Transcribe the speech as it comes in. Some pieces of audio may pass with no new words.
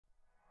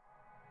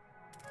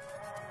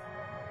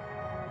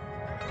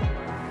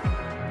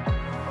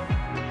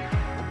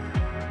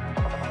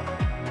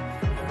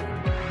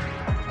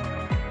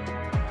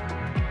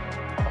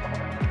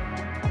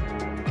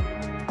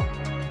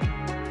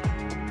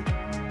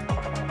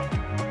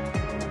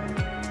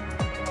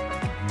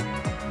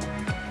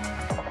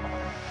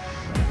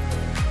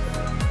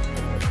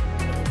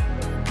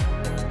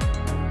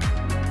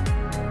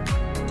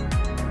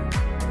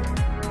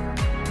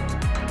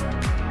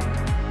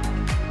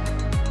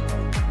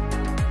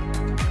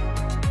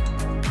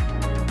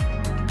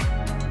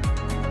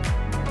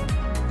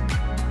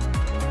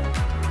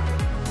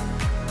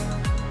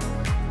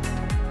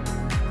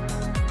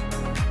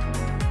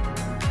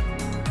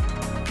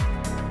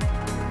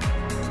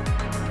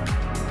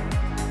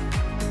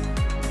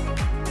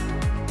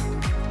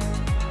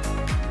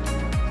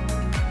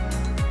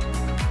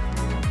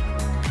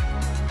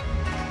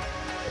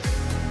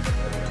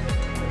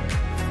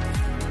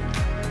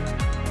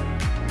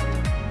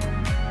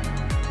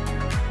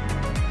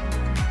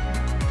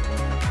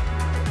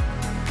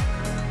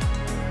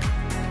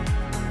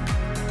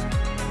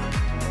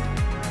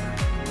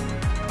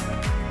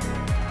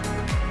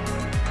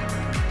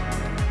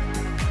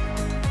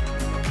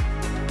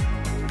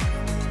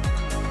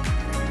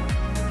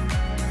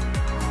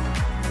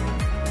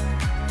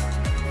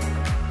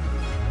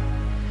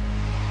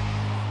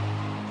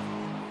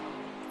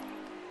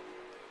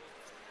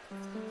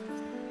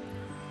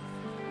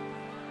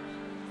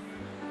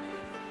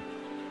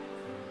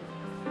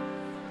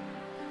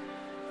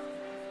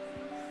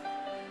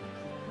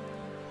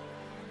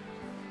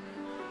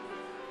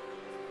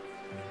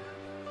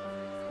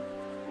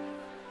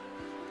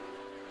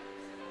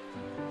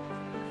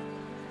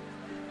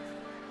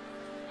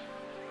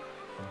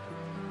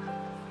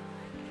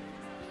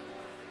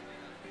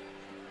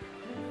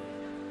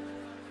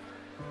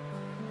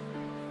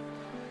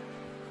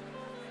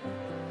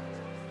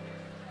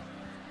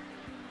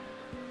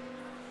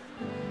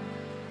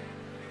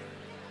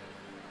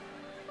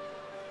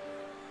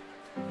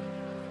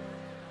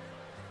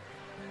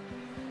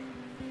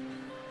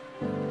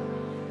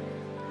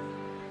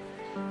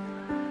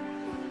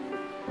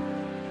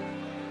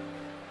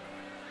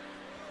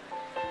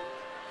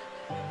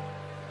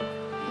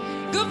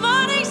Good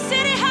morning,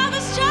 City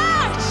Harvest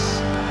Church.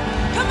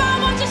 Come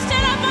on, won't you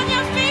stand up on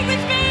your feet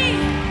with me?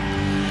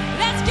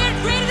 Let's get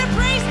ready to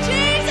praise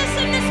Jesus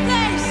in this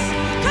place.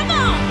 Come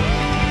on.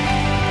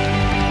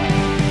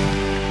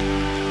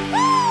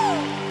 Woo!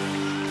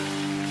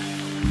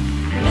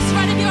 That's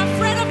right, if you're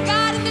afraid of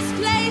God in this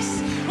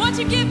place, won't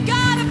you give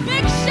God a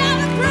big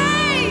shout of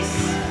praise?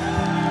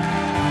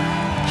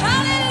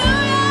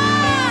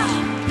 Hallelujah!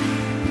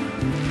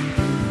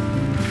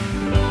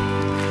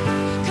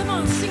 Come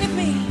on, sing with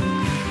me.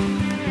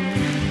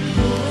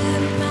 Who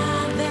am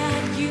I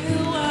that you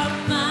are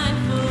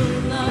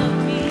mindful of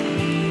me,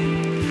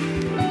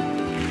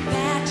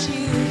 that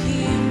you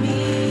hear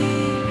me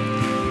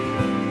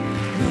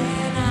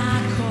when I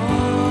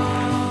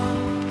call?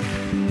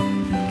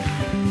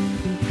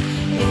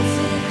 Is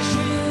it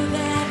true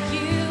that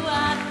you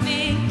are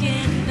thinking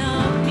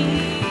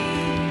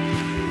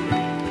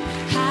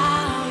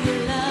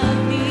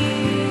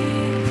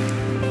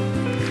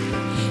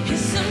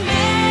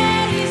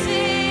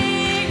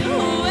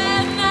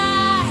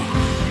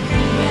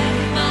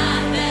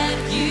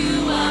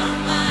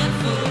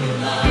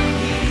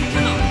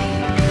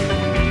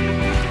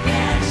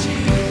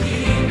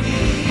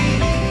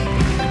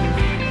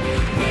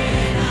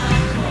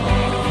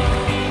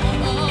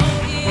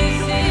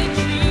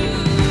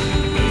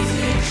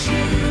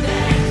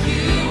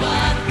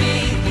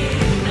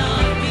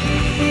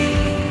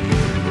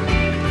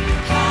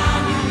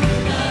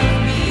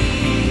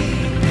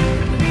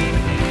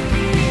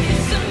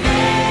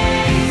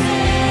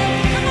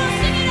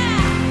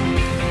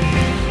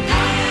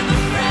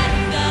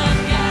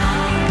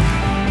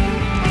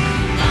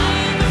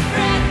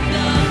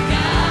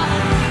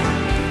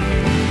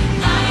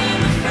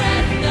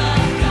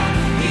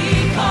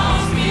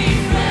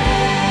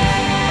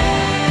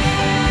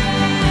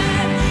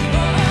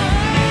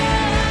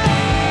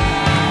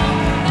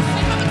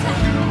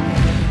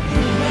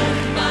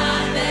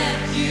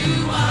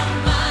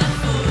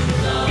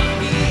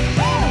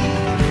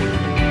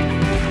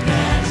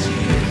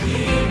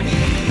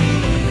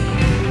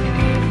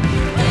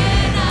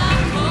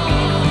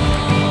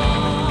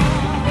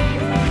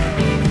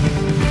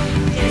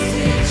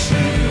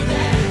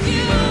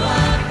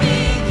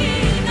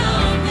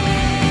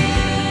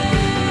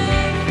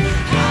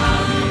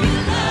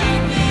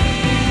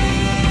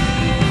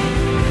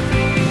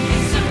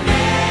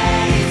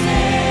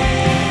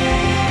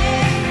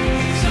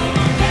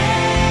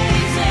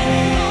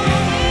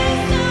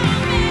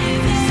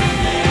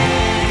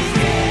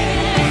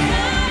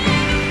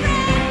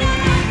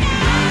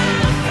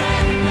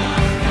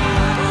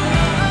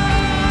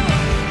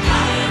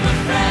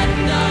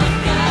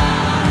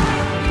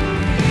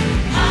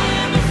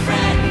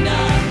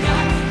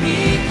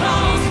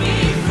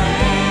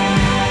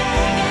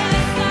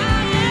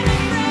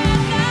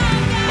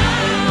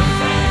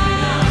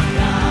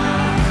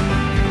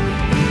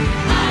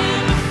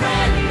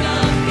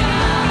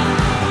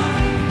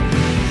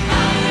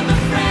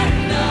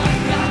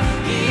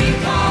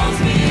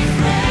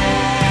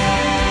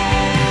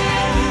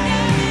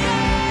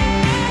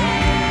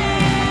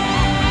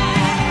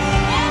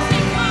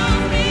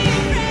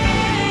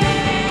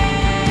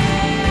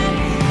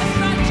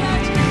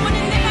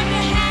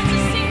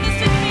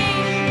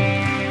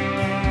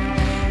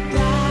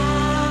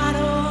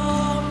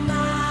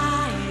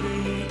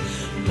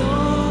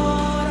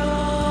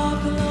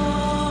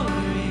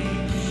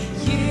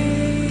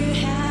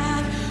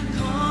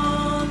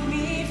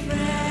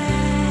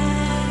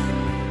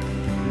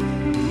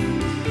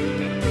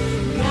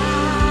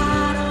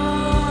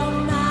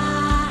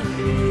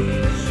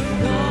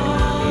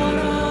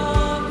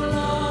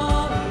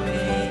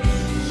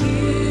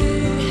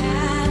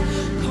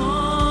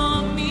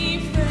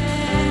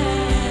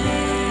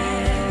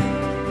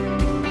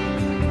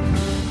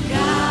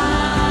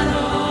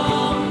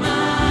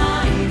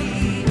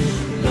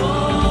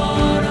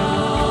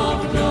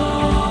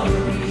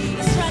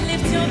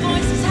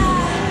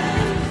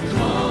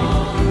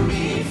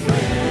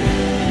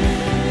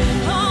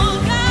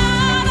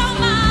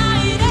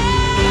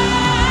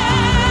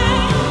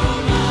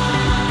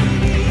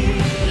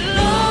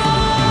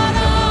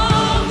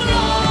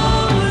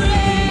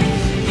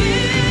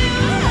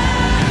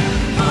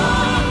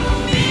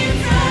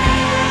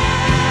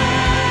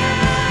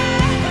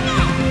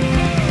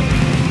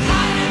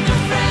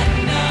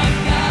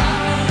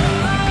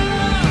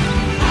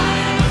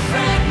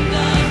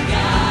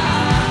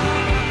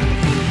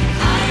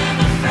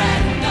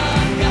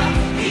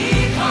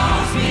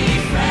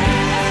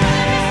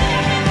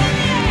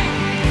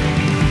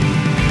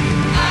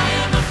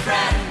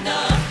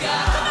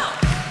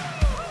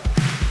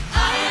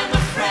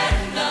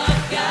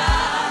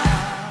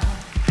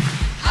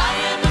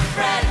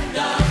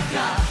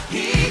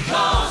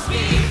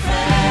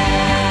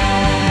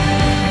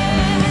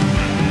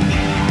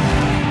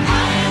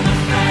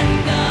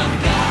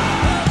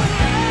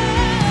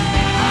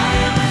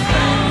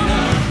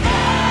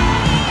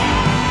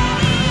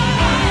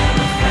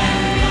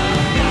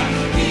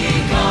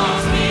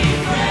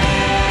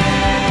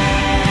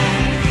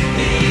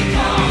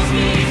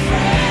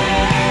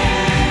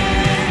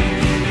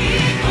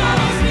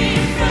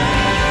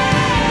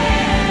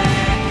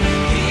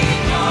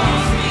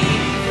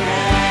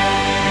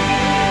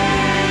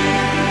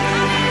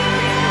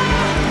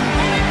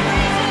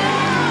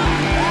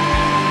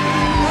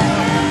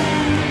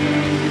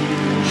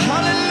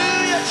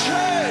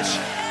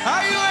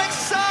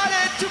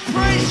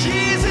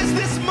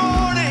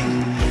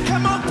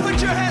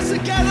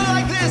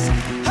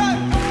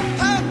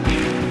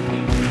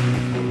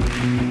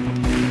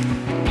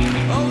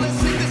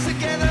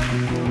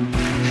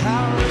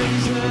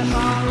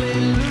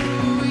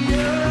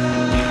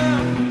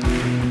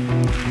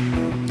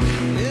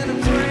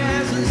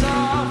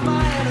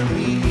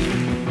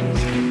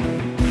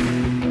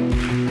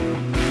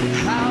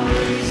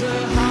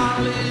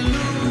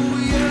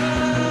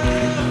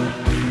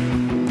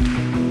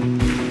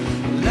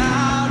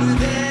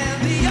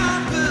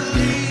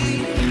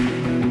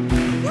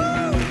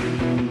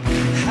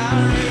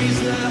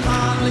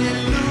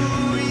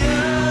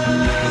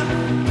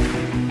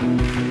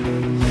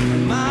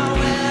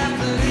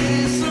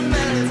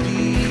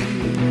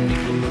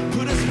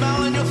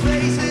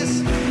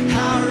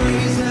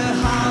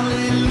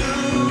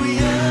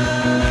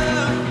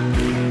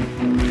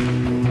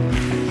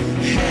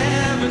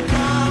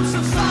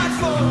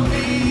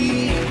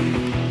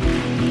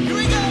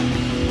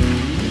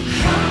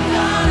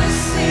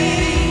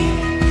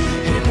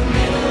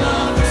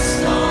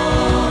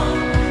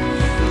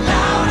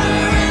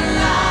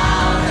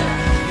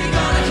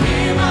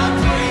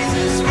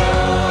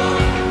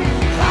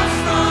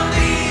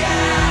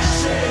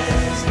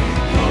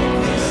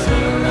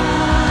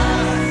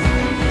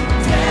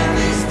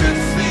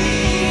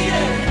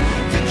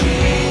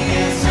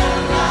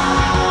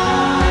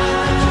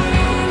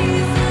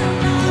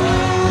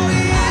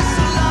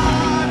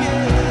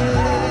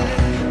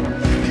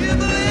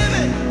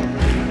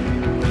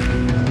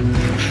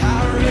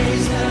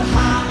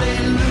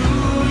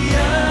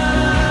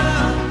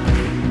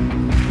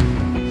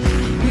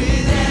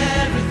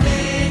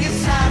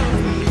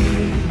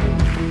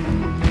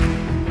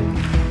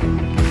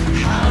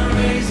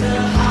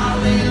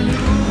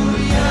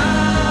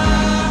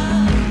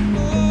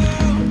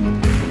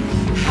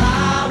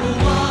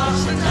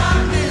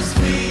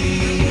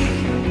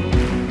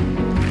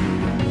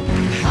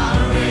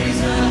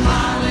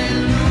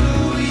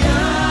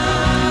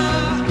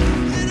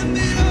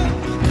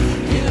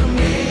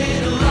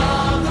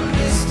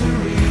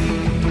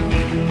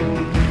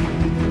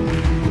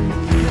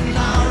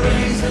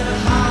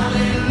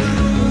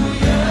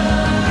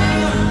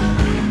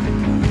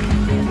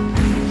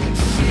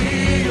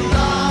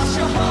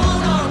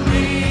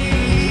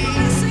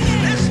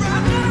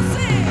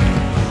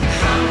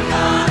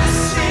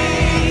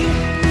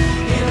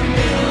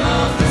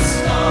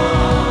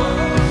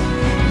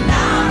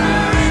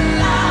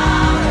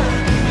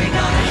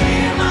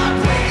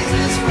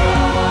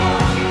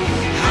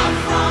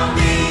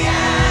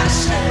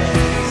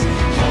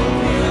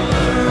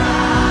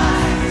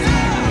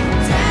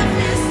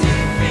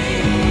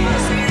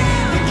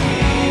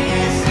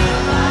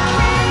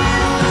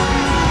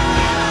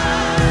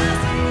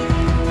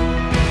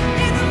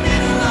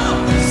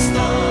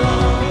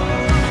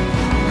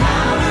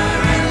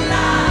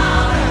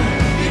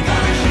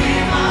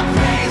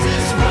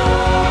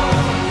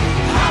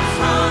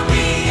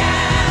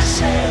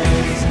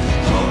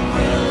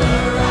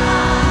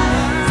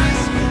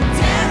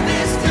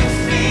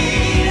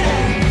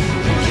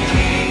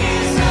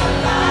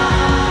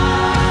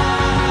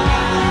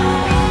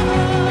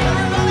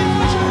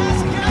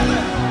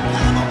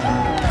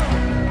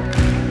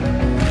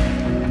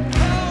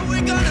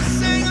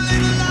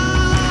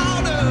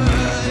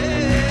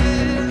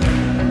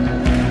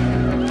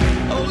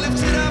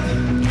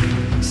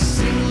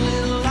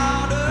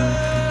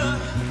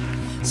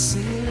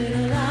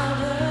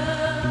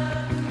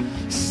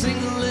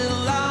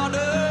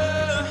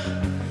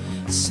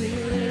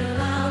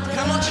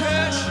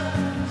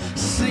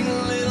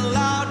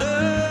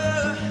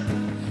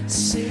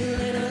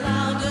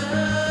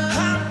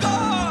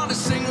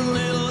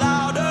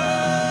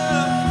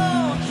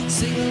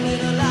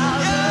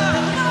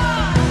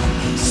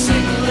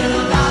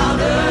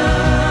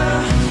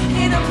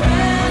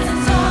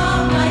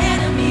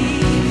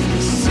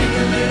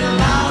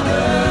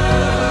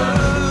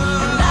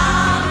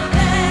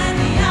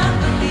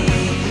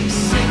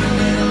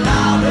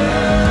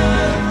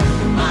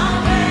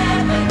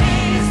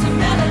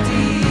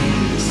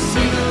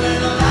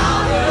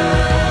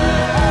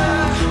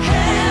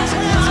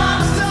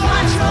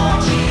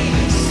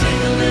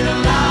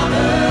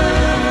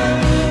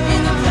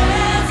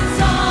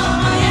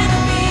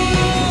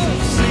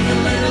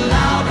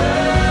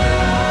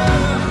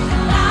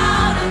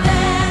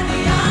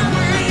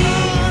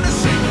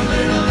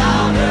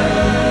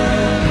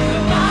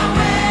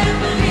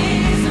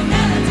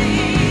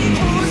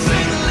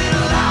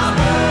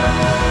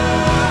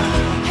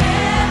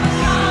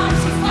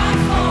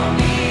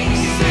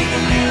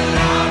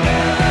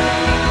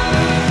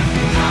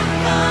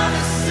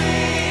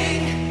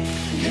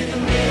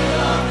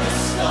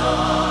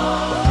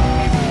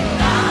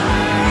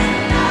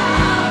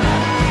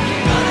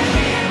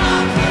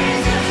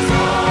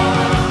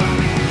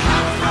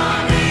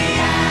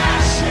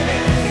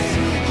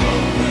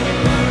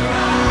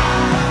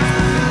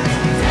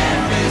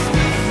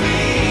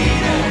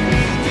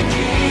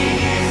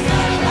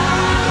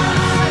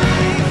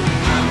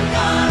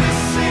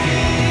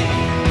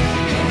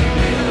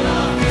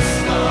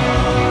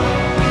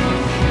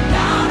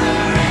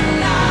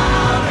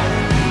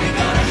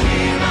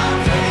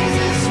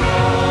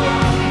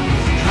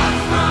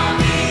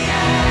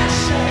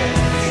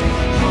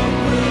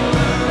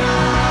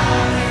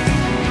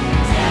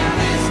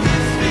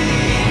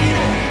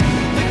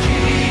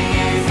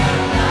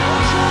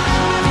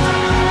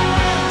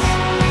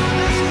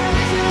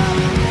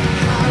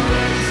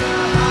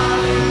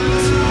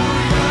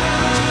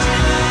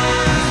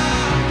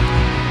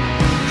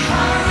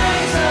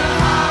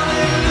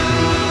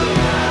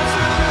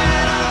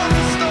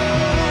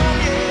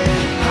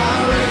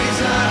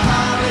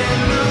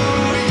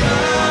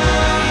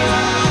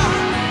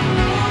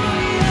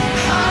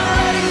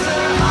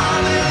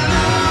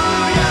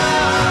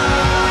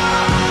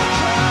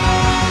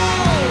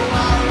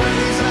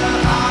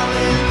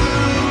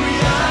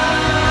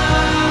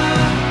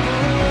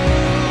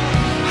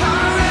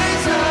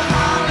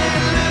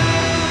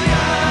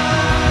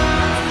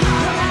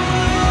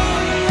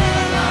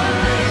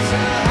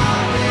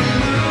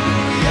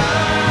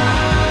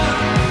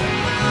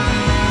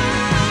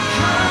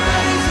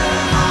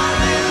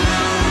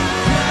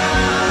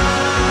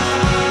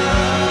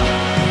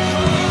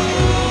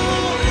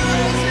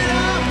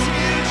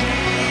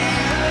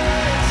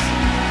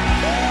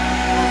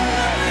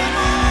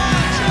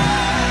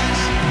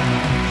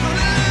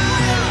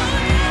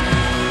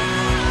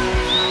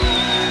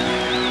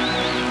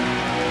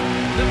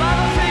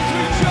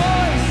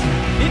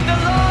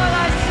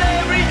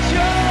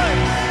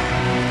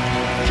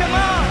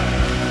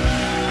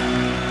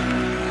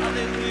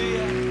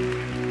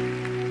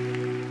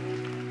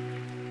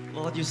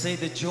You say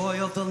the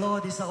joy of the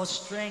Lord is our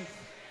strength.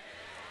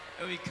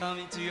 And we come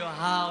into your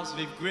house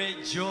with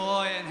great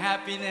joy and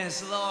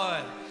happiness,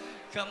 Lord.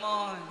 Come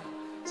on,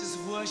 just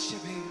worship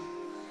Him.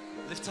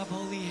 Lift up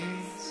holy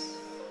hands.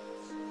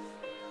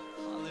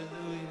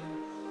 Hallelujah.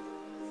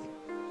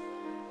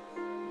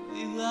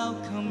 We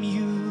welcome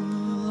you,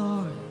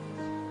 Lord,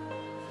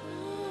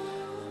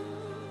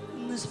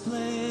 in this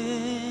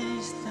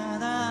place. Da,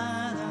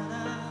 da, da,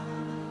 da.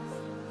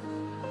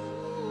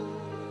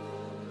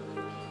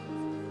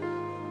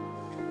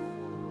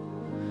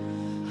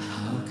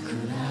 How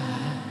could I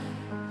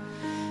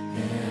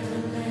ever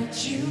let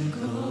you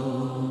go?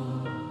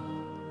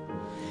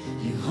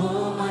 You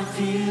hold my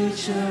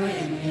future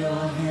in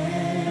your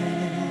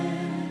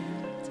hand.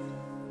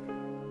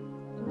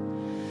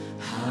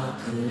 How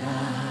could I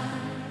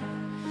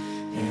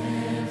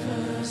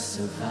ever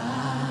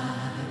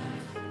survive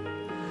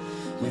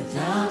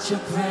without your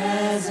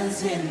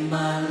presence in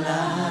my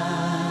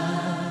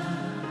life?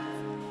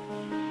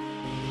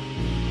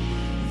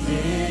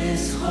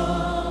 This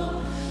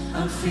hole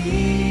I'm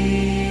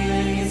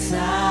feeling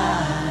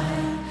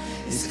inside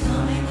is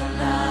coming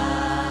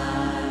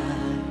alive.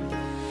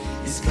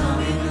 It's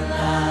coming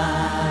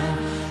alive.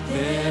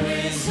 There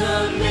is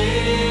a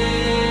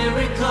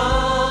miracle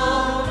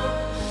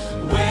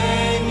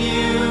when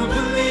you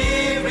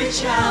believe.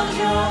 Reach out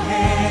your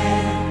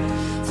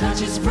hand, touch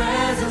His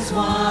presence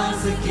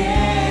once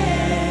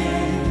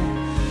again.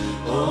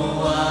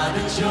 Oh, what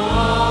a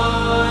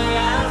joy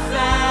I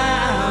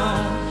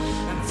found.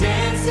 I'm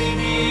dancing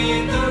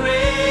in the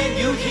rain.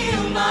 You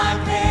heal my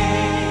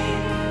pain.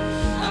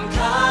 I'm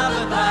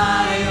covered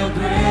by your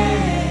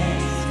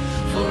grace.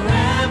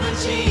 Forever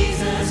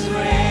Jesus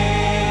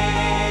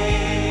reigns.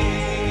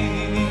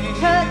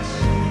 Church,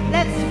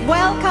 let's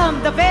welcome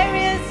the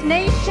various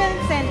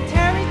nations and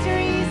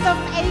territories of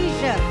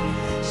Asia.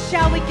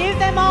 Shall we give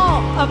them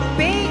all a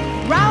big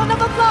round of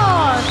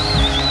applause?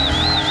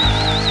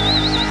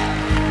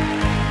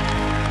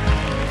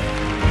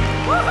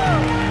 Woohoo!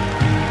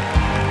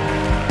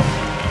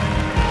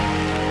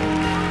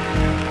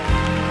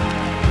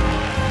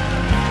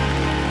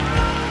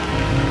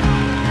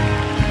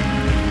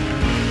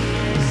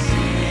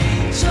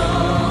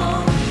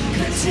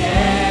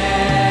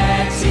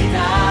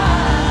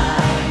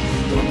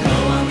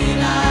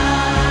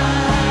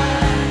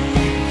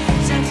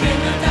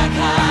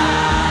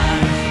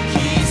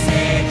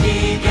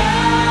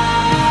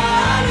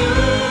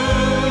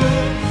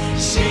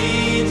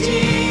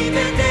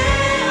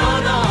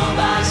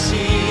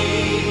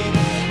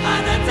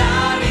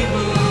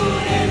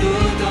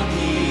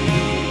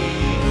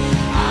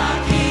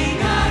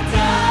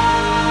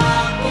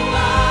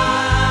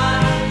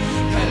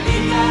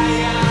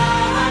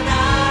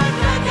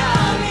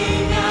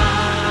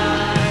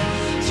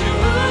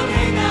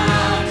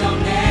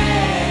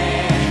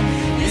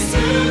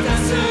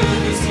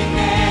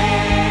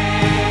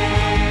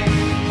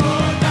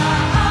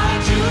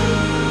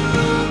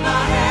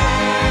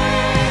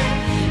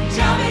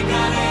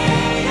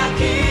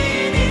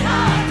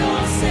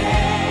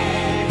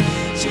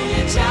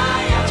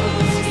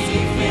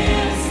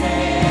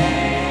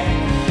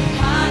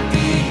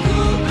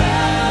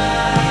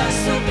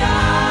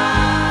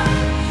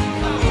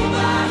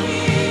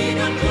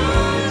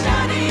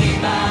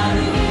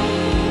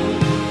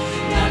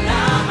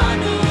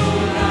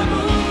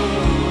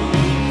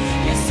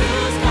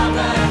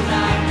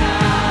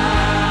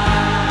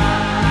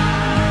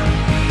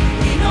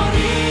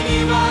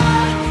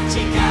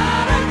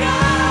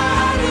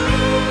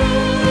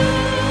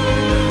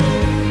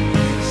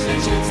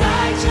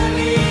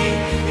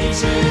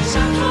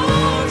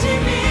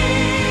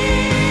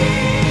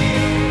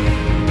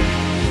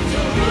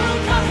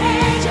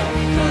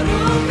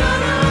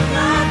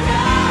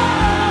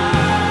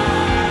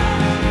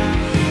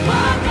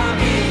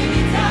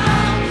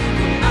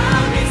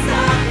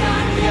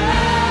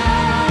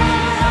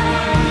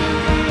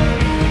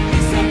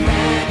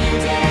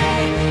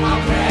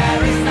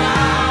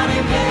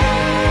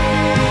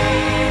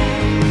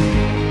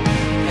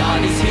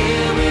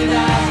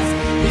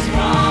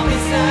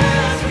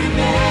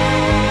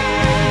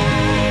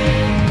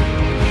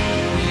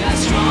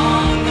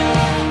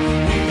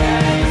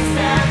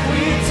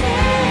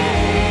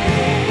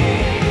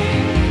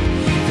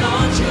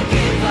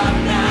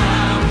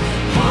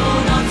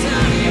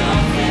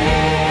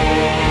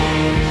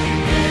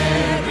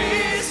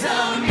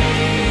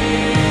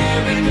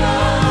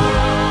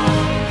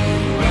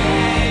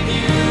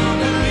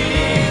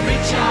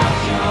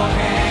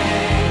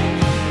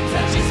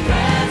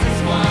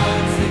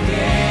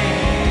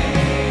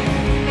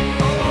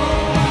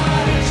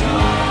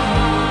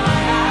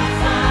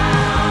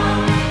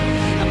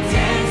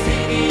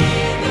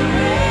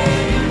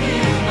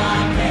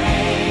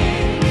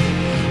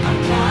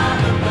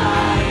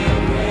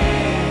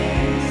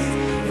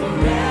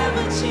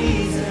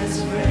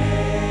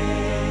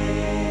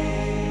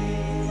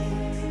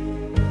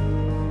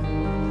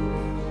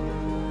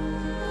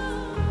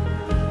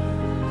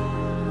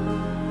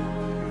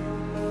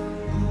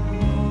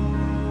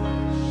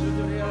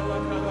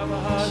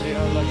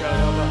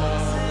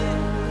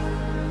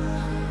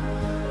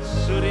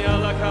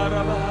 How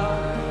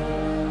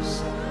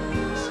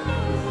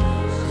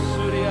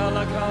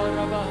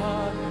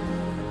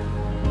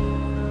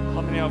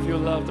many of you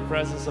love the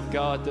presence of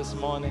God this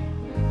morning?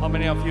 How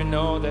many of you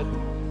know that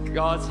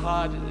God's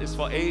heart is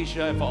for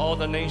Asia and for all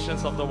the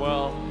nations of the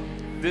world?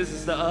 This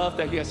is the earth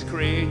that He has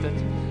created.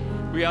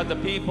 We are the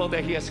people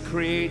that He has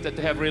created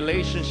to have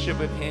relationship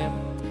with Him.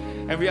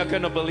 And we are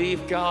going to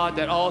believe God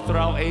that all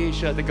throughout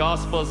Asia, the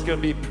gospel is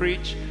going to be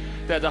preached,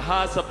 that the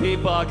hearts of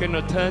people are going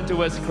to turn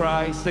towards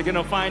Christ. They're going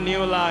to find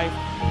new life.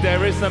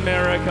 There is a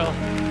miracle.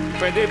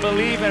 When they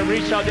believe and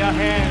reach out their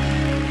hand,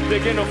 they're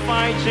going to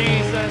find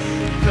Jesus,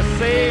 the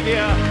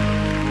Savior.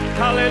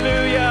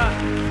 Hallelujah.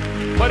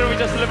 Why don't we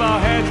just lift our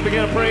hands,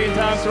 begin to pray in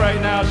tongues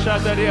right now.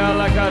 Shadadia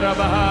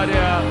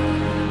lakarabahadia.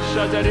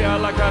 Shadadia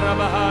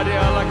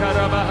lakarabahadia,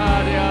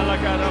 lakarabahadia,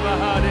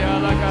 lakarabahadia,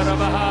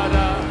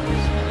 lakarabahada.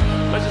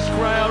 Let's just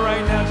cry out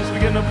right now. Just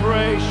begin to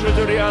pray.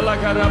 Shadadia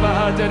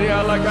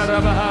lakarabahadia,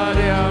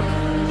 lakarabahadia.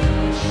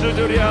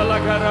 Shadadia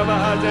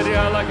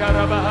lakarabahadia,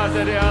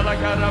 lakarabahadia,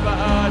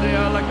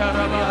 lakarabahadia,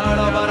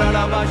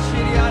 lakarabahadia.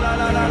 Shiria la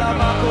la la la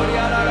ba,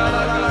 koria la la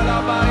la la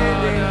la ba,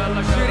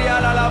 Shiria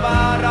la la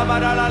ba,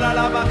 rabara la la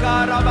la ba,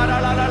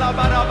 karabara la la la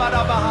ba,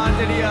 rabara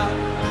bahadia.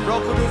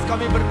 Roh Kudus,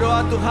 kami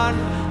berdoa Tuhan,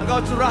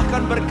 Engkau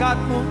curahkan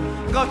berkat-Mu,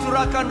 Engkau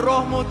curahkan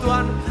Roh-Mu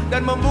Tuhan,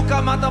 dan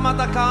membuka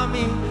mata-mata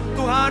kami.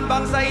 Tuhan,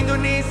 bangsa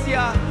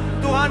Indonesia,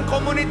 Tuhan,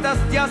 komunitas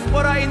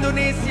diaspora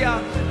Indonesia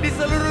di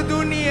seluruh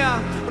dunia,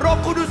 Roh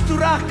Kudus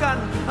curahkan,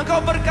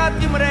 Engkau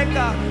berkati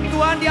mereka.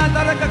 Tuhan, di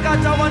antara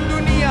kekacauan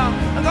dunia,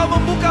 Engkau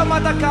membuka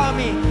mata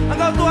kami,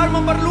 Engkau Tuhan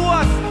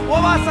memperluas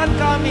wawasan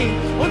kami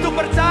untuk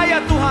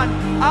percaya Tuhan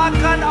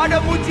akan ada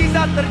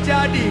mujizat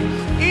terjadi.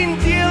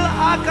 Injil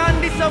akan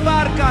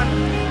disebarkan,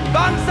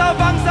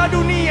 bangsa-bangsa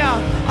dunia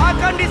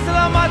akan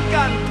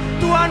diselamatkan.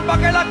 Tuhan,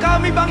 pakailah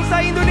kami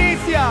bangsa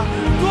Indonesia.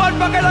 Tuhan,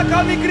 pakailah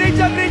kami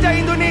gereja-gereja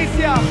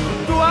Indonesia.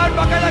 Tuhan,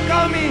 pakailah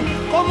kami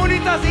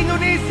komunitas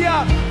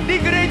Indonesia di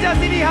gereja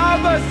sini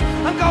Harvest.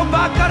 Engkau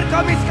bakar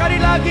kami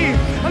sekali lagi.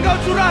 Engkau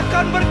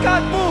curahkan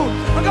berkat-Mu,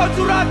 Engkau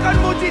curahkan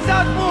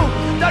mujizat-Mu,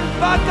 dan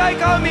pakai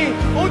kami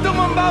untuk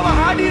membawa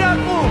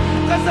hadirat-Mu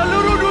ke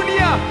seluruh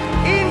dunia.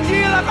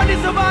 Injil akan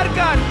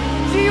disebarkan,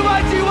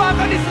 jiwa-jiwa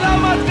akan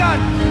diselamatkan,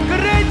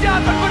 gereja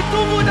akan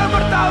bertumbuh dan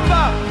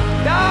bertambah.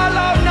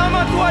 Dalam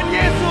nama Tuhan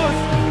Yesus.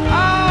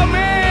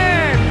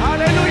 Amin.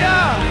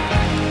 Haleluya.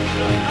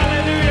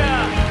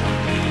 Haleluya.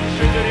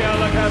 Syukur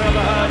Allah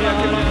karabahaya.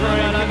 Keep on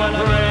praying, keep on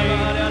praying.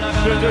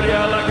 Syukur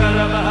Allah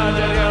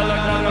karabahaya, Allah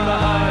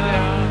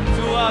karabahaya.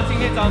 主啊，今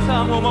天早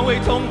上我们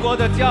为中国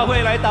的教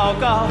会来祷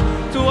告。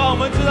主啊，我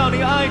们知道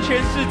你爱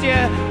全世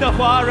界的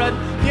华人，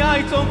你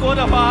爱中国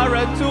的华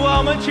人。主啊，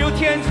我们求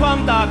天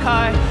窗打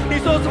开。你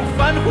说从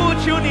凡呼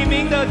求你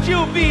名的，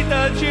就必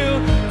得救。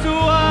主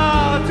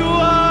啊，主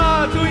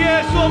啊，主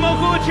耶稣，我们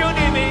呼求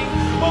你名。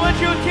我们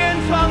求天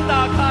窗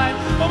打开，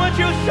我们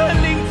求圣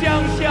灵降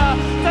下，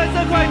在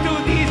这块土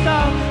地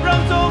上，让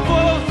中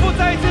国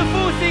再次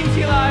复兴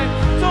起来，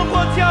中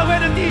国教会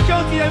的弟兄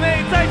姐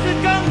妹再次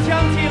刚强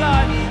起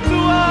来。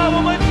主啊，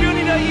我们求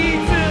你的医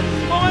治，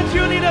我们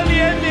求你的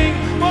怜悯，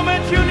我们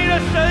求你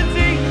的神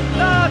经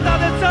大大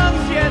的彰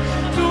显。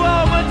主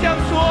啊，我们将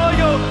所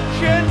有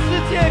全世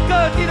界各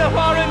地的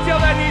华人交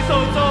在你手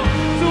中。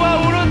主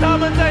啊，无论他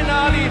们在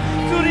哪里，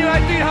主你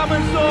来对他们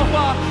说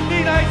话，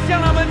你来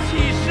向他们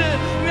启示，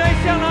你来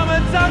向他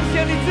们彰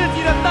显你自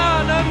己的大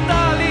能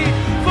大力。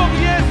奉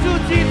耶稣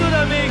基督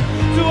的名，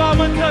主啊，我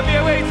们特别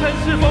为城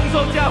市丰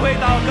收教会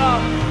祷告。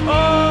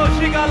哦，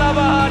西嘎拉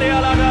巴哈利亚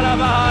拉嘎拉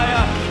巴哈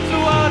呀！主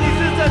啊，你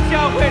是这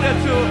教会的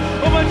主，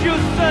我们求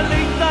圣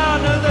灵大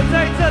能的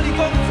在这里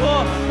工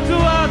作。主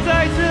啊，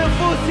再次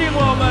复兴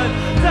我们，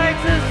再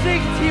次兴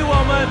起我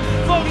们，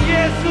奉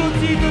耶稣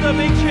基督的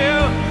名求，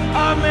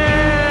阿门，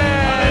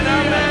阿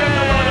门。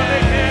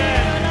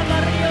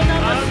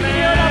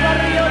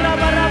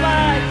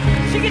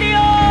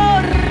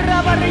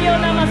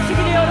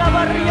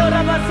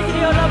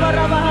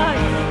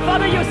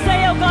Father, you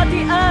say, oh God,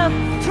 the earth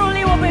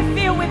truly will be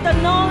filled with the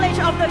knowledge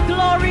of the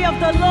glory of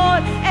the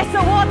Lord as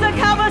the water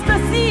covers the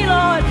sea,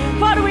 Lord.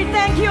 Father, we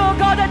thank you, oh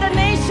God, that the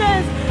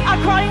nations are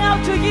crying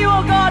out to you,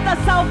 oh God, that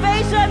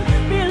salvation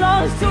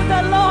belongs to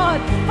the Lord.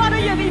 Father,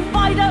 you have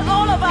invited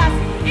all of us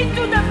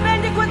into the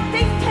banquet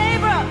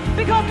table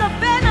because the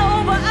banner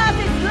over us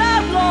is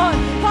love, Lord.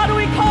 Father,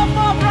 we call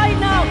forth right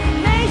now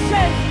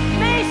nations,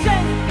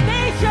 nations,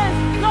 nations.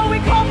 Lord, we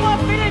call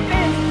forth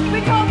Philippines,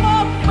 we call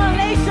forth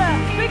Malaysia,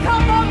 we call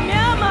forth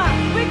Myanmar,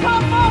 we call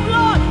forth,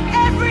 Lord,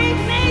 every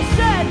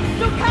nation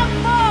to come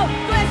forth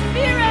to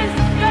experience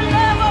the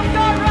love of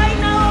God right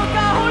now, oh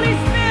God. Holy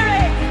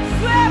Spirit,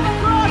 sweep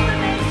across the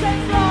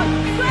nations, Lord,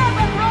 sweep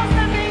across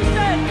the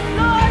nation.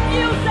 Lord,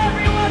 use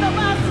every one of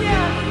us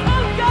here.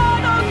 Oh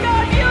God,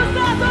 use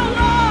us, oh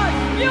Lord,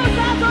 use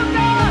us, oh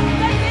God.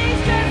 The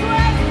nations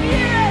will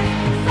experience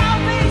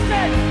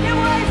salvation. They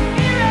will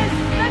experience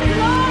the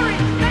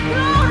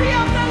glory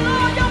of the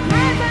Lord, your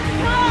presence,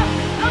 God.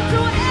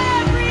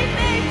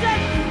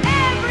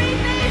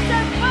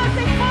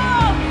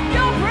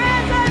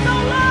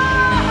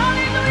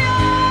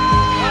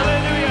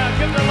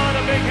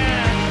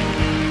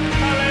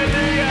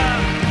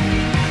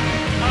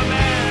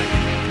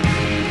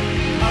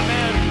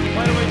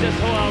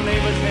 just hold our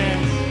neighbor's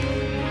hands.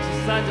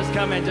 Son, just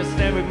come and just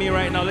stand with me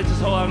right now. Let's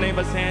just hold our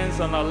neighbor's hands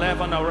on our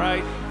left, on our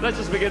right. Let's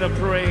just begin to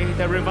pray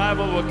that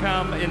revival will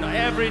come in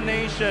every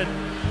nation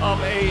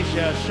of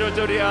Asia.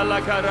 Shuturia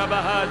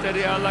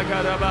lakarabahateria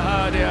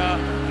lakarabahadia.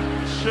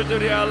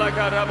 Shuturia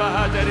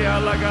lakarabahateria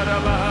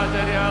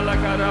lakarabahateria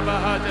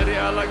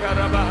lakarabahateria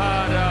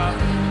lakarabahada.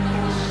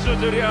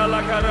 Shuturia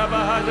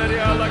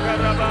lakarabahateria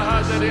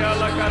lakarabahateria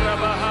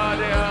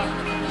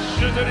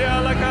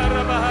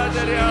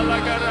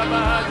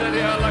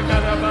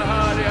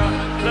lakarabahadia.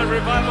 Let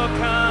revival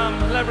come,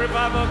 let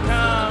revival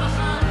come.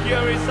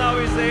 Here in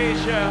Southeast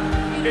Asia,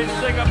 in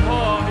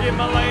Singapore, in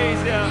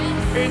Malaysia,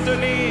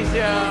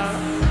 Indonesia,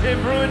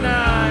 in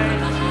Brunei.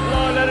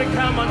 Lord, let it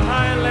come on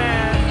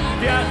Thailand,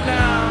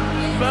 Vietnam,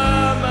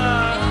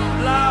 Burma,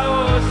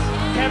 Laos,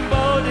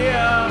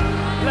 Cambodia.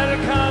 Let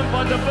it come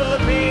on the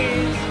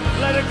Philippines.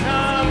 Let it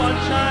come on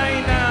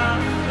China.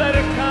 Let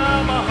it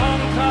come on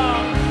Hong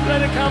Kong.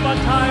 Let it come on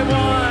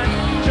Taiwan,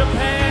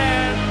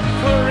 Japan,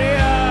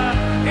 Korea,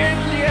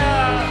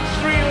 India,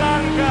 Sri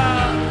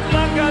Lanka,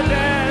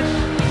 Bangladesh,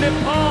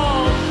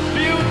 Nepal,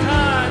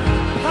 Bhutan,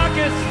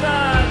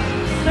 Pakistan,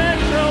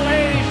 Central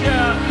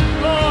Asia.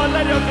 Lord,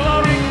 let your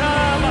glory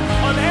come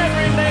on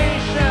every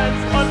nation,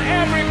 on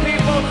every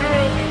people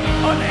group,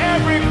 on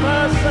every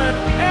person,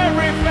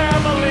 every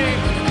family.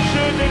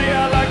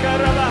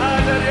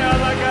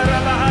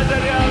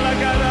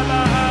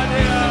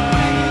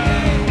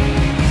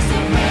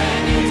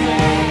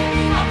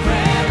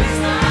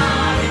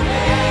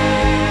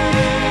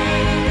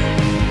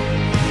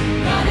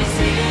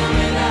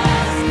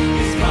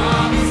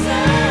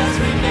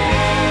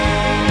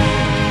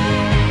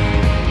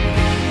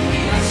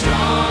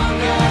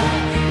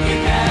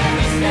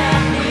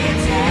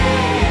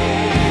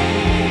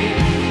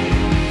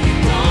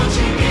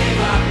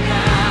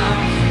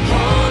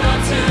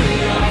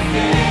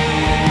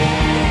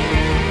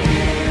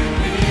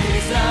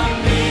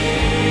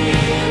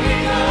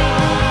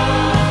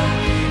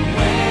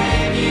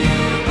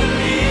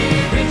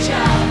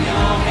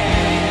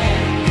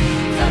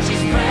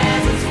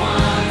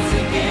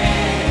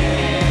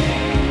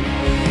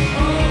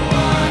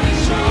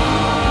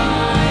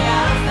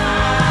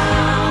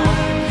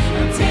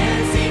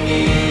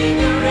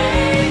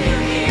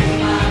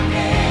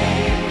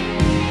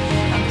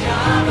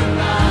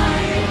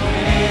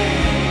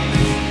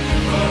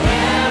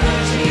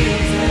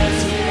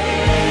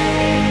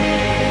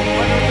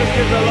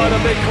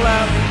 Big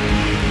clap.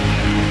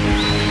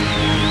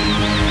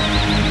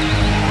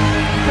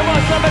 Come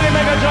on, somebody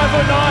make a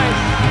joyful noise.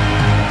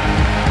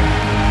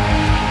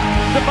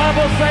 The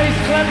Bible says,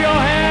 clap your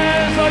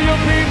hands, all you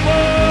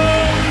people.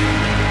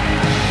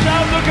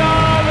 Shout to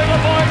God with a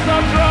voice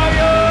of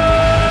triumph.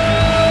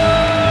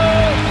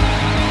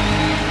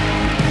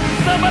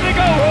 Somebody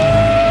go,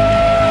 whoa!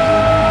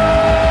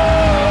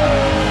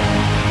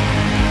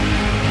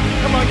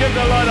 Come on, give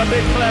the Lord a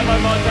big clap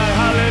one more time.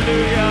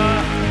 Hallelujah.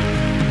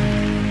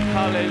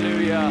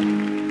 Hallelujah.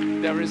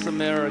 There is a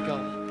miracle.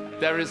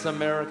 There is a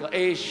miracle.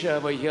 Asia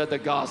will hear the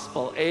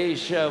gospel.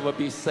 Asia will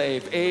be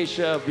saved.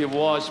 Asia will be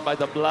washed by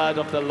the blood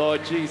of the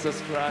Lord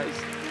Jesus Christ.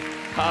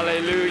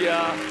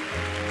 Hallelujah.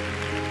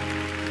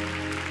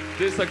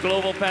 This is a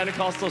Global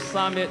Pentecostal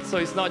Summit, so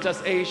it's not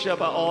just Asia,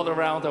 but all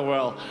around the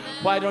world.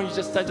 Why don't you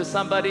just turn to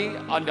somebody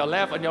on your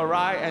left, on your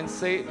right, and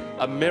say,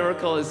 a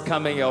miracle is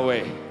coming your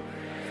way.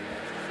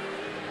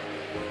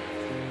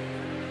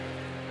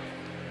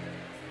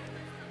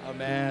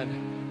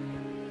 Amen.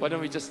 Why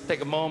don't we just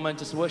take a moment,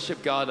 just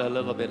worship God a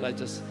little bit. Let's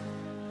just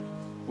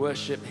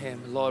worship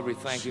Him. Lord, we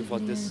thank you for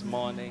this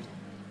morning.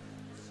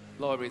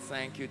 Lord, we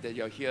thank you that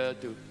you're here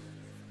to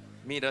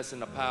meet us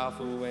in a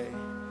powerful way.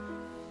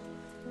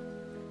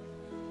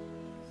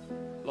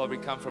 Lord, we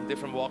come from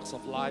different walks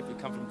of life. We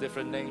come from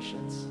different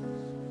nations.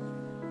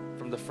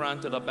 From the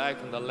front to the back,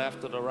 from the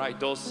left to the right,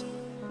 those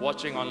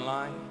watching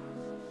online.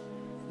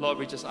 Lord,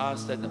 we just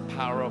ask that the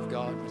power of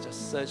God will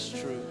just search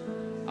through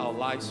our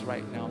lives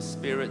right now,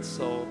 spirit,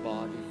 soul,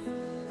 body.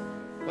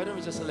 Why don't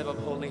we just lift up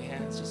holy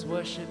hands, just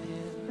worship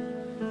Him.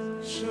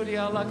 I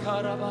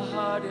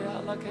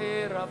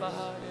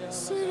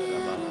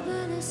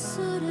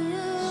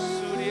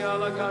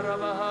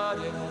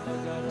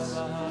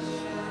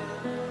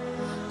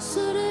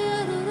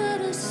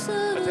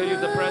tell you,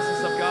 the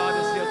presence of God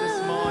is here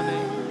this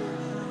morning.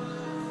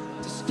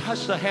 Just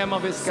touch the hem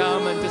of His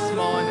garment this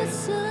morning.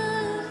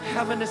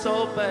 Heaven is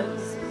open.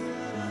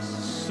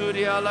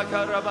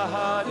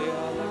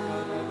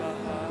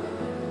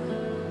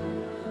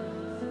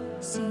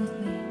 Sing with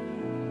me.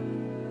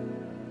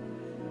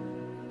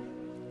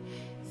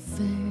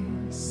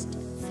 First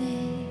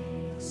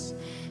things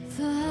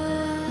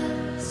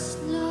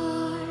first,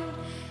 Lord,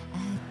 I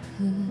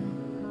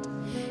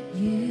put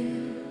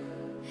you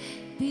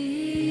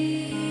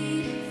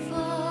before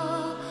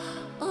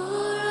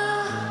all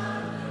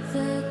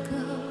other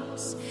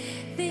goals.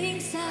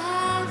 Things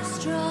I've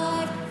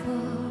strived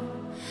for,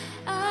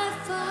 I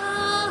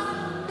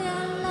found a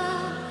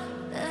love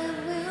that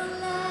will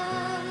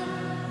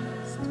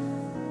last.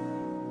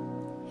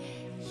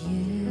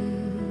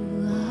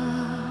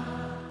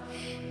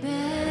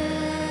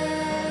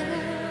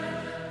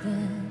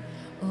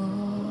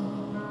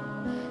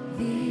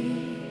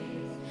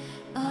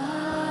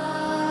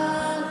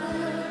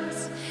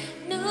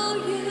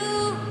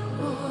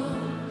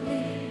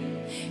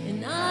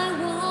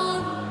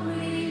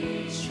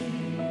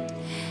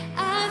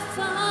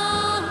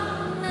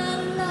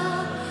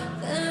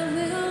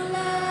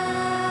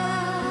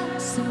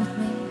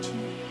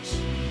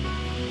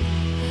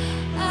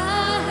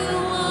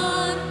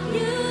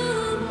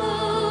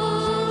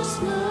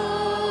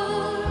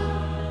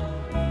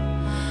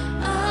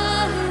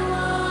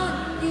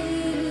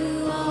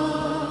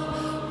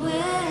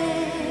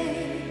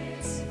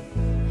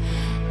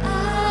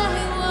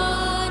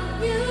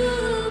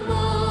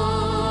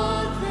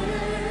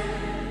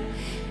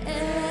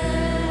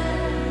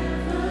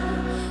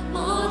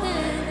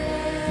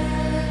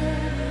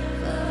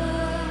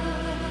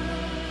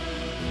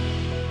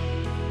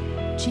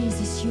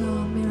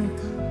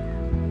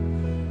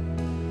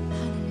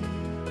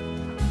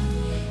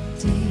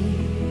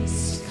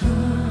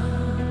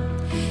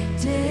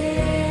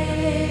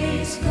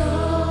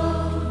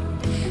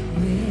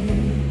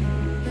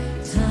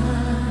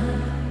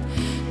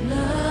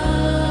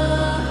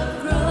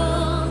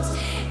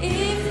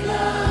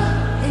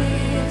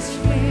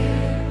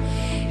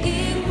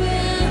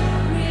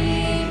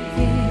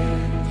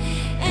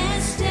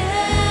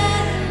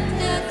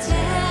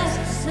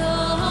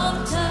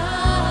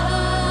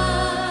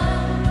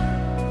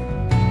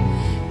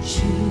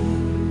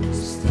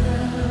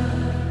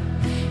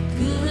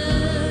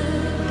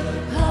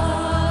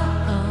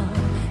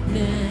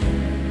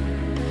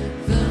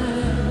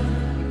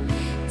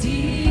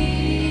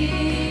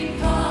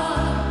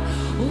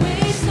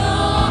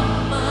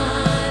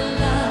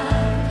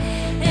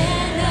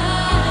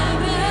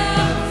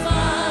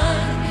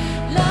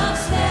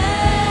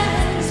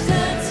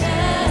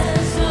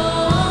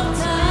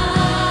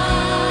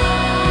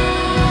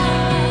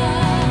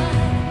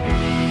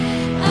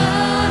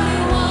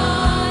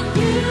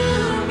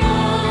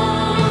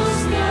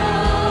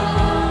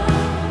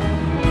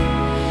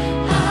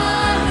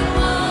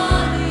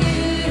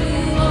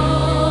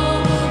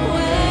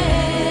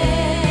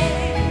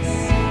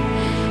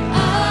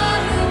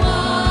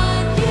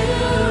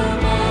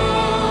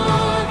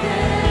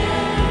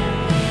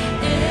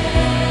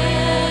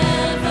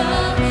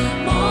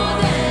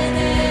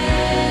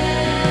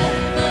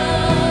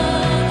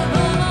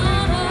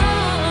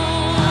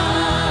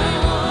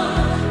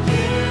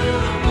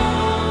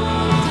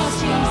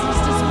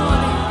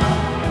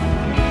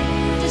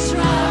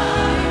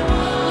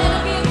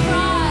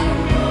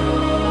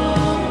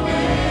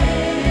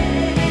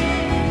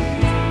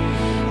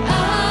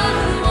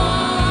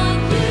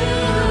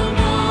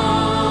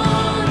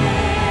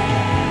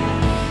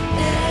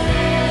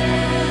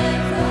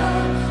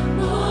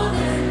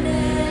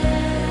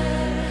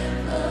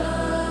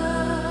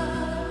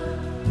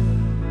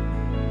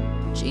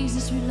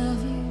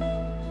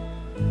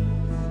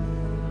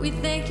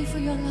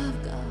 your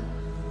love, God.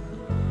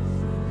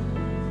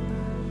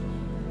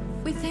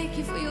 We thank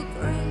you for your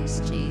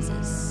grace,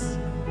 Jesus.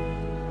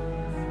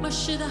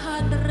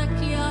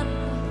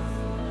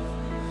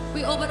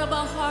 We open up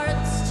our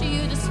hearts to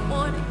you this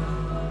morning.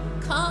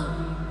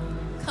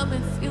 Come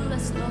and fill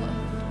us, Lord.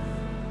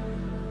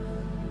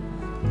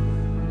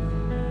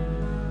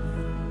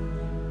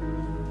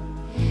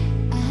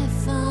 I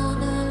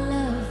found a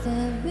love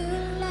that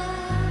will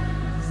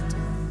last.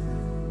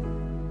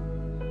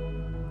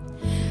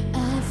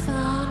 I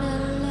found a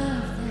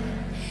love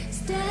that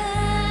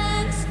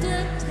stands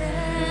the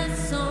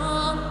test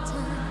of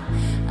time.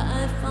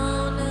 I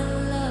found a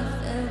love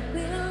that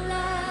will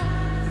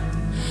last,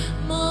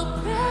 more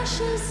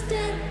precious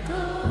than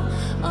gold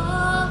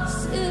or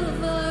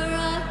silver.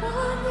 I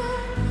want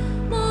it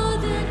more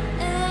than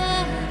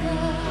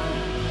ever.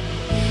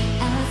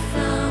 I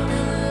found a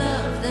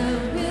love that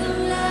will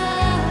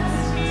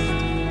last.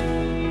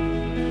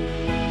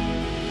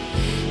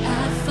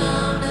 I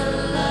found a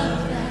love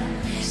that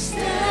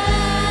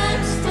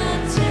stands the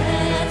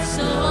test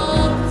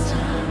of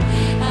time.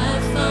 I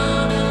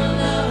found a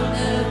love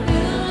that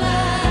will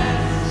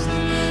last,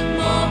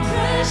 more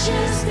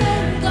precious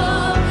than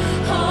gold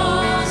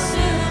or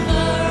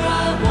silver.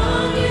 I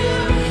want you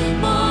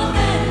more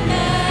than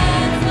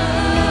ever.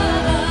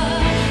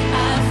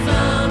 I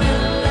found a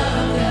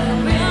love that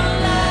will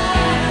last.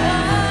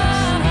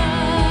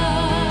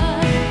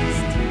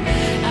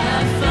 I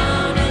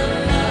found a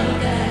love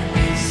that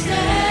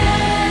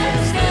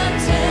stands the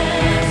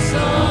test of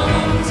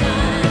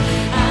time.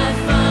 I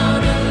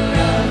found a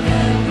love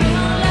that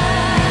will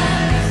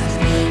last,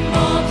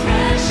 more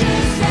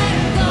precious than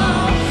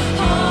gold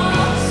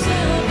or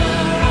silver.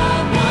 I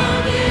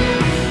want you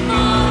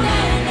more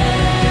than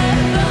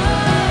ever.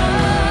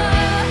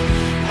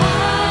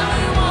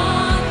 I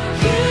want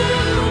you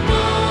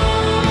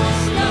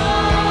most,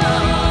 Lord.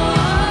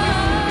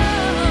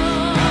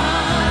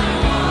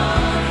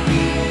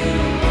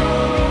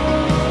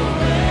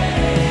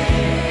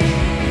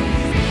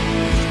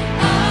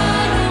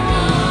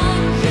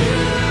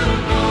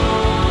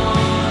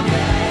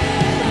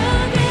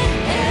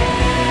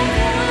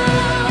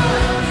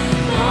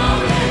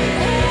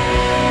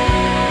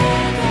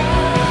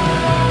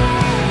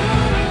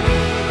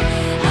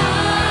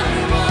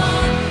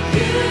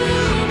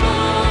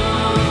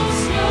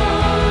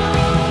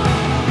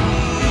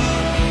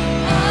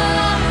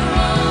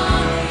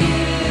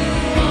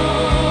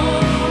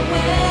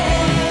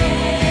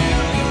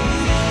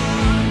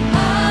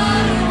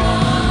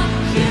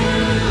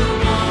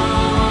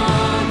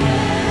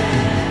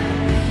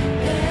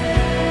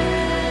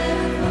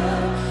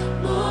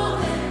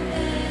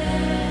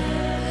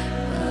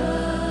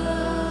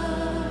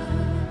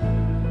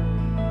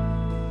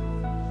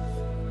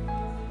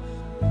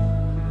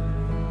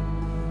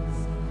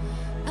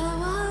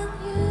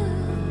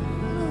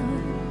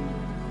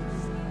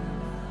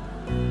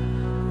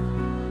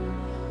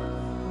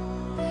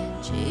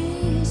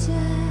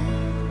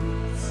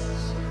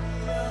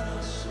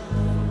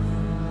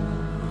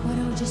 Why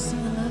don't we just sing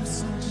a love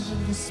song to him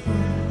this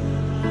morning?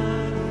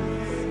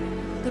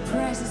 The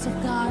presence of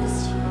God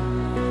is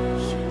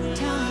here.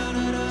 Tell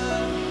him,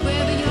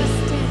 wherever you're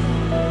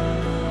standing,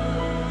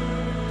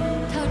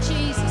 tell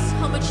Jesus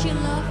how much you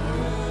love him.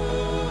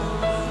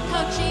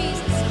 Tell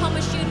Jesus how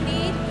much you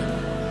need him,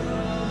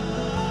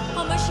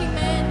 how much he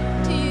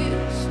meant to you.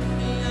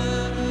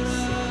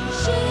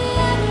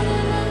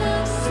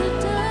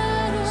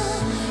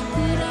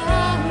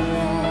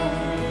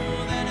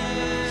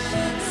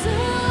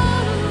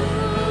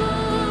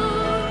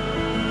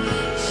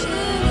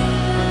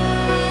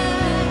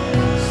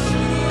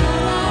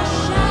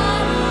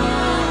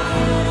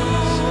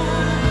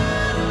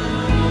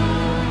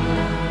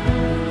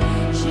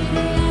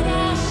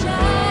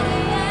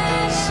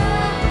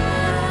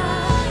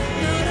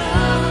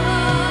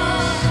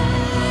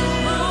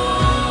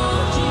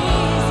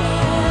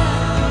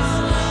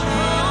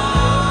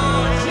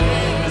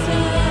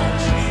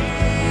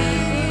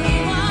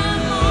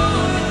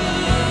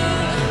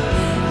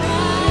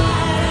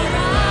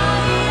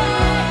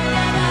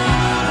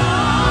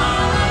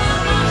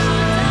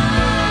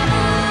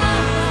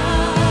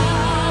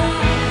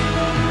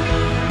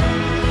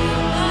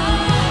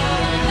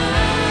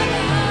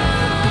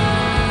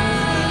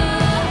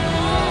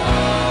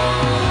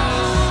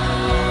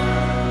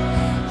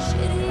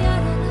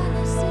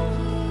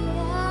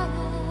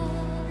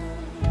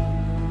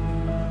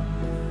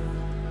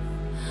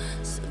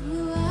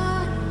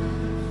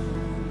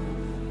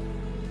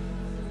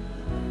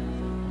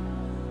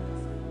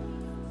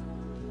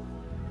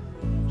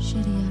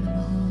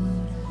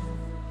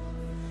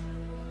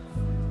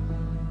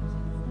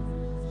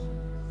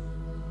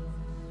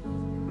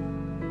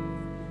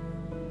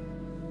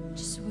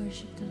 Just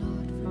worship the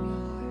Lord from your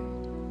heart.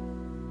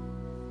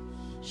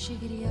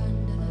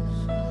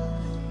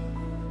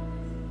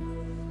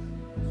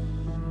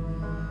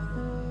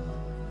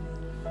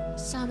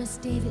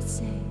 Psalmist David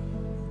said,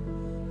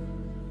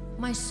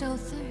 my soul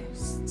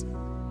thirsts,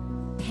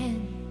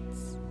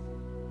 pants,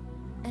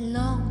 and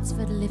longs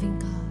for the living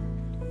God.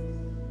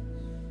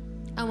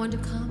 I want to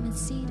come and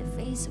see the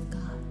face of God.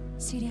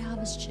 City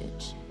Harvest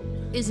Church.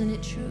 Isn't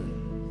it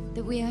true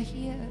that we are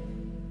here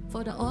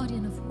for the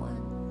audience of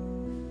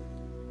one?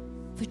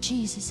 For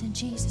Jesus and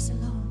Jesus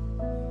alone.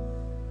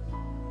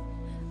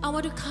 I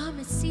want to come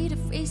and see the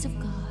face of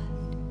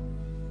God.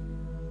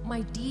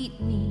 My deep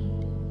need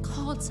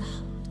calls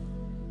out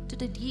to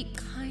the deep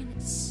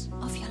kindness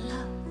of your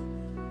love.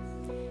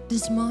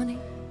 This morning,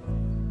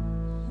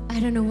 I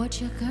don't know what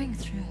you're going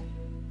through,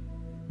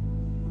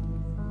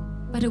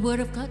 but the Word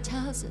of God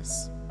tells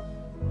us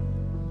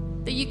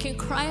that you can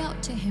cry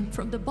out to Him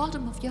from the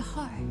bottom of your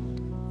heart.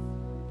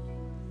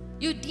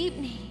 Your deep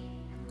need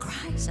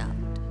cries out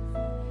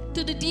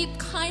to the deep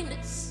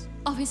kindness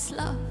of His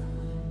love.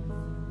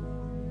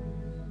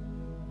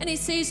 And it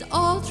says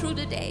all through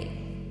the day,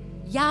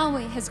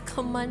 Yahweh has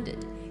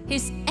commanded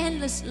His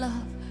endless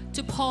love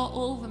to pour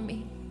over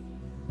me.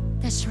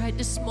 That's right,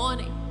 this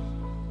morning,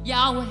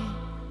 Yahweh,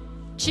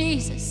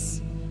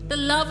 Jesus, the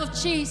love of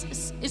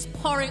Jesus is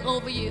pouring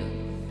over you.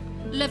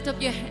 Lift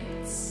up your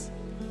hands.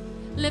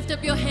 Lift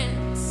up your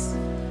hands.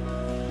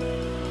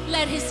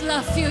 Let His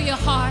love fill your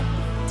heart.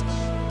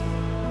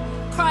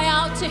 Cry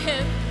out to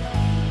Him.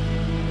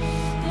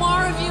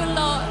 More of you,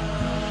 Lord.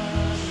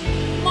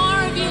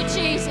 More of you,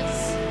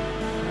 Jesus.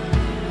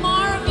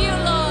 More of you,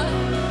 Lord.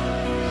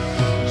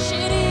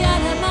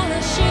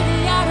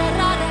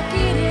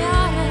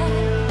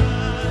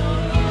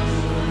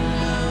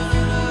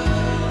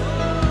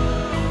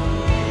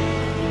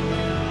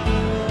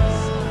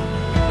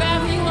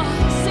 Wherever you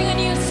are, sing a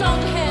new song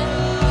to Him.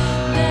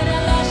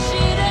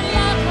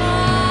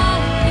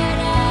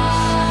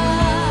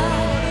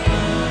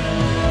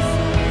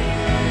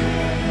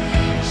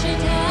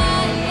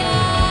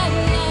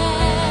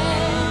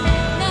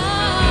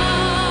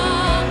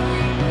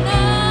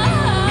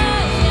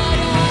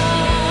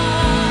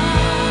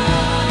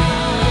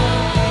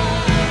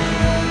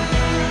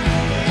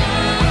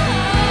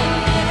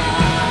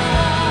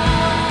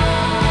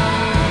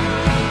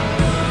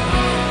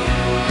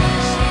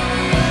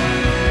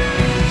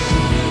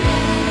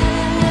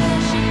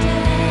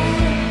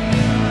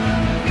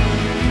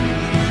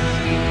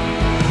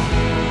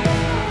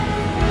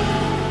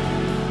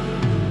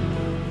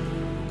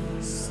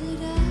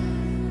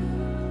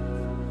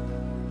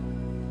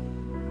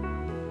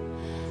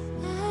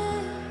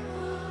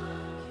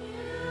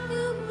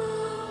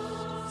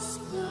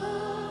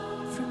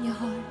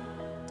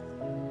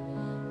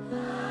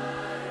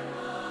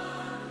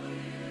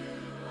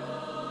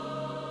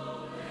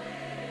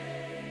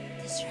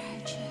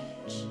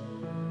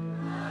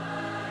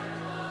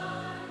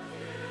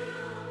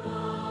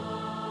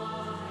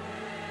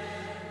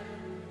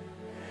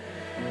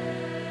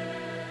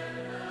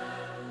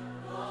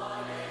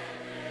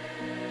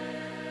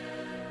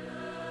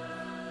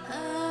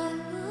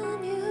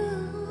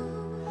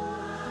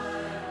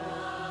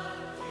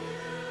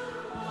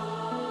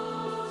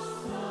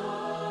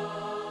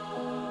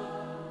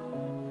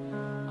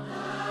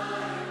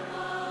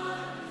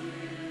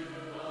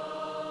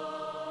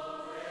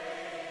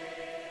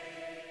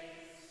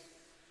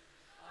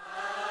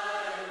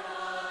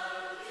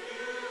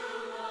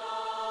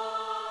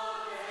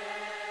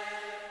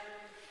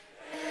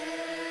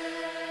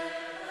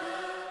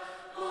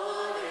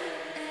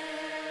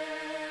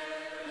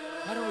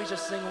 Why don't we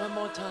just sing one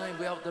more time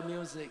without the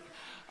music?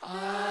 I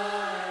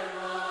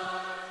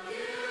want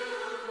you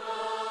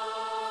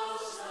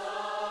most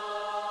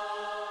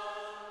Lord.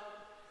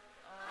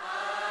 I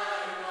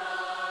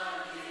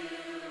want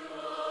you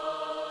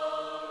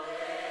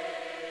always.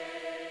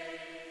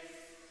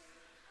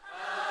 I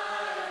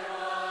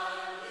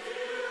want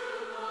you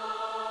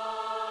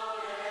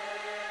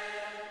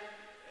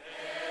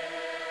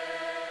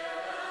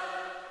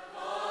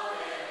more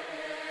than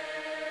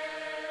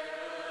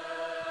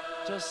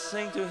ever. Just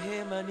sing to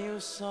Him a new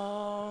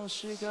song.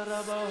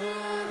 Shikarabaho.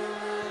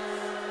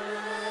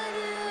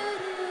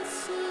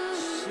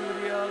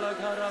 Suryala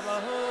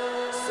Karabaho.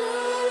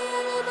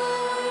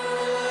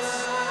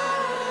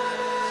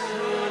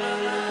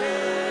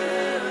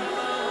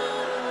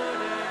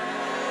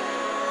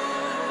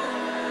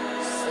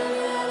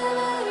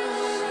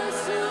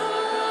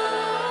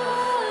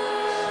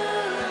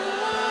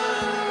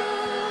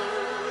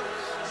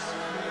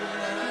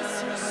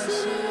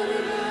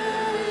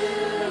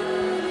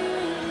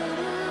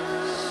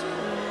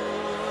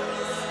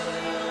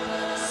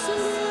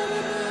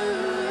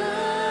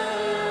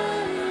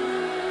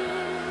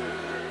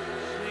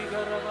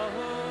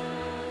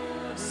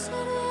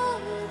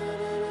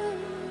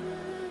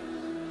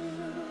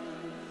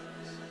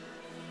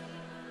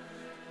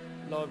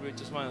 Lord, we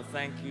just want to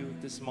thank you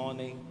this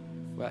morning.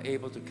 We are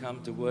able to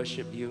come to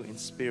worship you in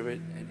spirit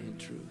and in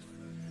truth.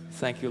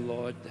 Thank you,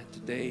 Lord, that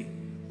today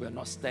we are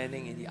not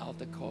standing in the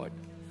outer court.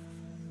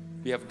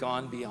 We have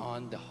gone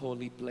beyond the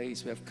holy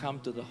place. We have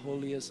come to the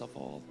holiest of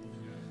all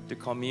to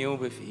commune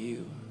with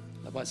you.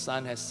 Like what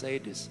Son has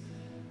said is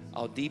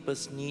our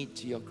deepest need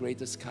to your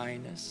greatest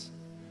kindness.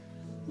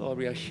 Lord,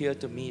 we are here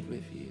to meet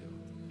with you.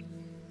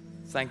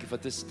 Thank you for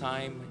this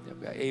time that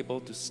we are able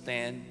to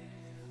stand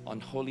on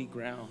holy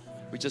ground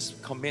we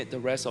just commit the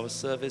rest of our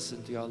service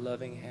into your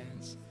loving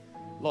hands.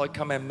 Lord,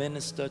 come and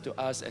minister to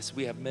us as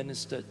we have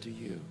ministered to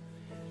you.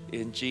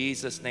 In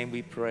Jesus' name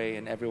we pray,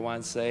 and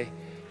everyone say,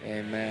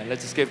 amen.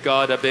 Let's just give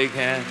God a big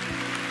hand.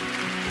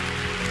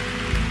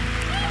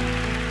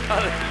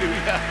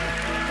 Hallelujah.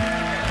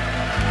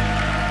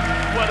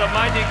 What a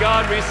mighty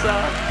God we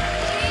serve.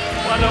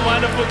 What a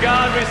wonderful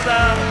God we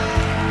serve.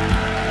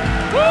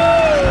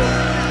 Woo!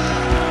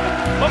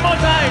 One more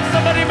time.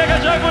 Somebody make a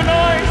joyful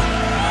noise.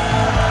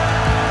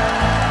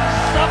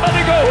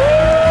 Somebody go,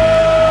 woo!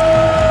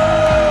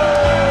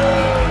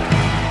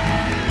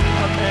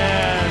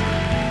 Amen.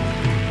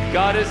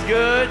 God is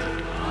good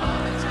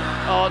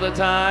all the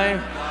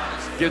time.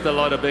 Give the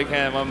Lord a big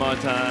hand one more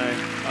time.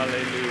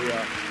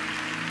 Hallelujah.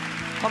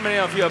 How many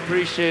of you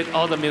appreciate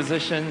all the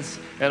musicians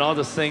and all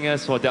the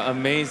singers for their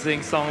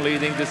amazing song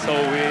leading this whole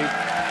week?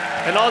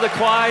 And all the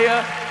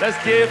choir, let's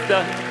give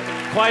the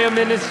choir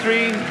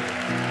ministry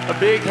a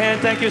big hand.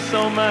 Thank you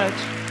so much.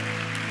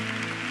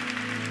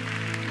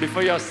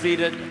 Before you're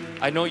seated,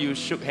 I know you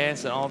shook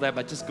hands and all that,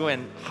 but just go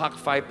and hug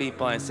 5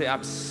 people and say,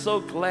 I'm so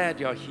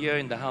glad you're here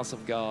in the house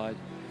of God.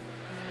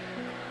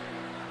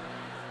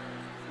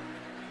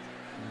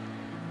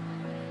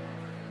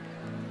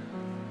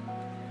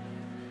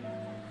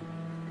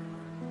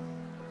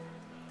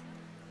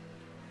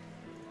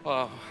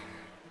 Oh,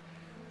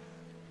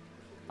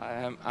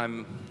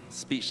 I'm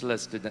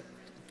speechless today.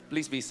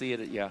 Please be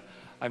seated. Yeah,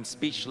 I'm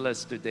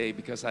speechless today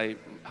because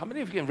how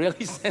many of you can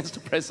really sense the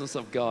presence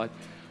of God?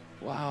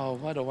 Wow,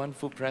 what a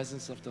wonderful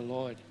presence of the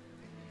Lord.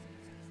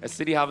 At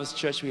City Harvest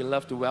Church, we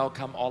love to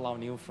welcome all our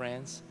new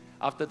friends.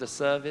 After the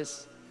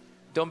service,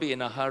 don't be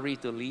in a hurry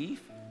to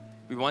leave.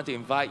 We want to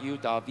invite you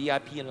to our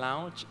VIP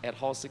lounge at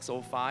Hall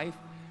 605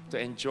 to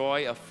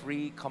enjoy a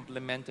free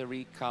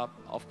complimentary cup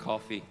of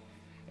coffee.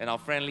 And our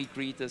friendly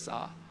greeters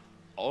are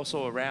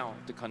also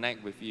around to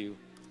connect with you.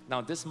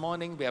 Now, this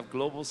morning, we have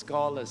global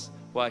scholars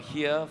who are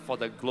here for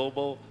the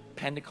Global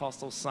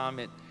Pentecostal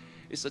Summit.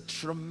 It's a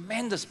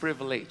tremendous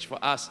privilege for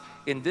us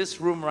in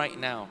this room right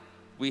now.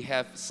 We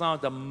have some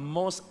of the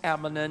most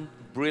eminent,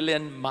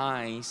 brilliant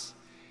minds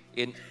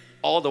in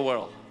all the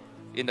world,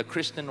 in the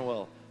Christian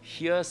world,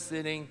 here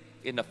sitting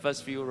in the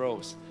first few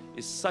rows.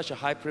 It's such a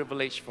high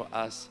privilege for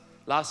us.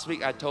 Last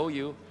week, I told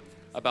you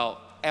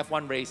about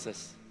F1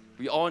 races.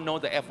 We all know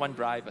the F1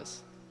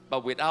 drivers,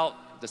 but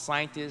without the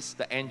scientists,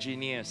 the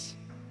engineers,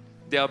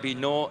 there'll be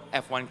no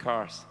F1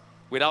 cars.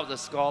 Without the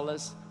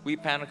scholars, we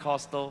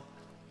Pentecostal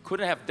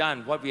couldn't have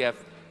done what we have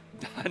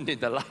done in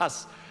the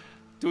last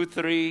 2,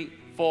 3,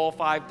 4,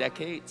 5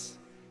 decades,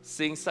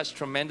 seeing such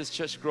tremendous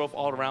church growth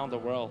all around the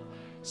world.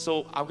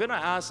 So I'm going to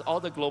ask all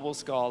the global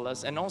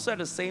scholars, and also at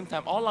the same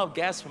time, all our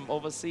guests from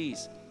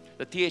overseas,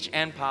 the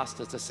THN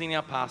pastors, the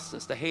senior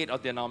pastors, the head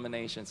of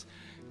denominations,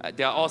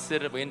 they are all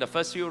seated in the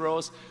first few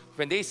rows.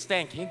 When they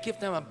stand, can you give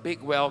them a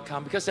big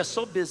welcome? Because they're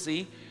so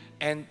busy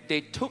and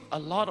they took a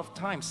lot of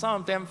time. Some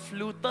of them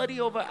flew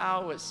 30 over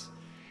hours.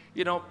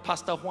 You know,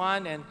 Pastor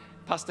Juan and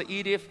Pastor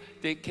Edith,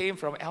 they came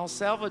from El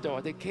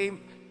Salvador. They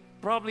came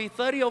probably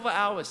 30 over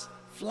hours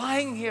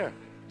flying here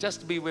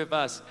just to be with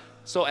us.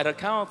 So at a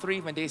count of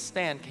 3, when they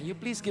stand, can you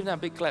please give them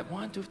a big clap?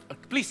 1, 2,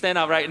 please stand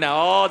up right now,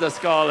 all the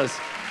scholars.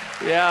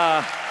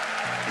 Yeah.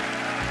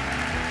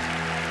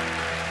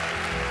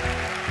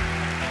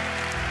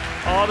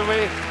 All the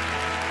way.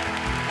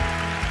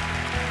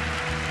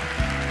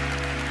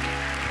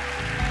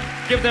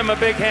 Give them a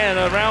big hand,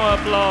 a round of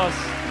applause.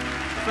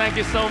 Thank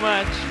you so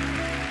much.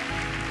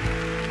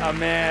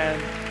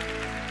 Amen.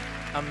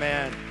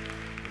 Amen.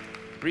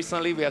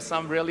 Recently, we have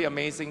some really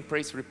amazing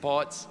praise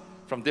reports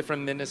from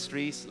different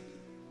ministries.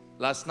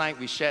 Last night,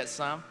 we shared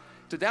some.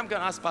 Today, I'm going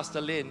to ask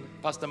Pastor Lin,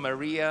 Pastor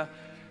Maria,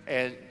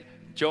 and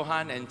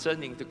Johan and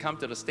Zhening to come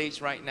to the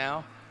stage right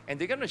now. And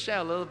they're going to share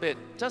a little bit,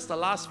 just the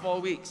last 4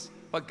 weeks,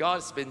 what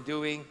God's been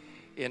doing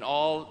in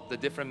all the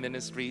different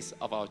ministries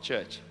of our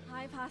church.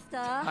 Hi, Pastor.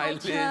 Hi, Lynn.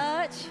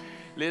 Church.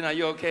 Lynn, are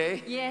you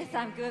okay? Yes,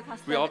 I'm good,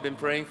 Pastor. We've all been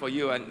praying for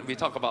you, and we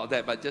talk about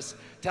that, but just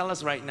tell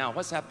us right now,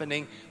 what's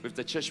happening with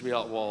the Church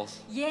Without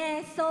Walls?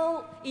 Yes,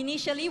 so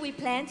initially we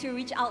planned to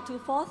reach out to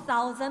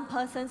 4,000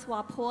 persons who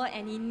are poor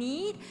and in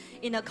need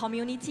in the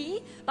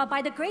community. But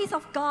by the grace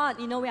of God,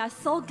 you know, we are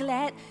so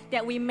glad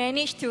that we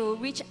managed to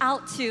reach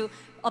out to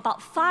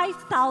about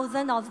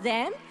 5,000 of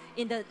them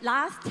in the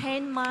last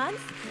 10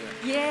 months.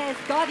 Yeah. Yes,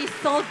 God is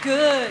so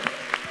good.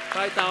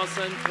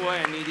 5,000 poor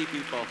and needy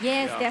people.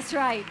 Yes, yeah. That's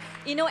right.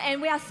 You know,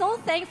 and we are so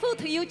thankful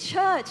to you,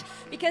 church,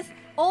 because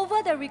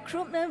over the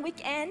recruitment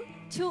weekend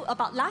to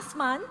about last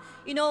month,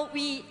 you know,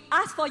 we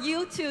asked for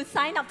you to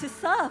sign up to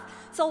serve.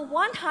 So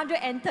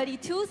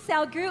 132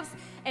 cell groups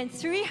and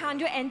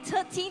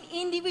 313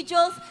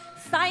 individuals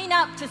sign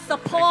up to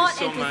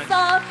support and to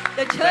serve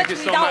the Church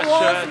Without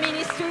Walls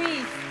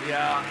ministries.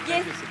 Yeah.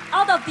 Yes,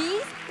 out of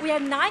these, we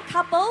have 9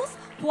 couples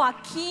who are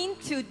keen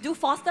to do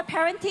foster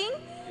parenting.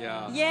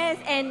 Yeah. Yes,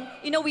 and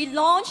you know, we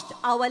launched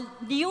our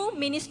new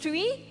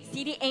ministry,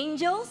 City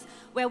Angels,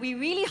 where we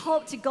really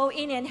hope to go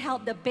in and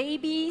help the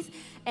babies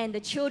and the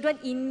children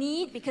in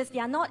need because they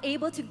are not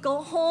able to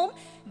go home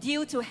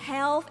due to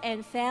health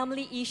and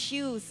family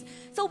issues.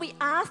 So we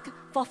ask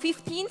for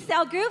 15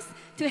 cell groups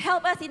to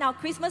help us in our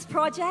Christmas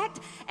project,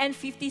 and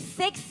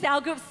 56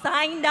 cell groups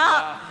signed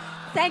up.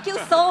 Thank you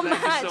so much.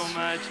 Thank you so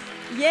much.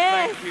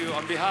 Yes. Thank you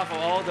on behalf of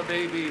all the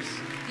babies.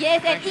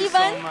 Yes, Thank and you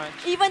so much.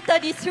 even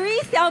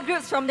 33 cell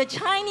groups from the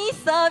Chinese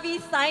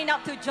service signed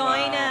up to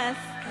join us.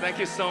 Thank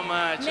you so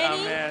much.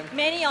 Amen.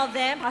 Many of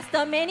them,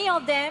 Pastor,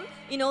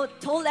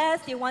 told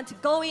us they want to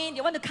go in,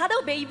 they want to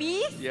cuddle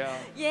babies. Yeah.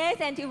 Yes,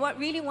 and they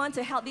really want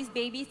to help these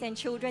babies and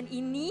children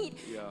in need.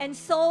 Yeah. And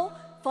so,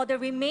 for the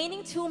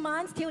remaining 2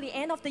 months till the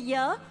end of the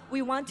year,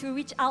 we want to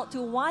reach out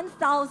to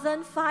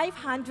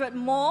 1,500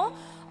 more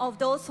of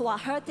those who are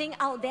hurting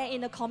out there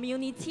in the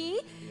community.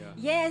 Yeah.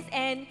 Yes,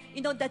 and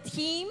the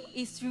team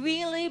is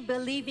really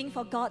believing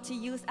for God to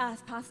use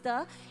us,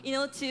 Pastor,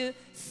 to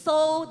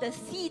sow the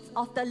seeds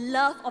of the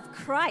love of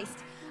Christ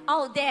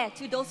out there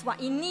to those who are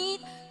in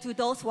need, to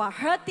those who are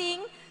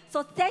hurting.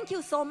 So thank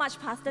you so much,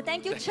 Pastor.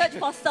 Thank you, church,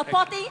 for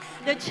supporting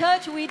the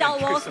Church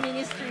Without Walls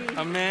ministry.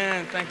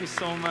 Amen. Thank you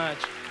so much.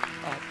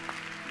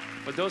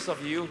 For those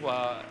of you who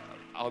are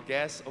our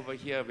guests over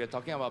here, we're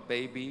talking about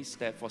babies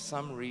that for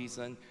some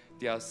reason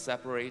they are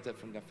separated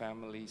from their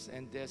families,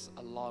 and there's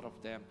a lot of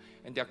them,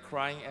 and they're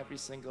crying every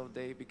single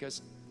day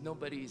because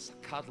nobody is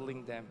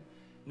cuddling them,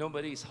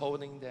 nobody is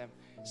holding them.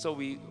 So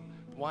we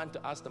want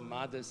to ask the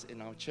mothers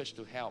in our church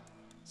to help.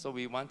 So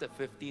we wanted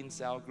 15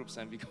 cell groups,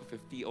 and we got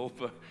 50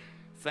 over.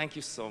 Thank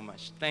you so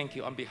much. Thank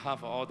you on behalf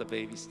of all the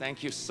babies.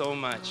 Thank you so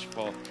much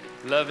for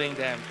loving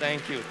them.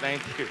 Thank you.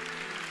 Thank you.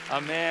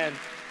 Amen.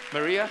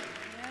 Maria?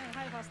 Yeah,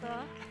 hi, Pastor.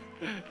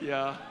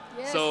 Yeah.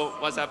 Yes. So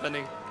what's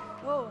happening?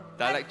 Oh,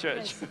 Dialect hi.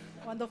 Church. Yes,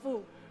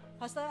 wonderful.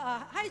 Pastor,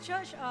 hi,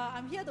 church.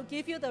 I'm here to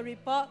give you the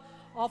report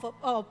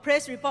of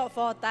praise report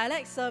for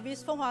dialect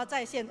service 风华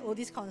在线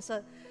Oldies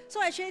concert.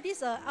 So actually,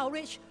 this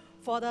outreach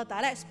for the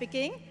dialect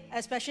speaking,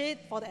 especially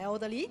for the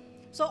elderly.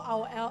 So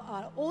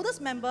our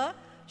oldest member,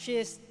 she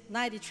is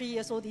 93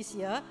 years old this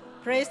year.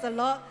 Praise the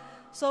Lord.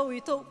 So we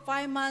took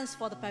 5 months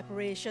for the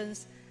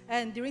preparations,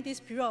 and during this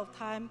period of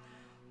time,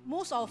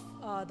 most of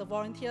the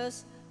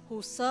volunteers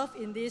who serve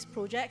in these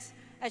projects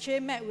actually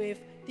met with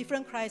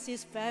different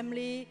crises,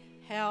 family,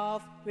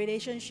 health,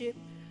 relationship.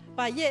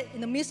 But yet,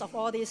 in the midst of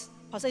all this,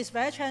 Pastor, it's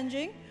very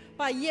challenging,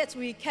 but yet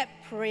we kept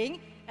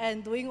praying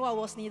and doing what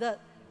was needed.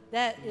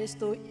 That is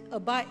to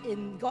abide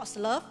in God's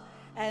love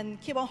and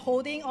keep on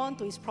holding on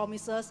to His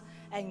promises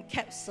and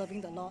kept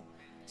serving the Lord.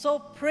 So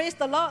praise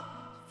the Lord,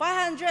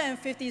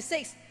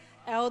 556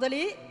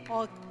 elderly,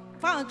 or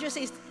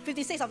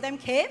 556 of them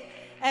came,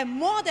 and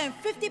more than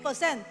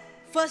 50%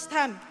 first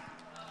time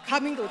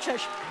coming to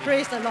church.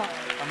 Praise the Lord.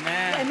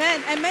 Amen.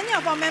 Amen. And many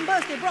of our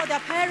members, they brought their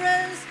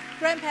parents,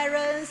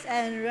 grandparents,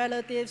 and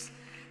relatives.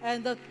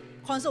 And the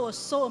concert was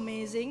so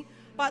amazing.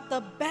 But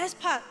the best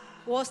part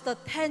was the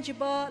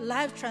tangible,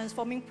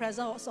 life-transforming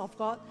presence of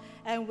God.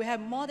 And we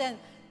have more than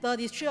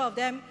 33 of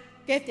them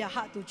gave their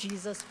heart to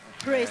Jesus.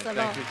 Praise the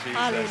Lord. Thank you, Jesus.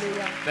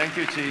 Hallelujah. Thank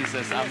you,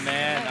 Jesus. Yes.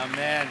 Amen.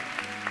 Amen.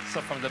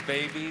 So from the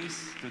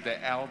babies to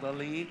the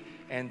elderly,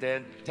 and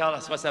then tell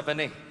us what's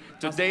happening.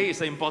 Today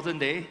is an important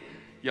day.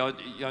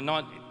 You're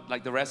not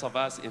like the rest of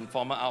us in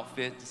formal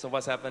outfit. So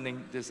what's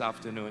happening this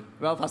afternoon?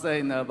 Well, Pastor,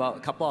 in about a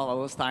couple of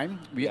hours' time,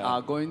 we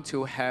are going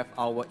to have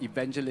our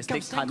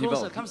evangelistic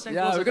carnival. Come stand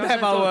yeah, closer. we're going to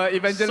have our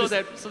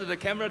evangelistic. So that the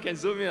camera can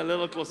zoom in a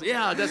little closer.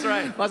 Yeah, that's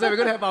right. Pastor, we're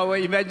going to have our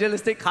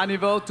evangelistic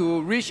carnival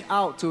to reach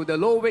out to the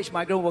low-wage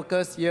migrant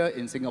workers here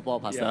in Singapore,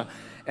 Pastor. Yeah.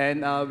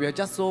 And we are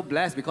just so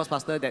blessed because,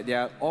 Pastor, that they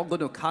are all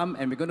going to come,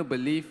 and we're going to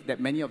believe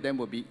that many of them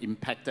will be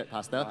impacted,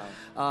 Pastor.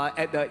 Wow.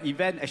 At the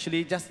event,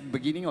 actually, just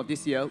beginning of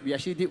this year, we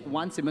actually did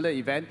one similar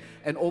event,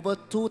 and over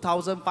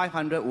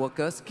 2,500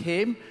 workers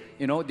came.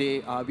 You know,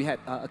 we had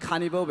a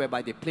carnival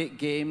whereby they played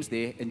games,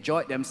 they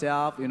enjoyed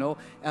themselves, you know.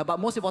 But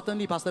most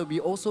importantly, Pastor, we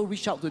also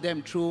reached out to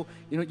them through,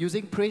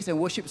 using praise and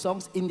worship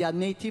songs in their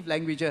native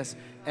languages.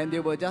 And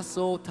they were just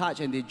so touched,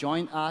 and they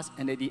joined us.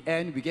 And at the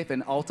end, we gave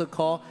an altar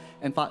call.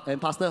 And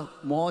Pastor,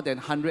 more than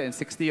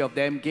 160 of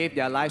them gave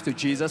their lives to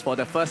Jesus for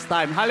the first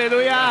time.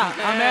 Hallelujah!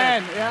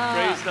 Amen! Yeah.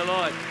 Praise the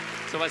Lord.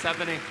 So what's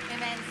happening?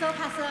 Amen. So,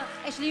 Pastor,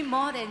 actually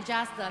more than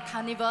just the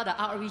carnival, the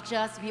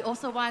outreaches, we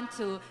also want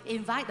to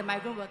invite the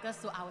migrant workers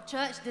to our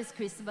church this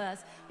Christmas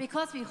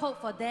because we hope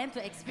for them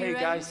to experience...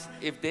 Hey guys,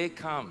 if they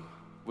come,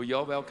 will you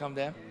all welcome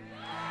them?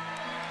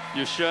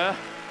 You sure?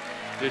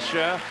 You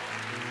sure?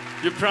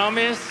 You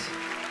promise?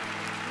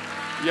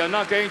 You're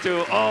not going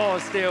to,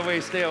 stay away,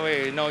 stay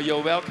away. No,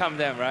 you'll welcome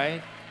them,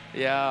 right?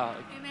 Yeah.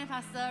 Amen,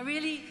 Pastor.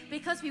 Really,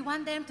 because we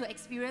want them to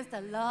experience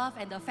the love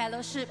and the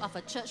fellowship of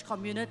a church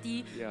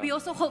community, Yeah. we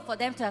also hope for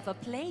them to have a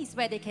place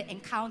where they can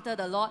encounter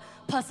the Lord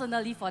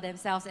personally for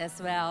themselves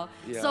as well.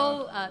 Yeah.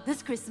 So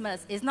this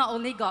Christmas is not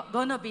only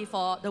going to be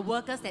for the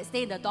workers that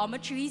stay in the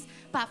dormitories,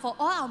 but for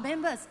all our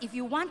members. If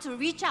you want to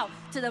reach out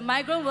to the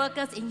migrant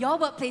workers in your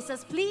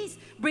workplaces, please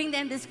bring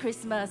them this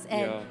Christmas,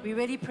 and we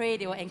really pray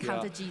they will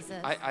encounter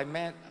Jesus. I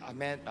met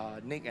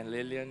Nick and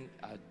Lillian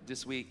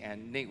this week,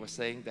 and Nick was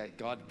saying that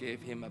God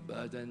gave him a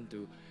burden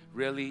to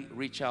really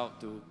reach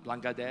out to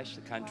Bangladesh,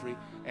 the country.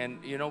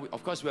 And you know,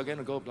 of course, we're going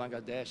to go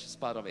Bangladesh, it's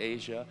part of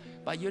Asia.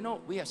 But you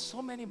know, we have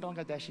so many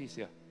Bangladeshis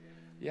here.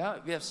 Yeah,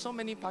 we have so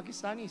many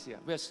Pakistanis here.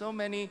 We have so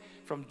many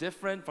from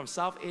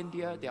South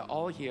India. They're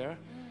all here,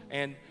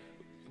 and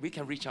we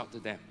can reach out to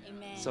them.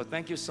 Amen. So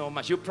thank you so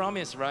much. You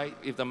promise, right?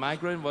 If the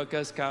migrant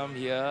workers come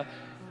here,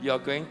 you're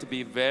going to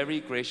be very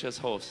gracious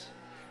hosts.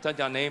 Tell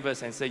your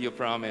neighbors and say you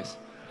promise.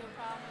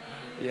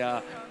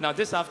 Yeah. Now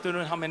this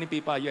afternoon, how many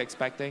people are you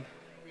expecting?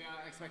 We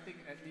are expecting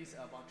at least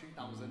about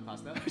 3,000,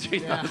 Pastor.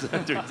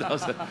 3,000,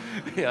 3,000.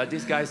 Yeah,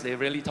 these guys, they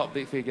really talk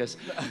big figures.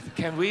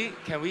 Can we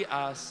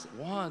ask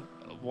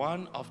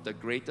one of the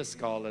greatest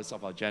scholars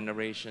of our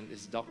generation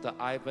is Dr.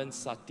 Ivan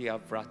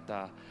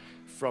Satyavrata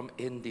from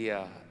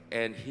India,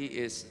 and he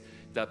is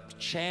the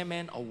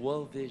chairman of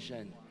World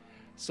Vision.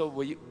 So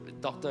will you,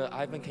 Dr.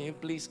 Ivan, can you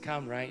please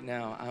come right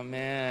now?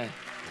 Amen.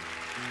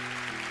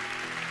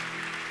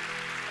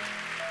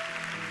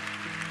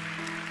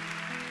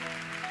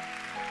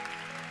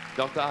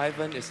 Dr.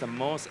 Ivan is the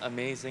most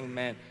amazing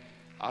man.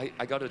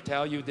 I got to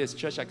tell you this,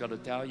 church, I got to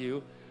tell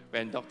you,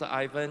 when Dr.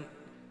 Ivan,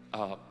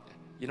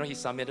 you know, he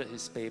submitted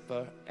his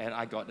paper, and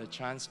I got the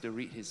chance to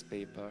read his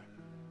paper.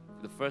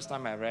 The first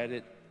time I read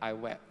it, I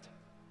wept.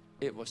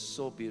 It was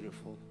so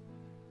beautiful.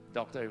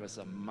 Doctor, it was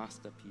a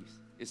masterpiece.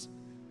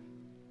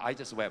 I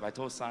just wept. I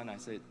told Son, I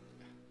said,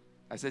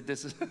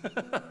 this is,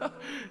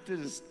 this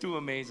is too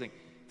amazing.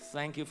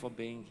 Thank you for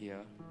being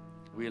here.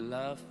 We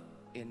love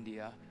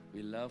India.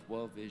 We love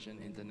World Vision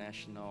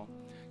International.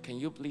 Can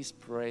you please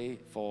pray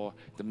for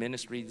the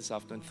ministry this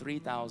afternoon?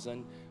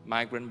 3,000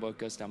 migrant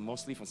workers that are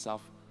mostly from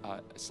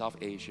South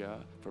Asia,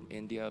 from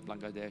India,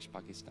 Bangladesh,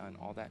 Pakistan,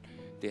 all that.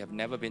 They have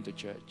never been to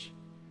church.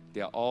 They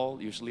are all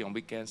usually on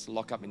weekends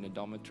locked up in the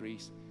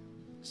dormitories.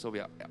 So we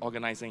are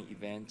organizing an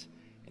event,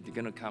 and they're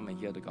going to come and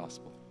hear the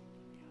gospel.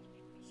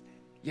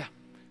 Yeah.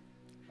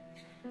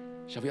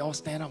 Shall we all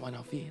stand up on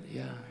our feet?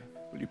 Yeah.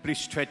 Will you please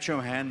stretch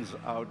your hands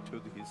out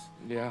to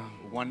these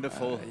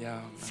wonderful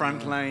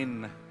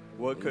frontline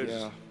workers?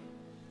 Yeah.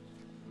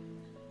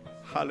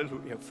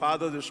 Hallelujah.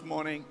 Father, this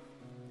morning,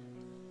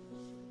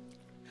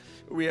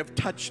 we have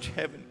touched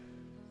heaven.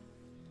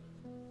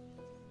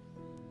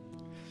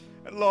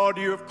 And Lord,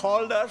 you have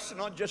called us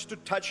not just to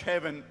touch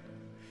heaven,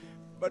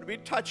 but we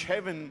touch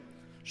heaven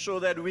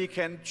so that we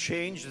can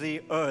change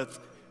the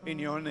earth in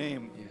your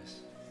name.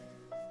 Yes.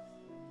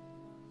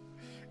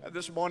 And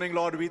this morning,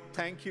 Lord, we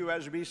thank you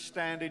as we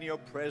stand in your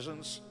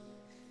presence,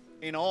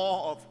 in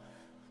awe of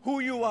who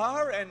you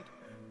are and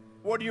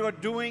what you are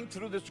doing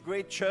through this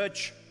great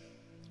church.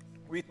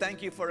 We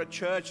thank you for a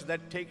church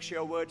that takes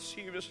your word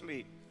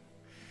seriously,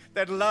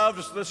 that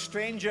loves the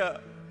stranger,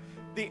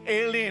 the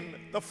alien,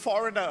 the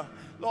foreigner.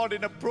 Lord,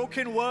 in a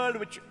broken world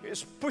which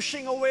is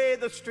pushing away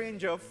the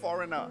stranger,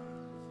 foreigner,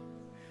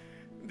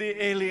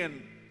 the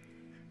alien.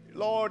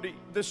 Lord,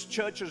 this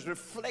church is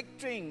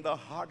reflecting the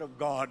heart of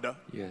God.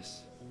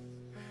 Yes.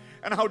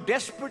 And how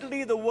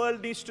desperately the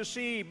world needs to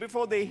see.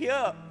 Before they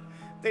hear,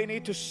 they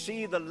need to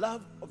see the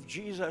love of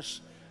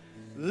Jesus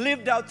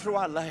lived out through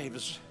our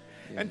lives.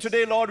 Yes. And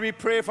today, Lord, we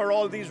pray for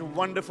all these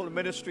wonderful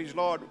ministries,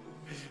 Lord.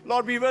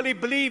 Lord, we really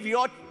believe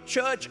your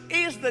church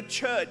is the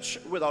church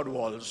without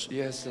walls.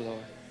 Yes,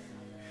 Lord.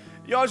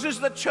 Yours is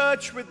the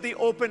church with the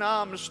open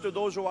arms to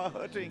those who are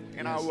hurting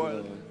in our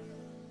world. Lord.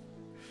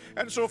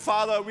 And so,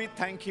 Father, we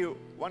thank you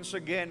once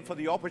again for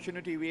the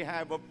opportunity we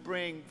have of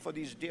praying for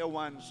these dear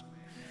ones.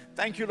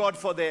 Thank you, Lord,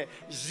 for their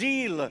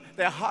zeal.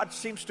 Their heart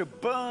seems to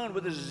burn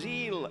with a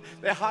zeal.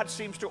 Their heart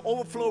seems to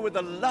overflow with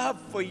a love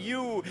for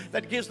you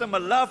that gives them a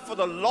love for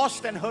the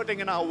lost and hurting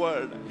in our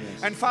world.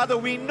 Yes. And Father,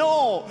 we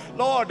know,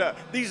 Lord,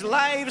 these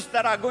lives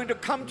that are going to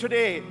come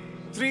today,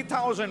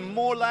 3,000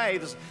 more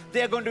lives,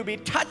 they are going to be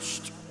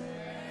touched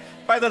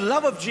by the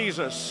love of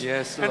Jesus.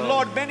 Yes, Lord. And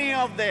Lord, many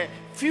of their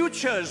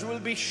futures will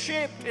be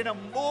shaped in a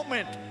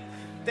moment.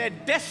 Their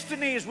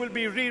destinies will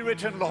be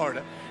rewritten,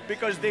 Lord,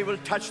 because they will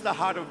touch the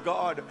heart of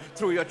God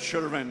through your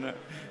children.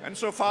 And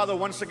so, Father,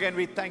 once again,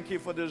 we thank you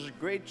for this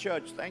great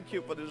church. Thank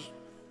you for this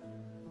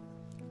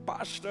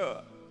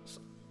pastor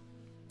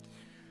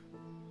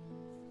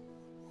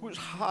whose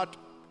heart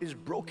is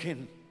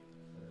broken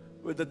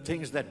with the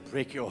things that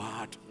break your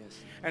heart. Yes.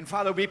 And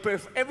Father, we pray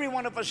for every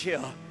one of us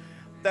here,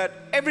 that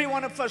every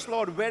one of us,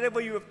 Lord,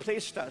 wherever you have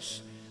placed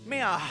us,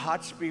 may our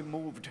hearts be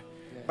moved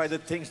by the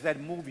things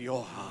that move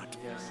your heart.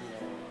 Yes,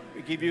 Lord.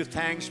 We give you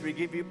thanks, we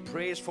give you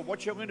praise for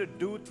what you're going to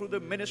do through the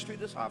ministry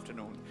this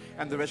afternoon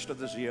and the rest of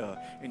this year.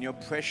 In your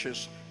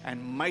precious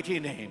and mighty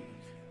name,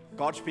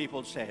 God's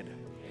people said,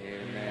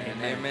 Amen.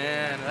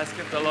 Amen. Let's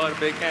give the Lord a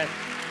big hand.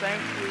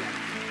 Thank you.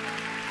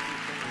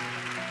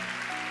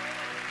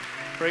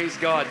 Praise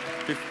God.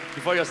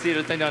 Before you're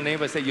seated, turn to your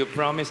neighbor and say, you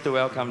promised to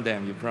welcome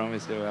them. You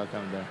promised to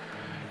welcome them.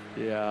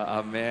 Yeah,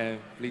 amen.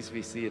 Please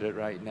be seated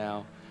right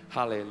now.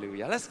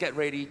 Hallelujah. Let's get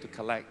ready to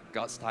collect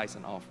God's tithes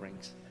and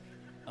offerings.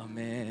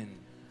 Amen.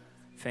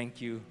 Thank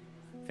you.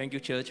 Thank you,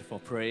 church, for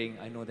praying.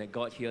 I know that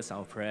God hears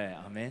our prayer.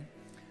 Amen.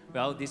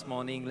 Well, this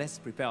morning, let's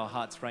prepare our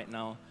hearts right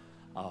now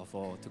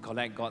to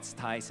collect God's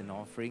tithes and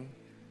offering.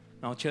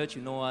 Now, church,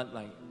 you know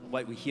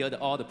what we hear,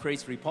 all the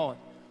praise report.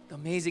 The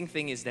amazing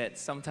thing is that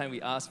sometimes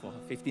we ask for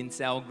 15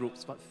 cell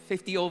groups, but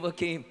 50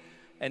 overcame.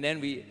 And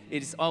then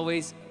it is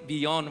always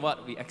beyond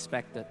what we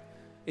expected.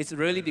 It's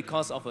really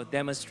because of a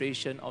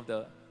demonstration of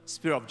the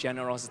spirit of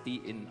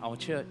generosity in our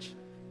church.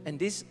 And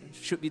this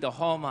should be the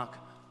hallmark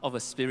of a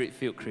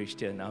spirit-filled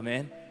Christian.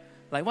 Amen.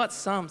 Like what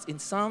in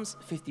Psalms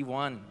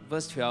 51,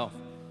 verse 12,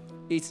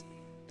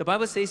 the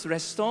Bible says,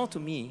 restore to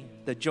me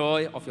the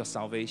joy of your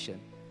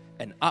salvation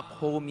and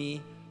uphold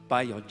me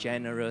by your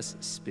generous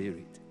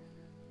spirit.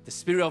 The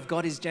Spirit of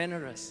God is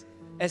generous.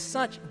 As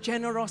such,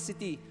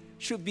 generosity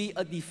should be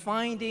a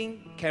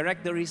defining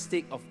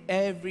characteristic of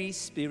every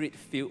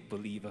spirit-filled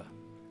believer.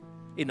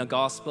 In the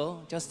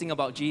gospel, just think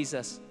about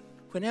Jesus.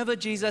 Whenever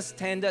Jesus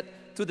tended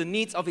to the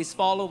needs of his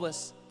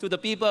followers, to the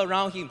people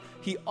around him,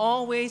 he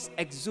always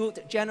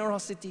exuded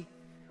generosity.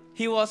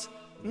 He was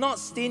not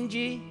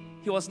stingy.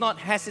 He was not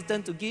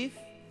hesitant to give.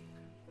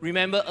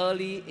 Remember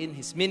early in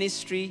his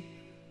ministry,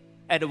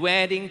 at a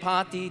wedding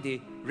party,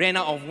 they ran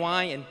out of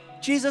wine and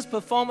Jesus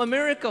performed a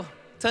miracle,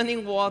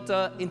 turning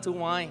water into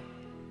wine.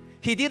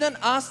 He didn't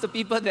ask the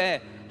people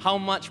there, how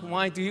much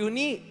wine do you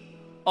need?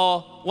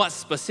 Or what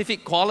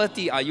specific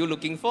quality are you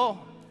looking for?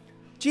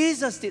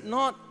 Jesus did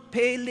not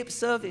pay lip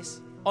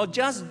service or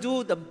just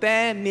do the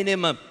bare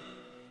minimum.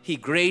 He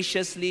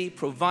graciously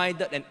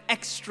provided an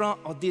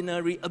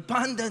extraordinary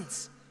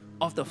abundance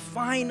of the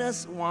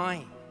finest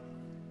wine.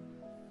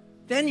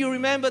 Then you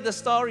remember the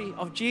story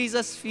of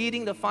Jesus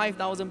feeding the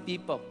 5,000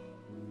 people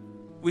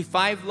with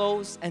 5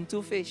 loaves and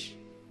 2 fish.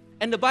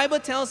 And the Bible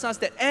tells us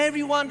that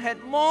everyone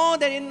had more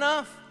than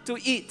enough to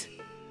eat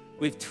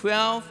with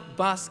 12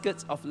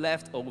 baskets of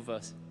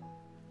leftovers.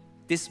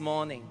 This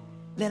morning,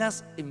 let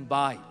us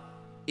imbibe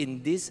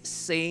in this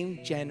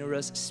same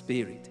generous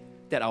spirit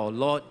that our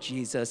Lord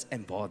Jesus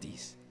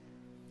embodies.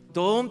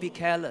 Don't be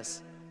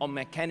careless or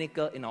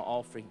mechanical in our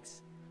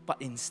offerings,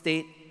 but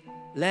instead,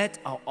 let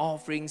our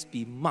offerings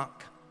be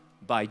marked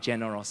by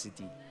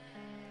generosity.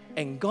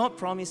 And God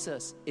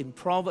promises in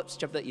Proverbs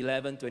chapter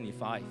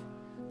 11:25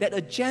 that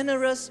a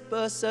generous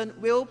person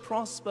will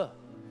prosper.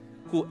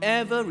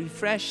 Whoever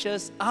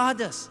refreshes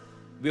others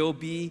will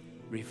be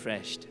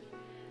refreshed.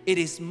 It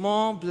is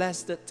more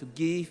blessed to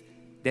give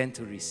than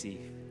to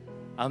receive.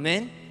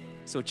 Amen?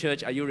 So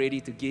church, are you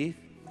ready to give?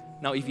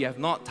 Now, if you have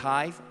not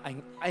tithed,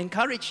 I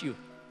encourage you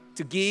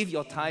to give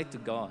your tithe to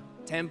God.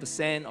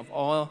 10% of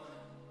all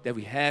that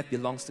we have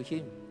belongs to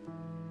Him.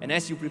 And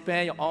as you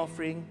prepare your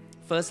offering,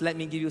 first let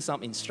me give you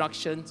some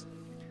instructions.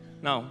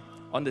 Now,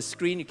 on the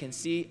screen you can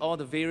see all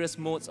the various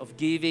modes of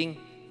giving.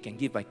 You can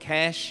give by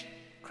cash,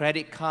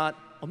 credit card,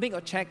 or make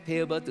a check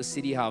payable to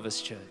City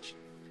Harvest Church.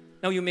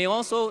 Now, you may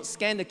also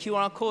scan the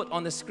QR code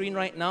on the screen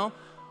right now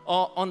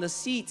or on the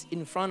seats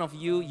in front of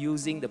you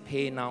using the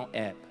Pay Now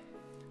app.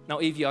 Now,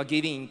 if you are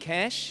giving in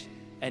cash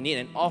and need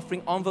an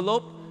offering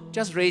envelope,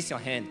 just raise your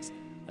hand.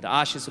 The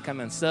ushers will come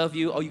and serve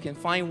you, or you can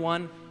find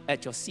one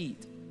at your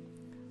seat.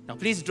 Now,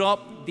 please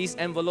drop these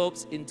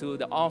envelopes into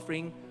the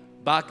offering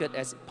bucket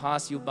as it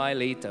passes you by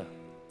later.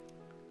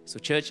 So,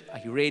 church, are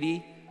you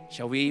ready?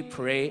 Shall we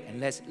pray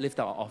and let's lift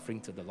our offering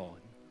to the Lord.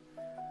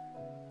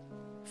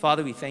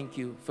 Father, we thank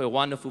you for your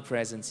wonderful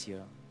presence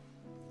here.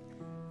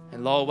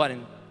 And Lord,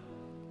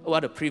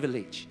 what a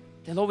privilege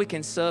that, Lord, we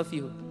can serve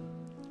you.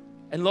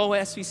 And Lord,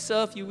 as we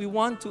serve you, we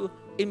want to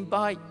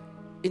imbibe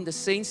in the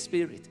same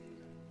spirit.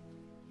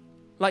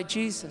 Like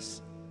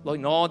Jesus, Lord,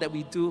 in all that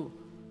we do,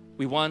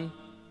 we want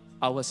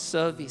our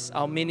service,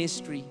 our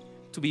ministry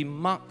to be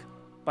marked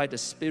by the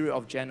spirit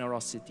of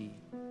generosity.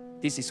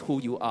 This is who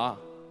you are.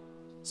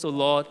 So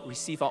Lord,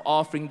 receive our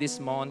offering this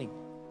morning.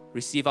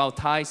 Receive our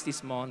tithes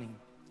this morning.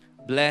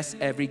 Bless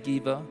every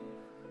giver.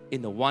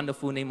 In the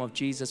wonderful name of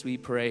Jesus we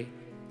pray.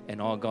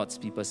 And all God's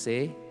people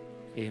say,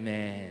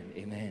 amen,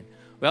 amen.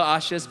 Well,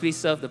 ushers, please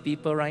serve the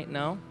people right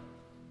now.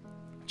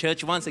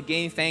 Church, once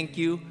again, thank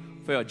you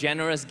for your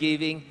generous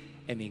giving.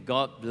 And may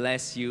God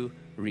bless you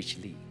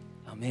richly.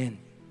 Amen.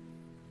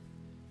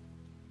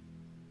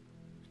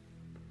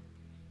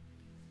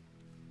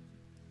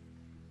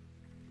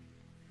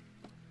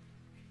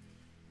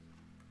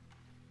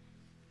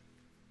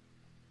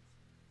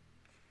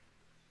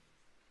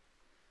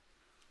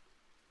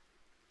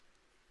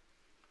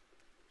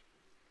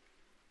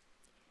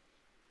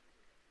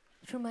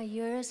 Through my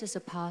years as a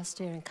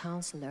pastor and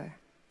counselor,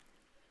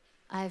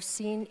 I have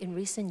seen in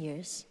recent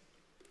years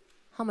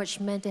how much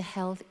mental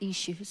health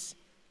issues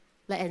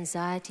like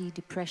anxiety,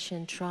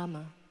 depression,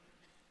 trauma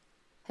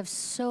have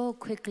so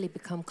quickly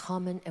become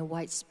common and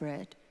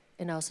widespread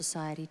in our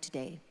society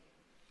today.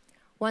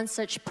 One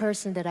such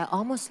person that I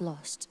almost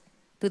lost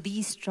to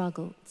these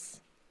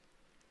struggles.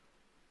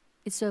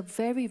 It's a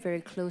very,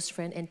 very close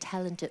friend and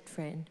talented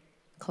friend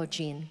called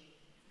Jean.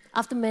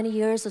 After many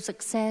years of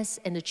success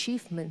and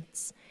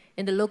achievements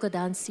in the local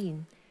dance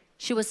scene,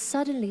 she was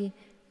suddenly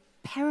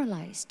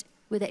paralyzed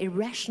with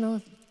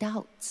irrational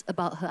doubts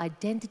about her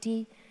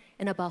identity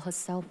and about her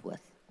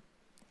self-worth.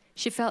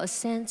 She felt a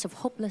sense of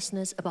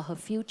hopelessness about her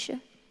future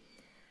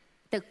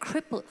that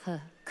crippled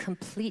her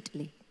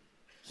completely.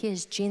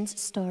 Here's Jean's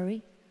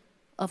story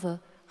of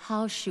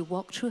how she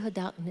walked through her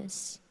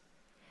darkness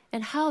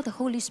and how the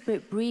Holy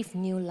Spirit breathed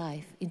new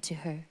life into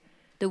her.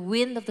 The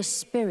wind of the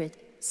Spirit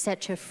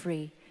set her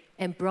free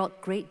and brought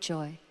great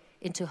joy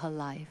into her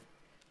life.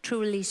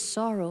 Truly,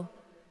 sorrow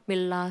may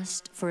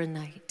last for a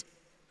night,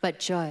 but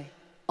joy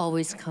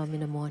always comes in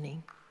the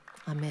morning.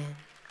 Amen.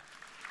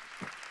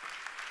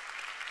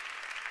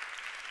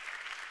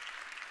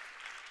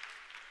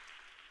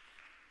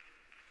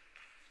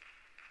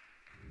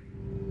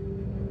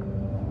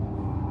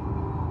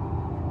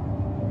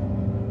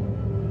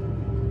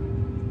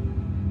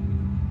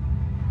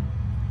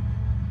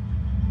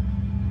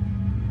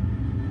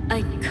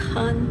 I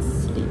can't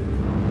sleep.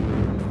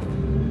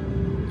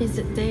 Is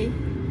it day?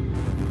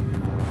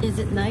 Is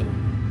it night?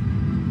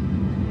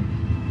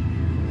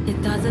 It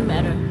doesn't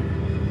matter.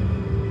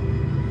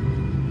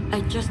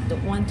 I just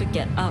don't want to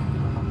get up.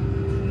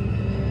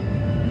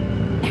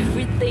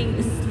 Everything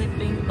is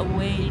slipping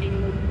away.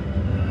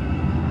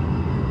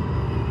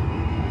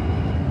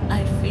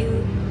 I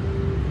feel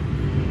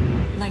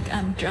like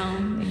I'm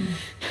drowning.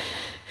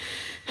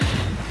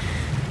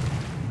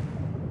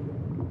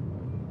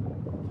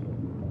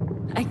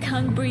 I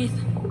can't breathe.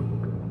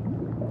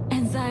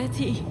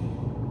 Anxiety,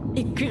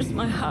 it grips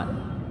my heart.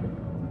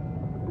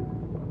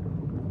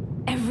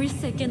 Every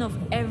second of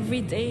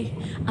every day,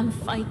 I'm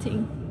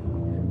fighting.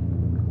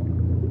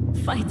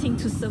 Fighting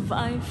to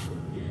survive.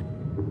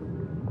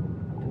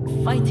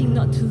 Fighting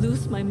not to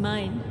lose my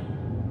mind.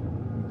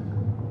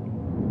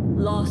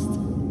 Lost.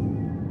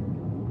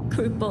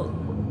 Crippled.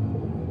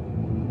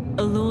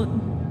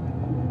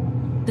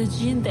 Alone. The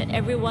Jean that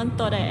everyone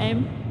thought I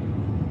am.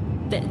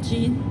 That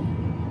Jean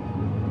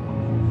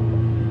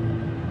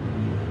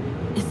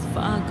is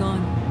far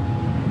gone.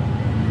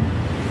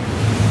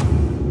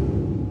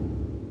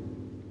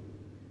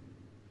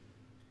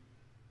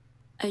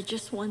 I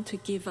just want to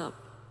give up.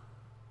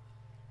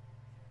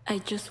 I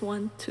just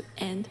want to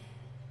end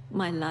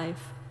my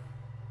life.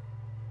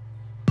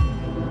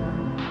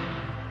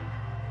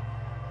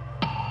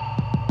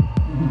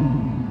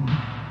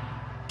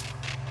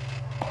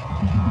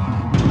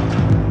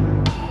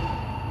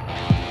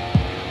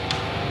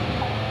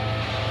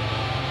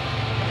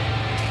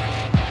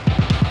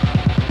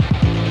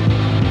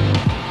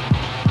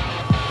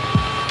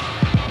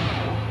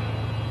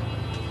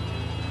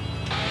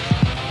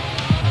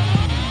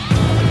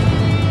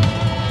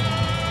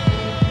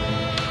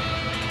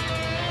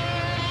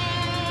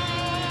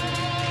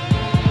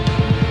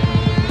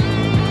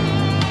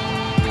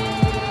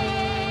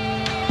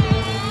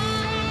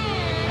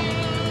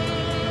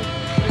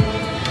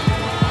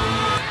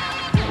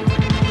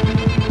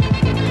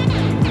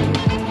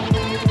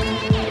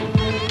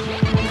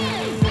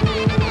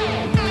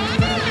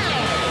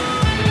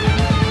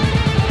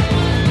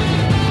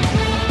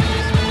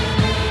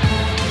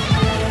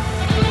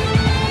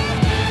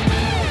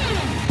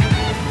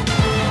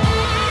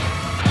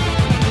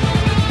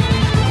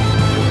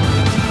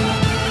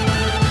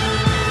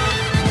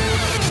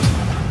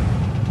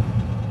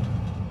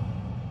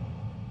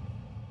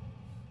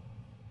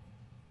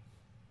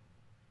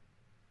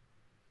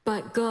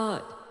 But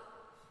God,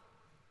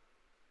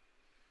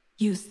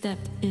 you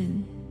stepped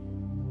in.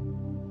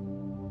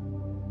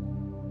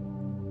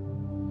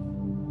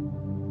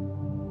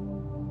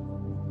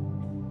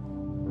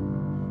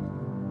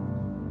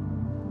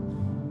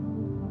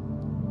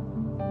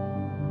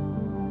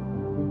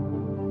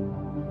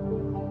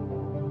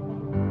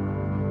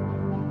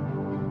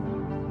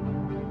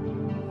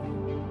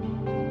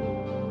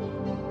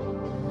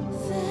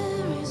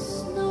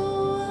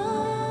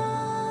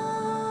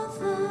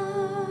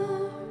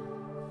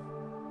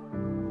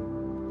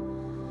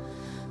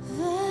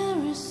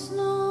 There is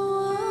no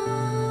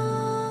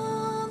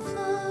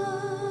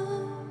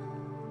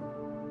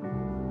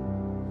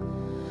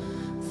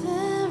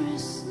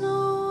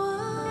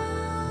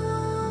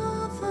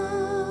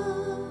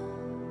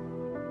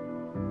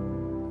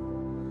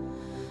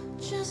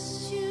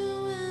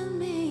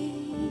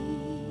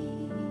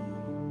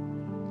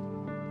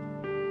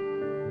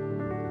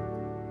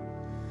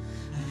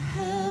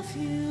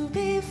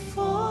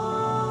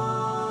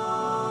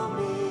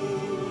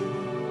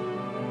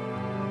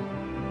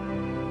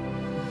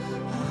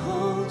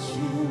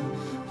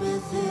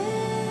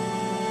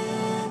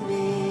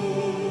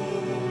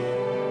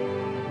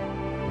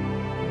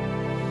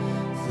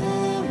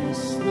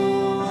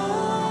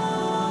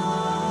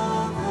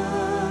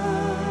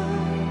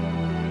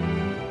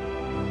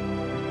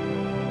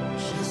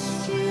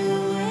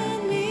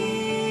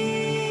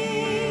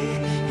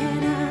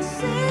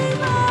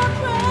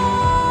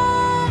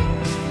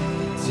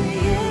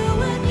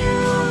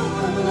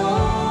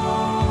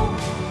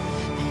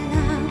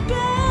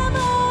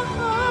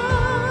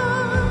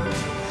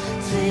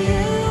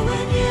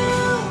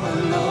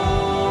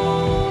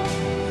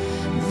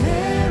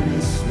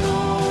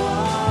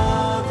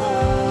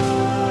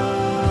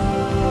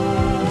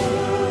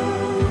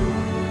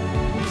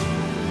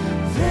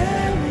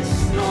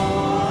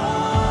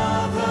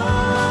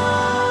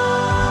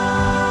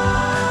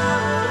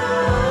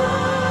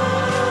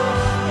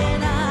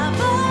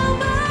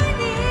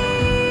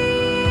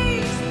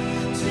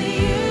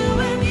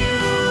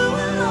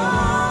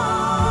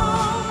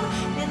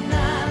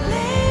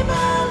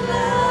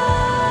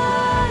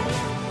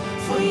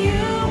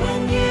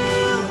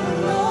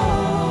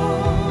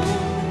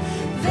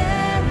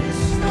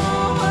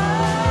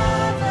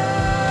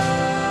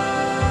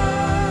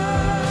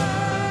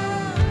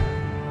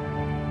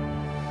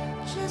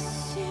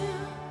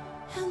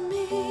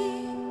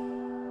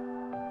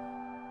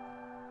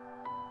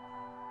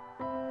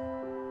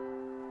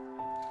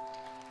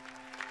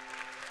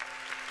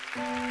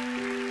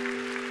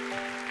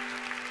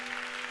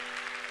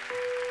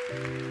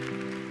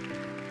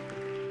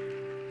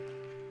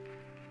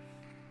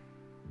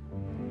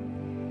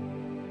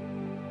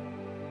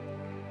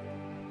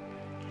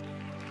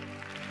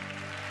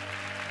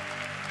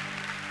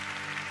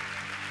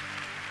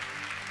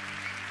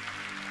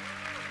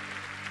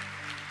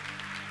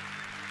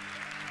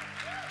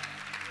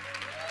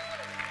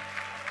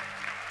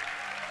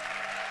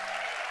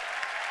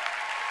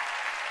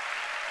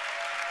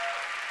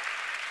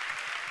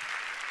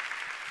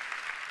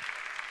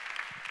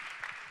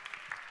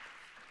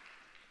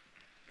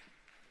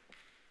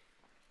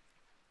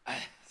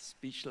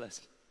Speechless.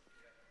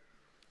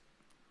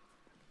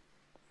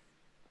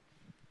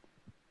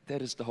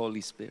 That is the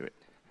Holy Spirit.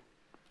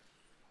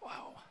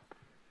 Wow.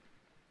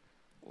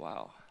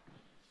 Wow.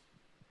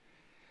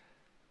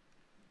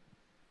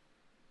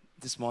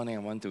 This morning I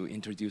want to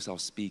introduce our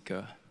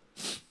speaker.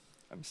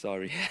 I'm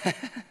sorry.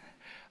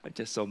 I'm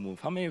just so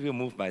moved. How many of you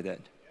moved by that?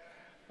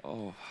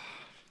 Oh.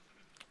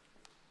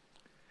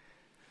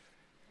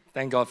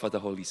 Thank God for the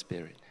Holy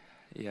Spirit.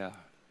 Yeah.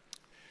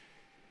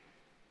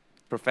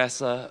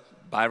 Professor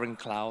Byron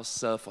Klaus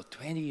served for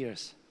 20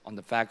 years on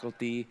the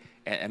faculty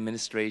and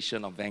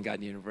administration of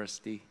Vanguard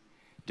University.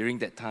 During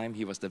that time,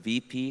 he was the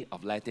VP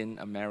of Latin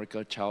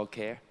America Child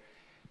Care.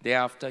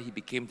 Thereafter, he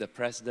became the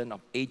president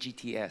of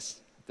AGTS,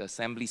 the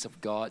Assemblies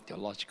of God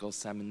Theological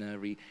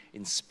Seminary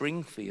in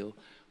Springfield,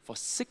 for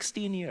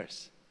 16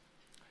 years.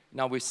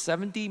 Now, with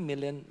 70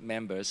 million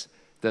members,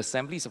 the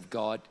Assemblies of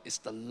God is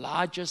the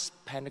largest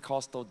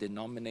Pentecostal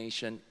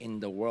denomination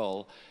in the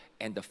world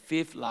and the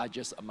 5th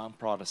largest among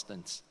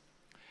Protestants.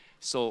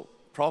 So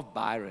Prof.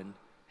 Byron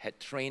had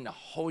trained a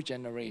whole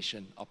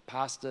generation of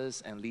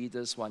pastors and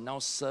leaders who are now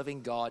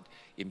serving God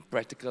in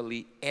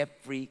practically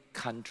every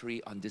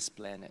country on this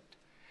planet.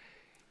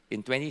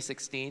 In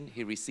 2016,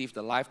 he received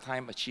the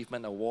Lifetime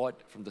Achievement Award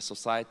from the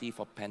Society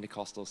for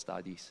Pentecostal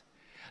Studies.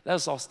 Let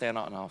us all stand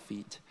on our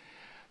feet.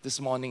 This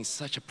morning is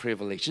such a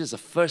privilege. This is the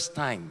first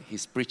time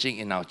he's preaching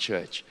in our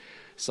church.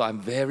 So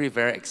I'm very,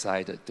 very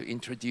excited to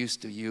introduce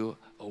to you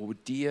a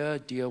dear,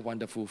 dear,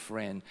 wonderful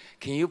friend.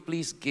 Can you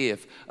please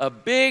give a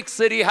big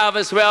City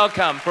Harvest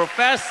welcome,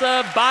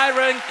 Professor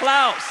Byron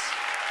Klaus.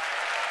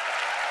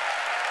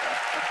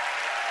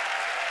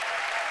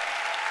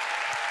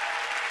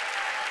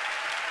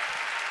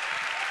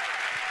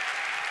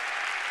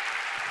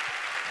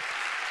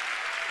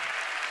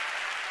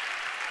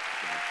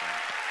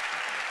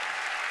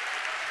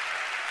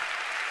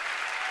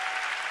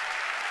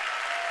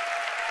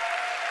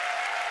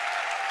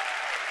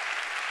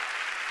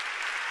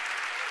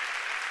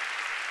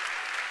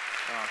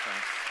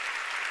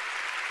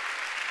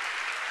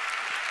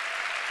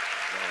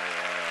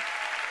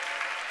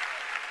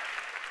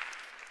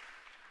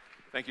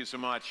 Thank you so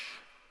much.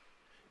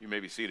 You may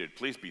be seated.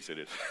 Please be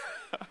seated.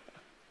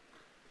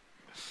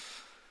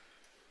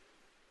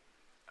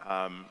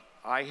 I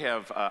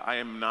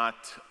am not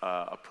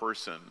a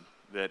person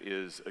that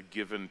is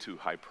given to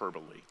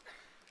hyperbole.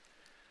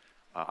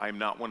 I'm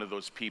not one of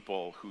those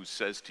people who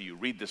says to you,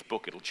 read this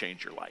book, it'll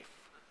change your life.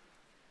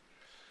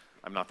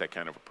 I'm not that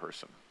kind of a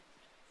person.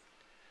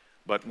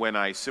 But when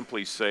I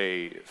simply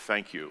say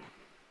thank you,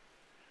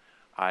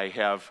 I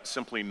have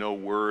simply no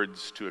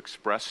words to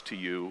express to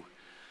you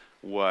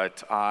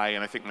what I,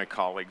 and I think my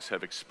colleagues,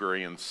 have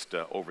experienced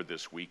over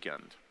this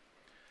weekend.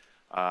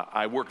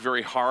 I work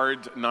very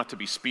hard not to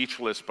be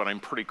speechless, but I'm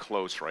pretty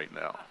close right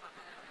now.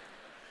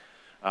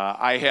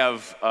 I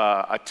have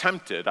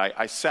attempted,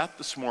 I sat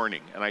this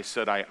morning and I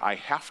said, I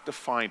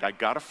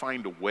gotta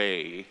find a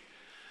way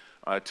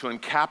to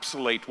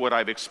encapsulate what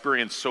I've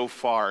experienced so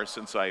far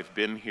since I've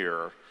been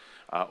here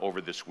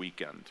over this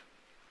weekend.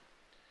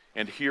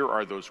 And here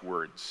are those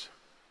words: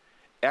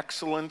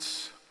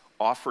 excellence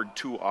offered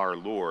to our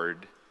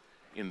Lord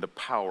in the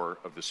power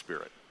of the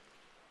Spirit.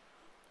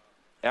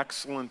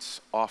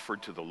 Excellence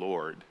offered to the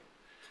Lord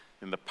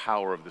in the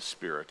power of the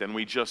Spirit. And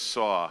we just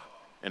saw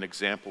an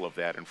example of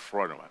that in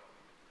front of it.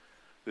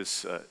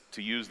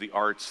 to use the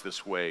arts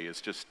this way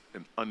is just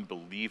an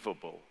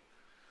unbelievable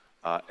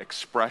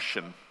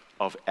expression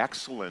of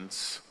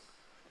excellence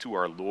to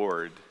our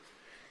Lord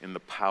in the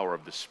power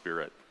of the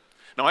Spirit.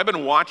 Now, I've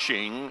been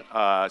watching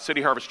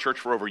City Harvest Church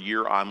for over a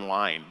year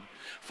online.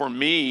 For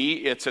me,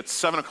 it's at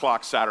 7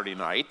 o'clock Saturday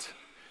night,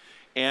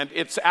 and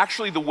it's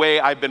actually the way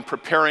I've been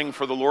preparing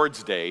for the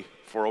Lord's Day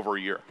for over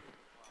a year.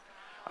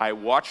 I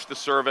watch the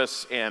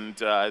service and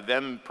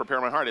then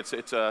prepare my heart.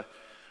 It's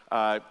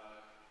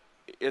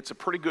a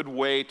pretty good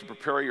way to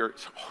prepare your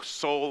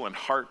soul and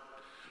heart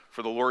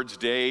for the Lord's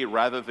Day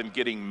rather than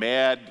getting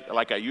mad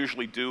like I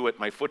usually do at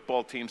my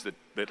football teams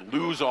that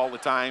lose all the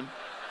time.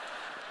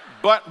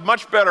 But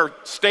much better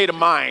state of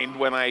mind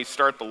when I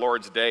start the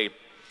Lord's Day.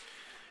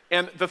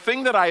 And the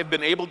thing that I have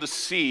been able to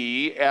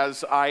see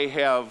as I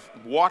have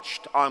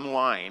watched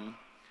online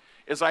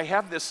is I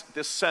have this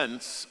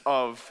sense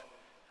of,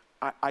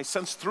 I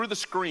sense through the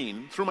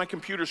screen, through my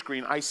computer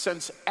screen, I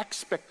sense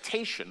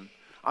expectation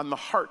on the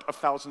heart of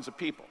thousands of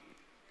people.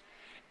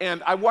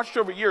 And I watched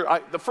over a year.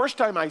 The first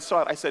time I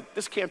saw it, I said,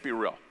 this can't be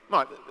real.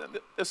 No,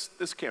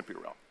 this can't be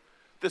real.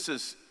 This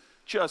is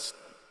just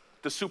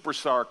the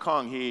superstar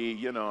Kong. He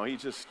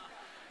just...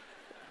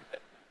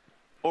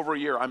 Over a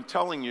year, I'm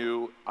telling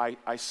you,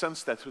 I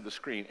sense that through the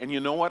screen. And you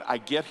know what? I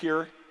get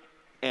here,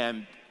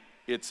 and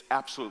it's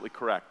absolutely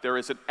correct. There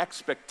is an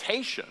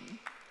expectation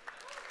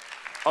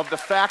of the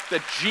fact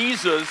that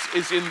Jesus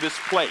is in this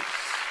place.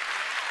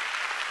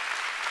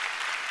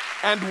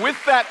 And with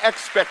that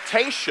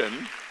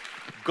expectation,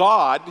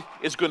 God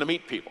is going to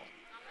meet people.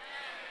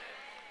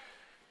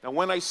 Now,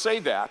 when I say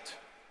that,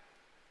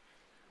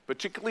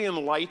 particularly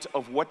in light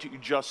of what you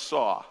just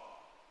saw,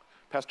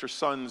 Pastor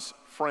Sun's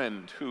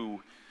friend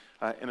who,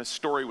 in a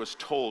story was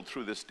told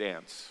through this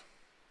dance,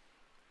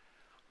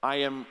 I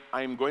am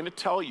going to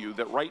tell you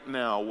that right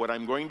now, what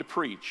I'm going to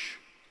preach,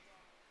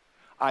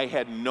 I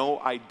had no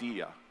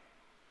idea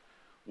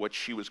what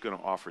she was going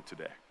to offer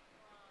today.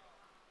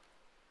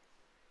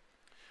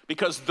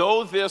 Because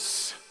though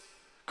this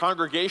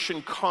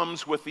congregation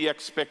comes with the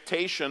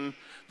expectation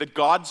that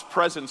God's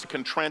presence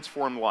can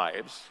transform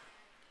lives,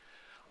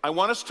 I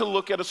want us to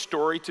look at a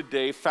story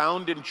today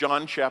found in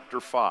John chapter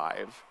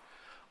 5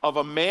 of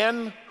a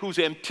man whose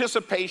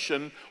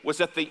anticipation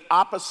was at the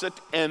opposite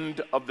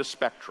end of the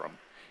spectrum.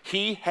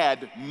 He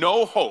had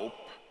no hope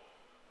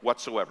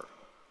whatsoever.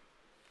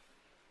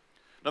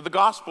 Now, the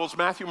Gospels,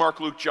 Matthew, Mark,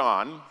 Luke,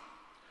 John,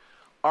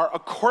 are a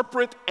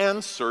corporate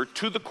answer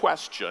to the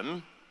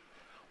question,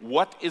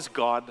 what is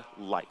God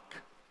like?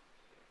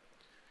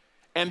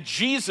 And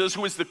Jesus,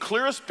 who is the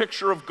clearest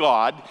picture of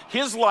God,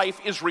 his life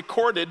is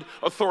recorded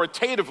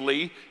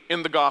authoritatively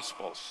in the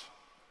Gospels.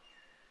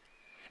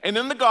 And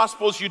in the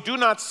Gospels, you do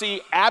not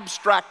see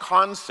abstract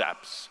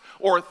concepts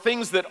or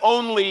things that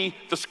only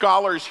the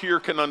scholars here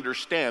can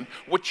understand.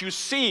 What you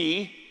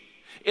see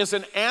is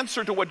an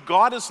answer to what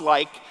God is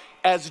like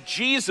as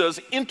Jesus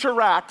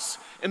interacts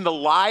in the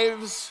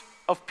lives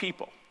of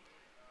people.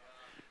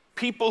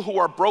 People who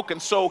are broken.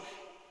 So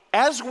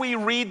as we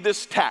read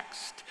this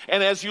text,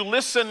 and as you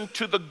listen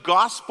to the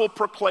gospel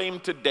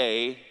proclaimed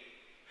today,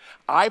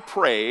 I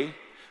pray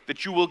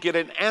that you will get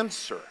an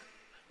answer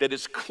that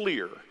is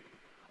clear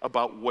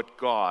about what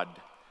God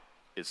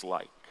is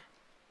like.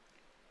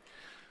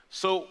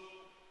 So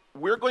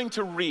we're going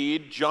to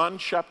read John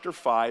chapter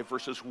 5,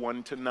 verses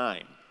 1 to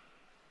 9.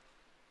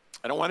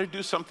 And I want to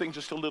do something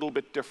just a little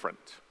bit different.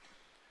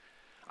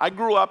 I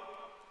grew up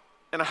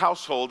in a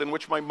household in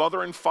which my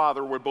mother and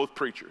father were both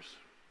preachers.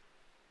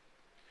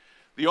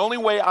 The only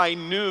way I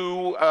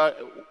knew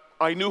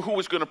who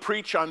was going to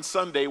preach on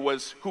Sunday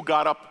was who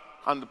got up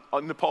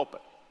on the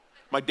pulpit.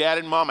 My dad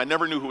and mom, I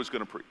never knew who was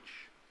going to preach.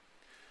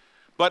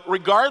 But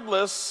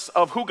regardless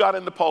of who got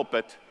in the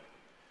pulpit,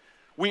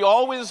 we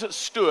always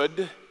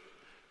stood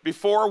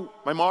before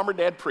my mom or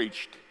dad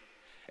preached,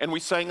 and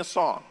we sang a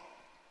song.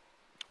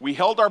 We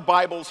held our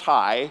Bibles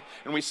high,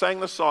 and we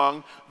sang the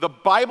song, "The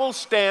Bible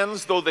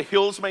stands though the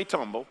hills may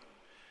tumble.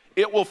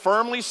 It will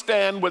firmly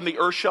stand when the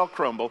earth shall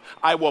crumble.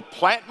 I will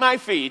plant my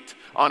feet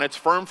on its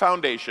firm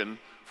foundation,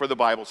 for the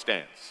Bible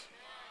stands."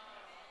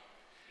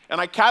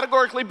 And I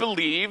categorically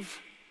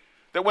believe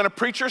that when a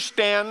preacher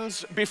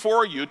stands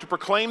before you to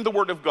proclaim the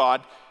Word of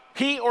God,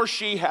 he or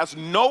she has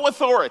no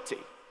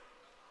authority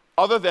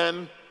other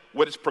than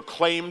what is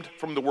proclaimed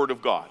from the Word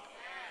of God.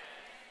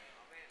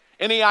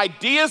 Any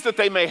ideas that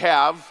they may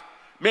have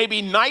may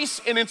be nice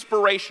and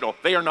inspirational.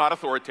 They are not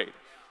authoritative.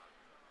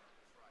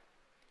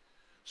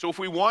 So if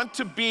we want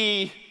to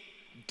be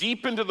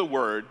deep into the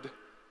Word,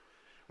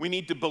 we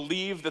need to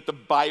believe that the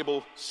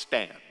Bible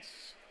stands.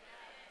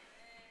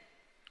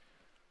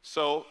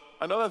 So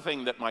another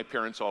thing that my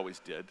parents always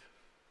did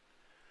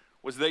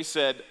was they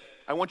said,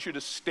 I want you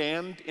to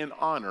stand in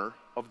honor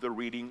of the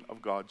reading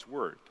of God's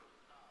Word.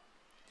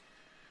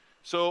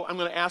 So I'm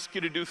going to ask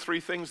you to do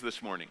three things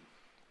this morning.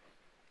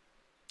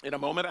 In a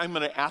moment, I'm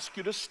going to ask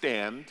you to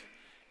stand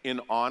in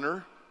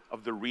honor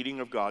of the reading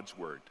of God's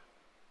Word.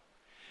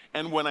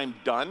 And when I'm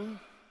done,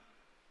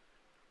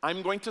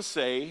 I'm going to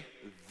say,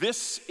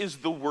 this is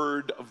the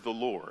word of the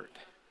Lord.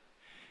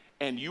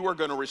 and you are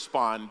going to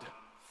respond,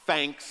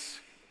 thanks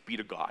be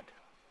to God.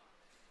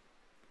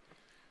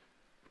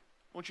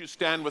 Won't you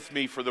stand with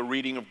me for the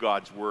reading of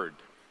God's word?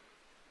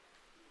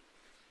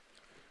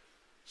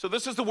 So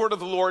this is the word of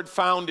the Lord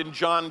found in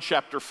John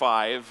chapter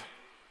 5,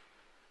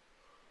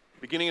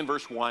 beginning in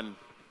verse 1.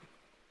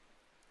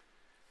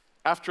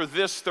 After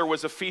this, there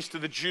was a feast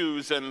of the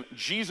Jews, and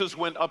Jesus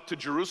went up to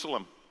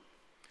Jerusalem.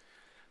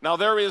 Now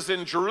there is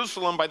in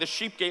Jerusalem by the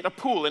sheep gate a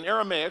pool in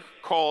Aramaic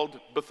called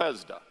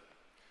Bethesda,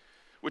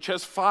 which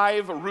has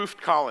 5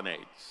 roofed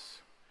colonnades.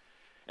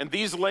 And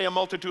these lay a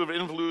multitude of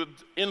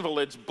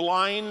invalids,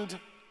 blind,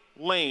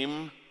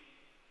 lame,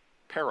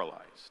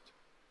 paralyzed.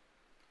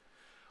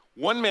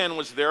 One man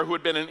was there who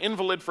had been an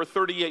invalid for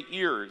 38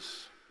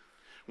 years.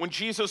 When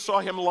Jesus saw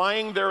him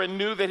lying there and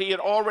knew that he had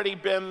already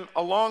been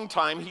a long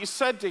time, he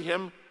said to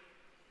him,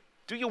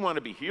 "Do you want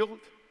to be healed?"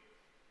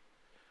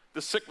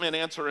 The sick man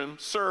answered him,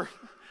 "Sir,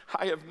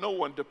 I have no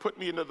one to put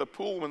me into the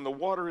pool when the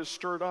water is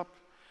stirred up.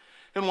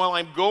 And while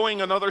I'm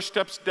going, another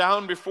steps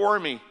down before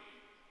me."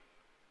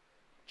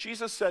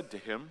 Jesus said to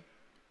him,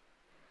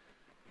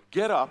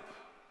 "Get up,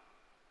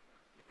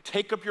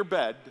 take up your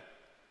bed,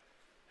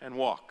 and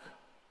walk."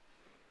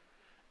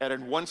 And at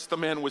once the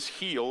man was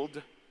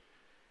healed,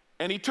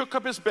 and he took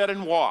up his bed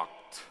and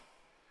walked.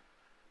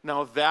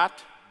 Now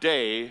that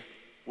day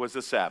was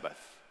the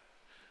Sabbath.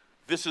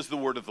 This is the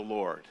word of the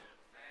Lord.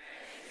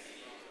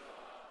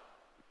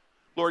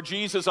 Lord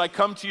Jesus, I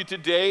come to you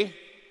today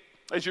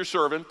as your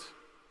servant.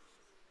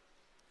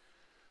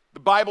 The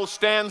Bible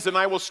stands, and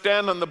I will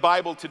stand on the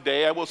Bible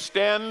today. I will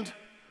stand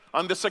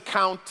on this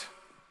account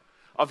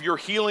of your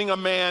healing a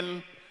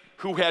man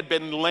who had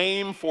been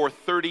lame for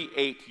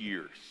 38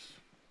 years.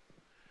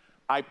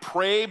 I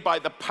pray by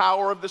the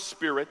power of the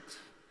Spirit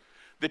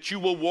that you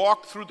will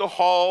walk through the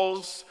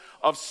halls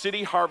of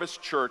City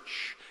Harvest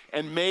Church,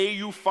 and may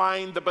you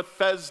find the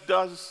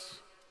Bethesdas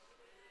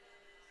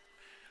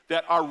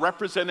that are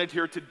represented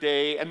here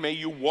today, and may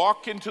you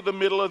walk into the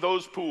middle of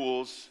those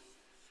pools,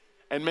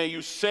 and may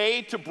you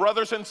say to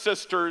brothers and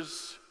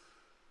sisters,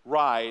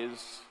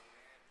 "Rise,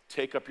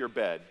 take up your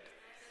bed,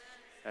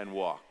 and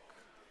walk."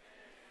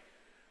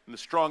 In the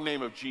strong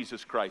name of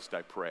Jesus Christ,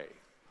 I pray.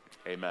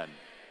 Amen.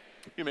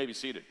 You may be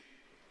seated.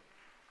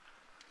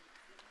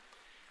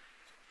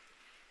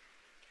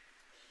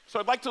 So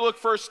I'd like to look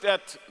first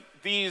at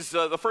these,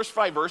 the first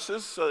 5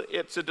 verses.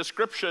 It's a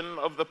description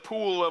of the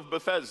pool of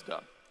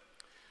Bethesda.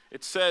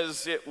 It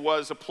says it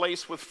was a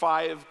place with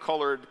 5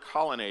 colored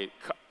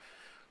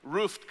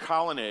roofed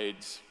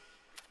colonnades.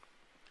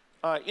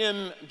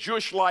 In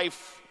Jewish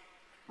life,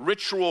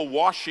 ritual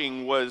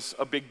washing was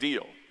a big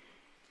deal.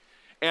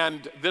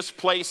 And this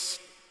place,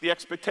 the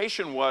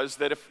expectation was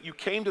that if you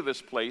came to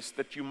this place,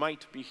 that you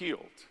might be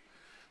healed.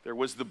 There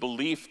was the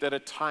belief that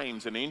at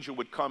times an angel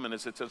would come and,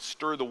 as it says,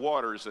 stir the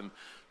waters, and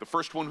the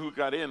first one who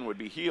got in would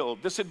be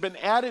healed. This had been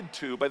added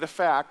to by the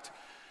fact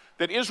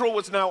that Israel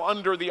was now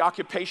under the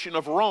occupation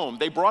of Rome.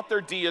 They brought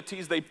their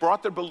deities, they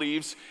brought their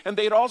beliefs, and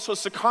they had also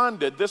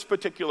seconded this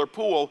particular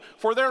pool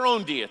for their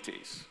own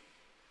deities.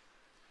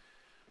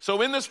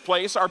 So in this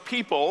place are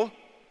people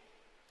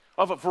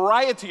of a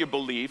variety of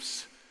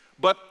beliefs,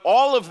 but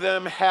all of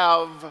them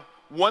have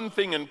one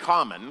thing in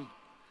common: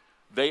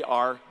 they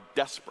are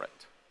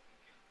desperate.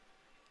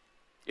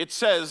 It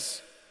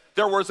says,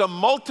 there was a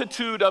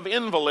multitude of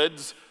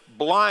invalids,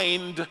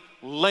 blind,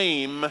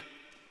 lame,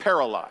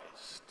 paralyzed.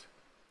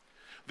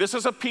 This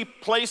is a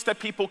place that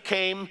people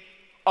came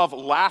of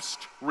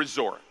last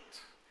resort.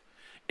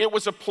 It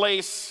was a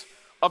place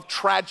of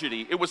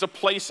tragedy. It was a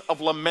place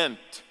of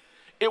lament.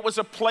 It was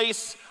a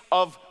place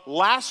of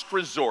last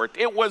resort.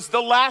 It was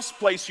the last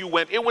place you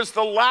went. It was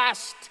the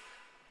last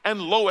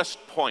and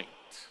lowest point.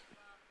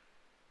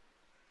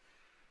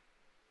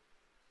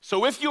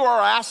 So if you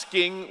are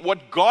asking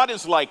what God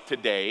is like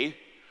today,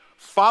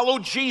 follow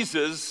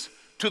Jesus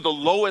to the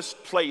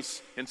lowest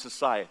place in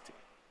society.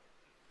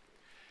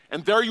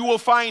 And there you will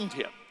find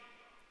him,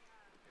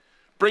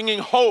 bringing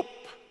hope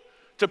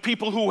to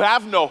people who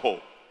have no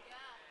hope,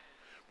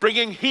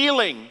 bringing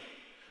healing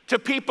to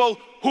people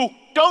who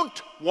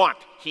don't want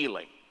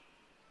healing,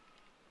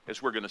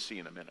 as we're going to see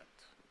in a minute.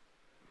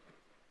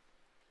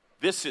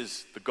 This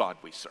is the God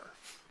we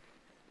serve.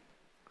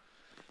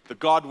 The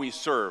God we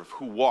serve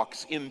who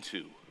walks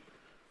into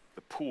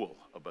the pool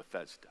of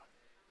Bethesda.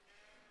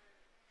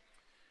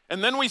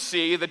 And then we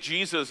see that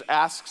Jesus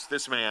asks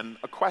this man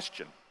a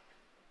question.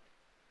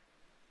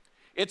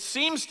 It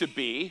seems to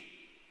be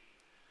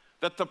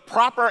that the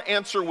proper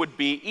answer would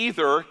be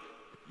either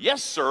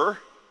yes, sir,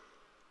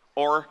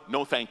 or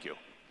no, thank you.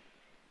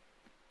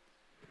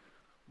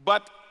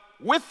 But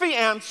with the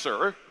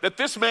answer that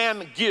this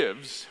man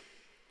gives,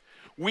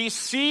 we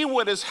see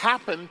what has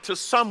happened to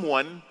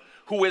someone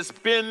who has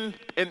been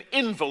an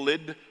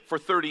invalid for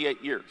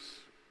 38 years.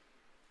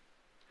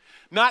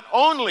 Not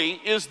only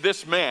is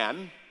this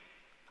man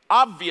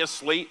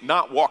obviously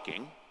not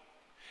walking,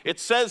 it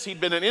says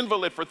he'd been an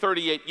invalid for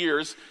 38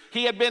 years.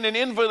 He had been an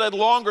invalid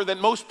longer than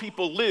most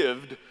people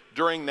lived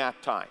during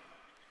that time.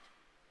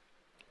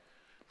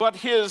 But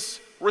his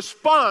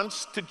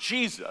response to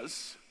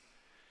Jesus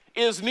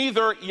is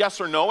neither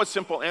yes or no, a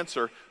simple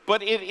answer,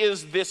 but it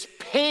is this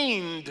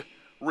pained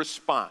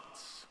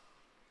response.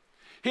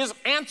 His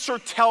answer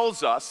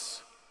tells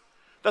us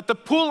that the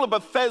pool of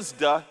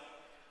Bethesda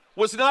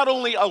was not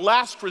only a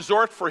last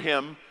resort for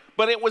him,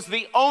 but it was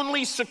the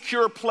only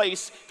secure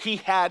place he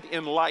had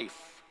in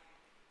life.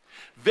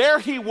 There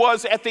he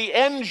was at the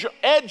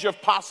edge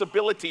of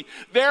possibility.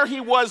 There he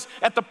was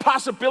at the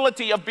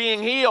possibility of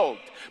being healed.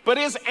 But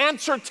his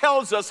answer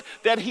tells us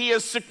that he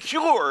is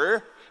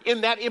secure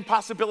in that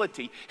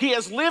impossibility. He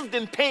has lived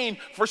in pain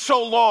for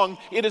so long,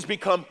 it has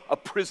become a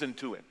prison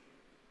to him.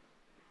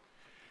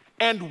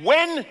 And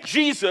when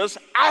Jesus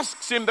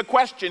asks him the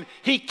question,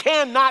 he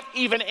cannot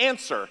even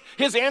answer.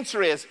 His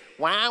answer is,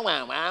 wah,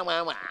 wah, wah,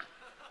 wah, wah.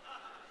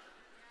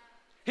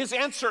 His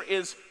answer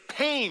is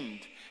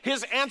pained.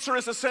 His answer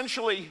is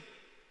essentially,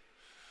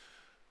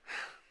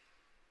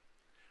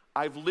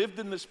 I've lived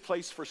in this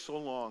place for so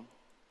long.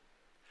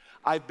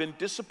 I've been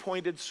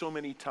disappointed so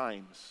many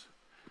times.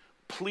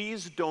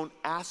 Please don't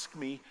ask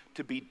me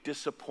to be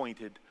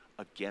disappointed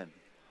again.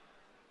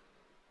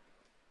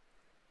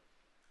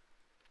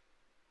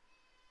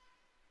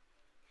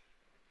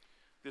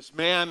 This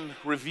man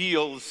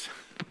reveals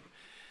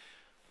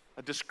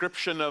a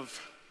description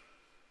of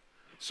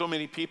so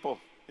many people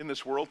in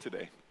this world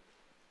today.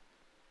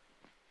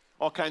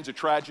 All kinds of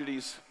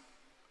tragedies,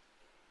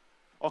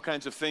 all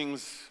kinds of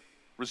things,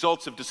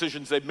 results of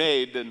decisions they've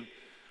made and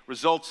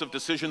results of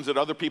decisions that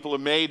other people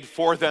have made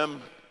for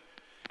them.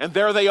 And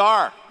there they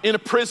are in a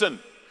prison,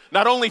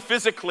 not only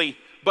physically,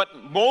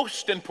 but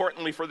most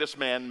importantly for this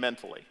man,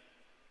 mentally.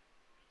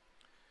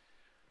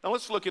 Now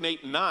let's look in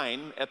 8 and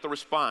 9 at the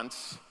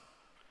response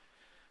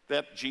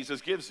that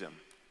Jesus gives him.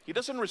 He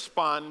doesn't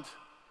respond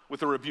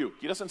with a rebuke.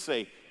 He doesn't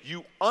say,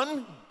 you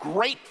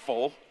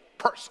ungrateful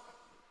person.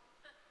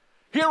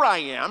 Here I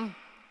am,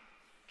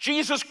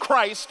 Jesus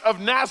Christ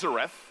of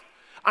Nazareth.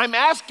 I'm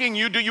asking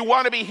you, do you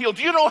want to be healed?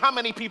 Do you know how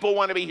many people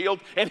want to be healed?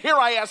 And here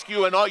I ask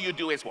you, and all you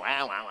do is, wah,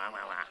 wah, wah, wah,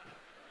 wah.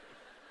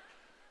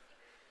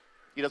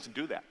 He doesn't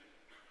do that.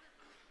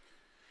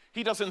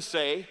 He doesn't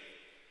say,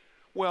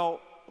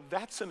 well,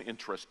 that's an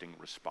interesting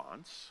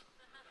response.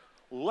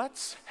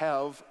 Let's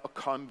have a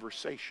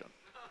conversation.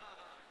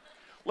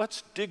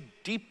 Let's dig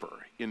deeper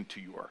into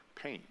your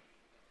pain.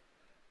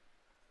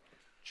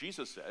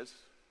 Jesus says,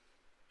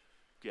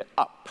 get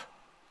up,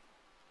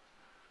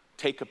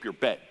 take up your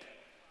bed,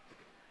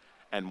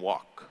 and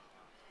walk.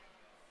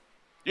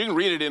 You can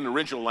read it in the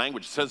original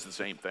language, it says the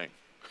same thing.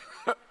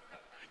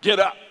 Get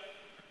up,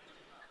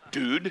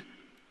 dude.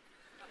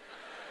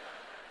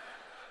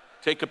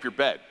 Take up your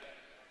bed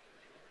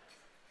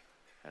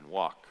and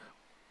walk.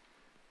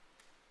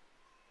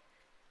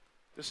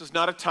 This is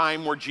not a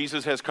time where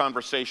Jesus has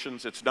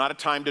conversations. It's not a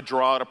time to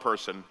draw out a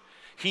person.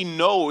 He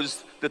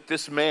knows that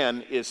this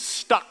man is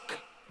stuck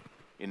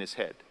in his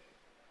head.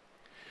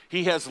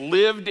 He has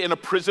lived in a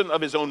prison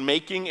of his own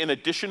making, in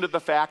addition to the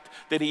fact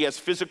that he has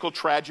physical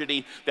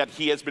tragedy that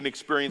he has been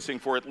experiencing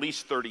for at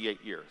least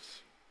 38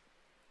 years.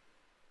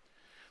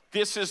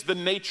 This is the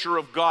nature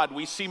of God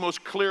we see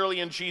most clearly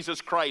in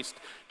Jesus Christ.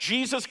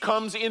 Jesus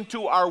comes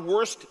into our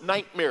worst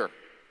nightmare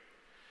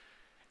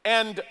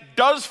and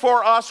does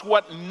for us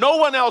what no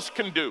one else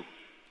can do.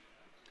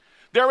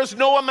 There is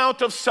no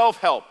amount of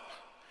self-help.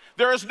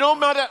 There is no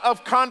amount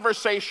of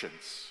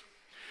conversations.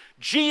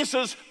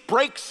 Jesus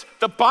breaks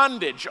the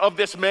bondage of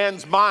this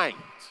man's mind.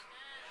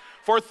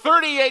 For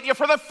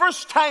the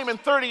first time in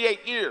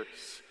 38 years,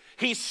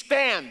 he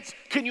stands.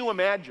 Can you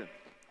imagine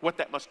what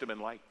that must have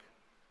been like?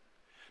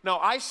 Now,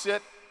 I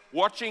sit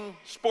watching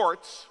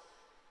sports,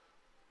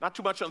 not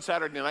too much on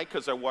Saturday night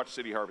because I watch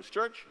City Harvest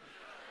Church,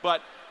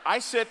 but I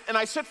sit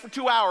for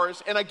 2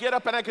 hours and I get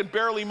up and I can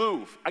barely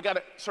move. I got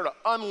to sort of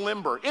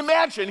unlimber.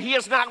 Imagine he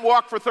has not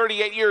walked for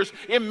 38 years.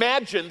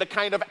 Imagine the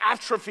kind of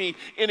atrophy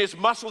in his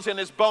muscles and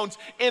his bones.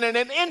 And in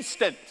an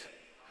instant,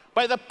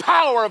 by the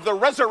power of the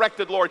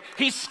resurrected Lord,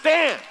 he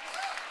stands.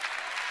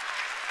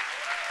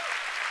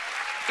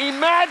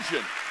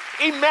 Imagine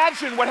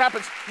what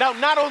happens. Now,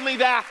 not only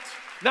that,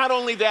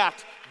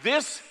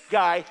 this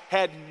guy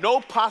had no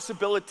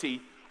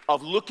possibility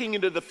of looking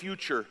into the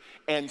future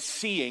and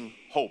seeing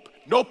hope.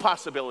 No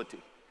possibility.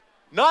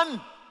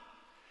 None.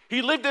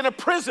 He lived in a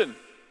prison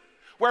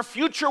where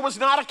future was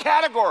not a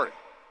category.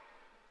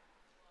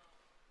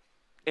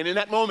 And in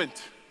that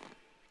moment,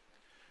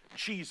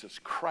 Jesus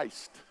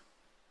Christ,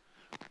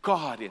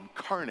 God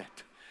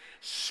incarnate,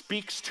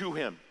 speaks to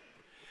him.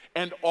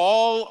 And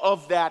all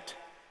of that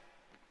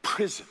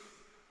prison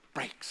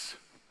breaks.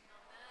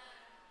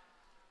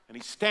 And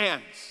he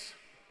stands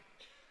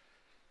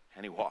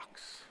and he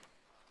walks.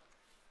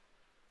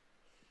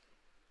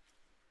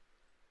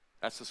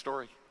 That's the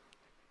story.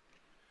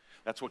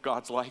 That's what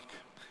God's like.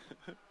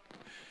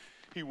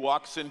 He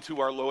walks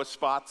into our lowest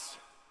spots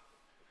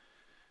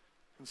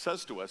and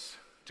says to us,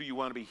 do you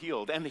want to be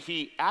healed? And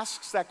he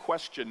asks that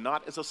question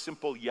not as a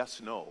simple yes,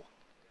 no.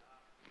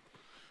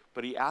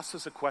 But he asks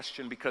us a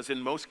question because in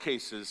most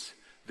cases,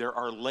 there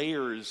are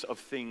layers of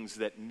things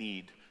that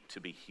need to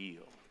be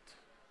healed.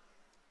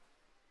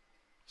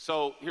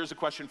 So here's a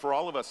question for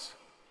all of us.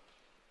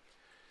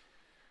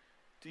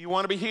 Do you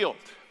want to be healed?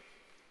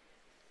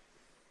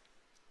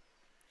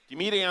 The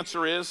immediate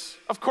answer is,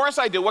 of course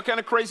I do. What kind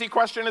of crazy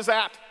question is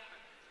that?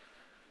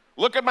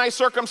 Look at my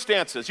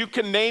circumstances. You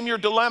can name your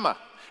dilemma.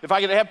 If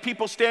I could have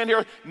people stand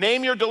here,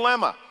 name your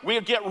dilemma. We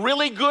get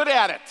really good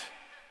at it.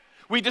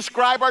 We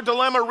describe our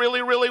dilemma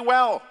really, really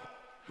well.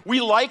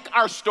 We like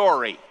our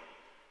story,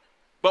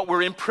 but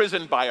we're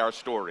imprisoned by our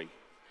story.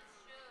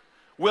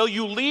 Will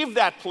you leave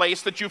that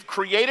place that you've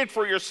created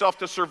for yourself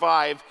to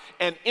survive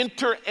and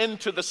enter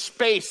into the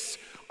space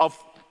of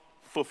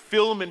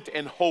fulfillment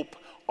and hope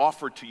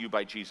offered to you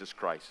by Jesus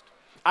Christ?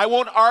 I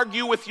won't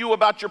argue with you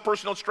about your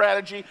personal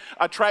tragedy.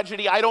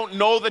 I don't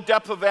know the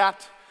depth of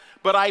that,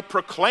 but I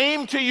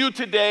proclaim to you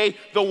today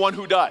the one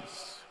who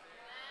does.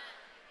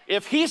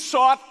 If he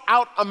sought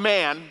out a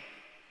man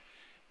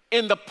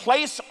in the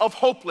place of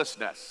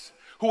hopelessness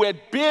who had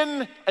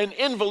been an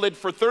invalid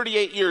for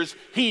 38 years,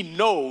 he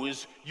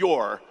knows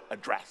your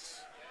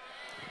address.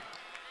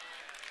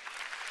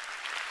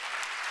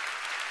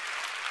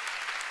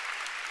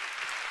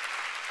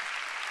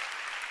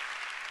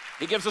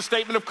 He gives a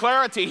statement of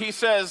clarity. He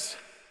says,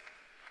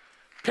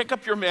 pick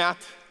up your mat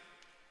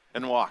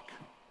and walk.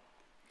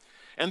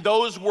 And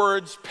those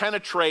words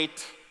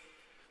penetrate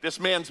this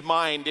man's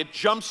mind. It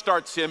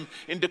jumpstarts him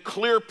into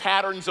clear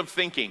patterns of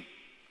thinking.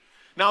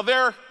 Now,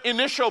 their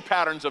initial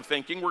patterns of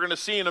thinking, we're going to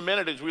see in a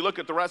minute as we look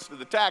at the rest of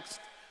the text,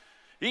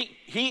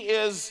 he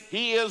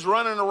is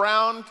running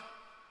around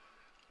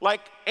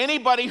like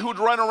anybody who'd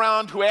run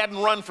around who hadn't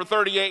run for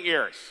 38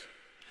 years,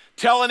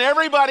 telling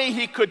everybody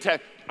he could tell,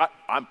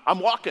 I'm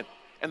walking.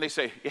 And they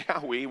say,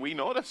 yeah, we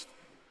noticed.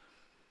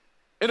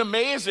 An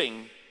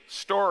amazing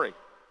story.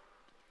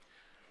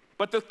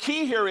 But the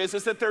key here is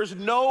that there's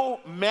no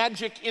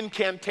magic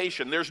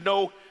incantation.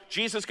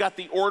 Jesus got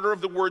the order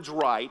of the words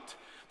right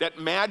that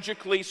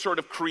magically sort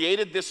of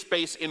created this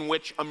space in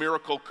which a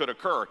miracle could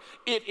occur.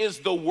 It is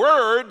the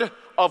word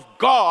of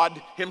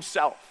God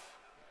himself.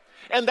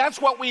 And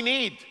that's what we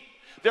need.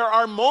 There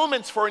are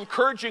moments for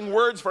encouraging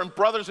words from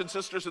brothers and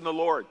sisters in the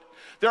Lord.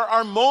 There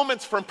are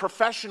moments from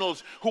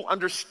professionals who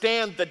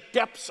understand the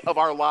depths of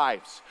our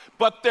lives.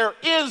 But there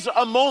is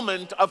a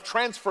moment of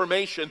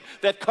transformation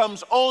that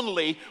comes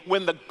only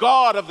when the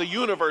God of the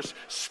universe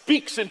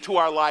speaks into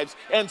our lives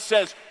and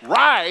says,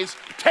 rise,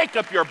 take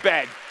up your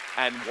bed,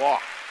 and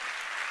walk.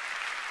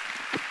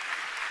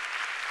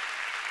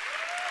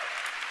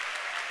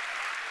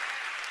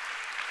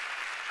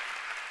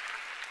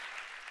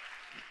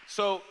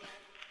 So,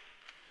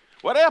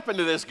 what happened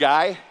to this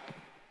guy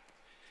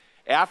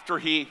after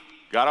he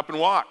got up and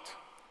walked?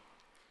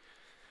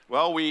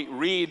 Well, we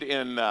read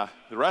in the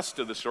rest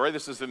of the story,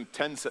 this is in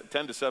 10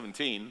 to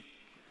 17,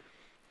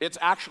 it's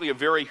actually a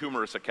very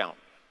humorous account.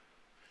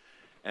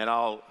 And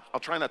I'll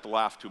try not to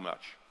laugh too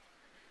much.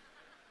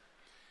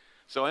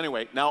 So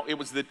anyway, now it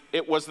was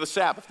the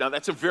Sabbath. Now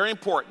that's very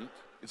important.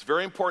 It's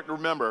very important to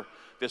remember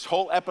this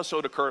whole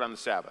episode occurred on the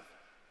Sabbath.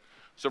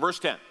 So verse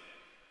 10.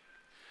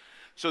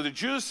 So the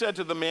Jews said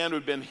to the man who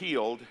had been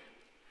healed,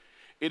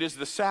 it is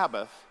the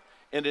Sabbath,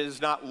 and it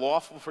is not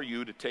lawful for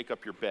you to take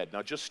up your bed.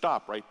 Now just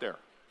stop right there.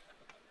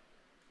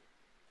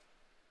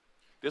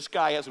 This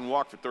guy hasn't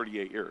walked for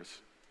 38 years.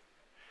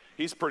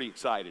 He's pretty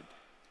excited.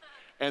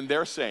 And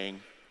they're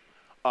saying,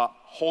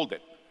 hold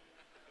it.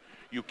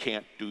 You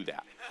can't do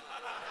that.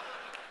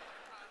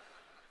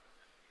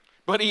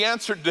 But he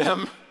answered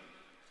them,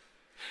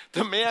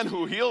 the man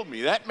who healed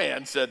me, that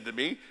man said to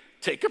me,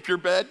 take up your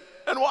bed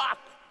and walk.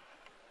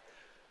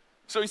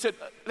 So he said,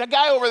 that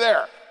guy over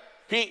there,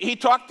 he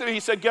talked to me, he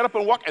said, get up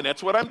and walk, and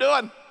that's what I'm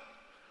doing.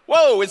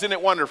 Whoa, isn't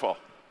it wonderful?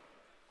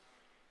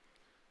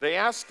 They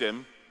asked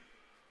him,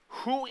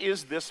 who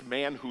is this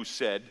man who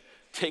said,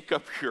 take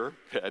up your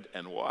bed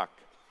and walk?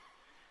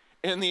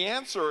 And the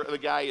answer of the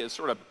guy is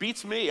sort of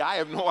beats me. I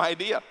have no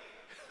idea.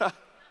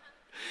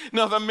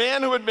 Now, the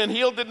man who had been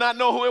healed did not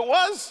know who it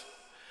was,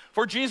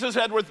 for Jesus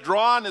had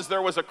withdrawn as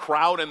there was a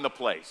crowd in the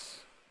place.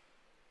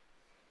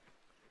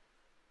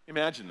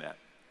 Imagine that.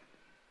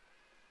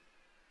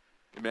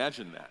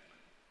 Imagine that.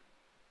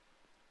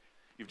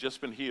 You've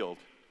just been healed.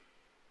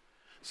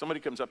 Somebody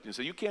comes up to you and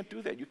says, you can't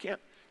do that. You can't.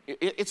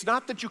 It's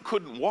not that you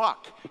couldn't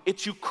walk.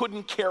 It's you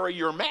couldn't carry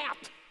your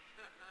mat.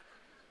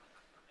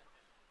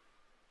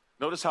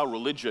 Notice how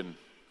religion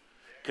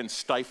can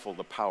stifle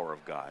the power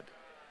of God.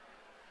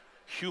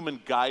 Human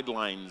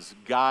guidelines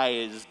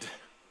guised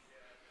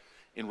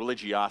in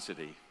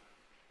religiosity.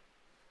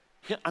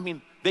 I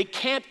mean, they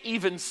can't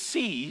even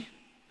see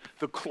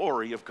the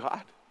glory of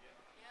God.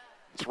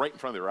 It's right in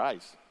front of their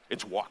eyes.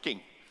 It's walking.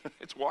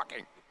 It's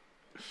walking.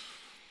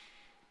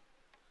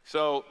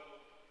 So,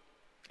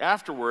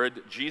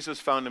 afterward, Jesus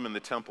found him in the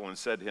temple and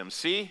said to him,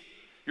 see,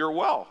 you're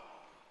well.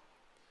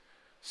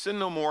 Sin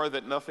no more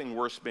that nothing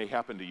worse may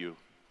happen to you.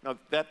 Now,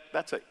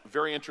 that's a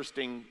very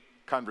interesting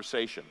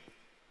conversation.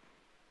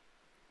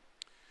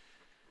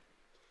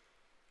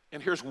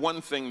 And here's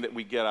one thing that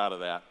we get out of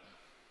that.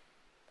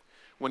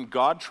 When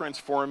God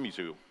transforms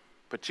you,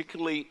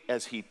 particularly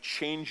as he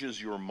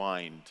changes your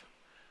mind,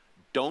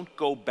 don't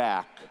go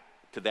back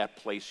to that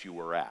place you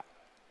were at.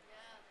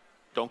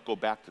 Don't go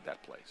back to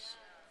that place.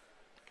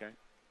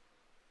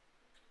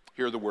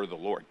 Hear the word of the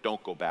Lord.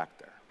 Don't go back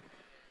there.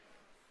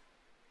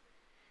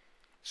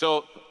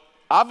 So,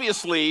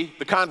 obviously,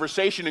 the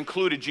conversation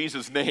included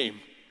Jesus' name.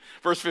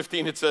 Verse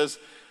 15, it says,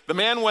 the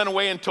man went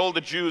away and told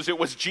the Jews it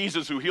was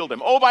Jesus who healed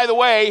him. Oh, by the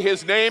way,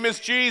 his name is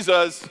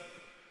Jesus.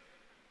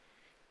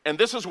 And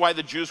this is why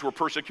the Jews were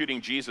persecuting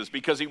Jesus,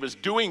 because he was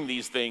doing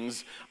these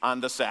things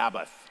on the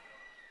Sabbath.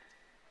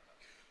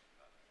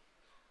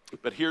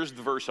 But here's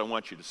the verse I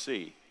want you to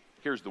see.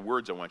 Here's the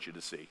words I want you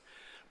to see.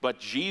 But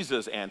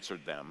Jesus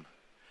answered them,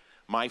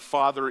 my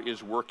Father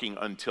is working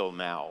until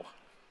now,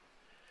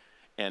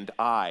 and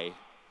I,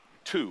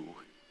 too,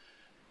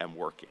 am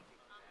working.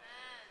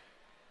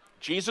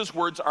 Jesus'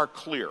 words are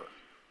clear.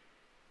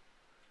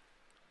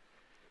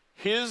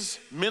 His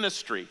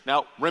ministry,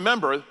 now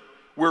remember,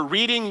 we're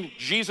reading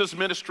Jesus'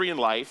 ministry and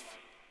life,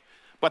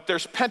 but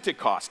there's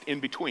Pentecost in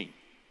between.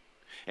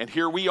 And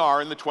here we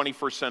are in the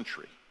 21st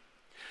century.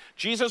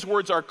 Jesus'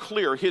 words are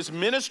clear. His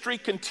ministry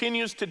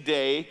continues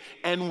today,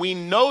 and we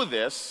know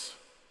this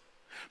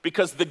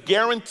because the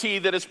guarantee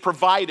that is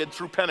provided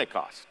through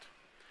Pentecost.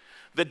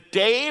 The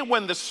day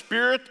when the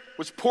Spirit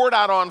was poured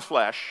out on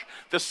flesh,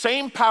 the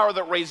same power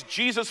that raised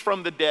Jesus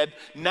from the dead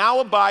now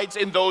abides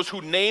in those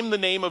who name the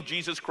name of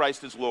Jesus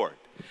Christ as Lord.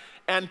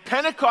 And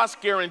Pentecost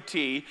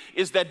guarantee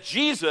is that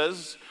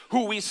Jesus,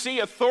 who we see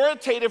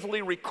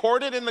authoritatively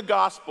recorded in the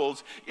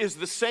Gospels, is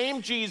the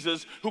same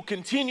Jesus who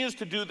continues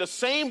to do the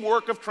same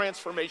work of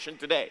transformation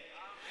today.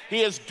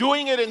 He is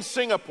doing it in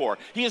Singapore.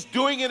 He is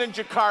doing it in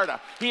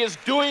Jakarta. He is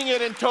doing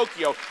it in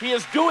Tokyo. He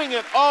is doing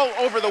it all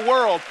over the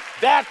world.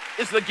 That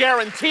is the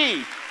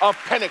guarantee of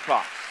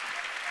Pentecost.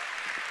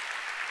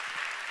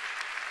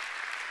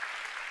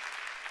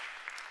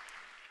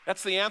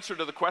 That's the answer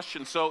to the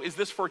question, so is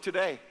this for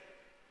today?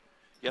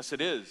 Yes,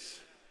 it is,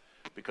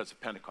 because of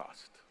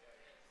Pentecost.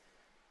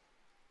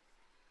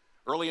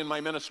 Early in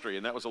my ministry,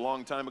 and that was a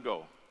long time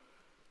ago,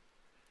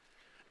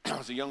 I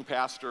was a young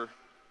pastor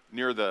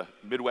near the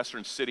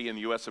Midwestern city in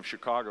the U.S. of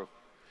Chicago.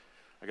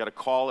 I got a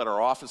call at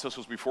our office. This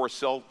was before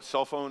cell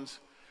phones.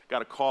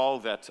 Got a call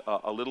that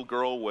a little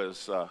girl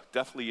was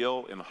deathly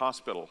ill in the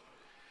hospital.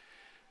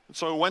 And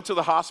so I went to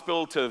the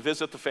hospital to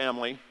visit the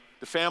family.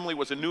 The family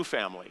was a new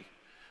family.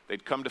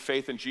 They'd come to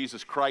faith in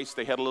Jesus Christ.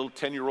 They had a little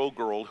 10-year-old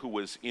girl who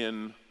was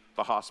in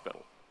the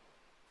hospital.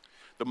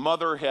 The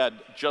mother had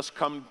just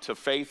come to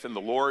faith in the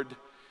Lord,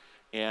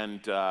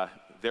 and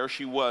there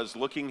she was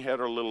looking at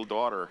her little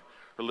daughter.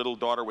 Her little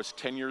daughter was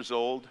 10 years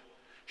old.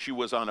 She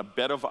was on a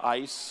bed of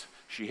ice.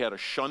 She had a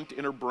shunt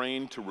in her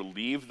brain to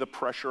relieve the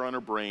pressure on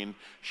her brain.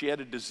 She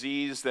had a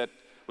disease that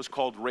was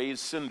called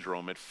Ray's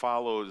syndrome. It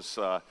follows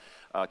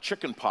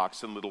chicken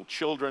pox in little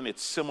children.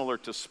 It's similar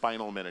to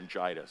spinal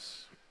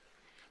meningitis.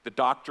 The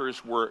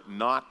doctors were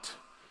not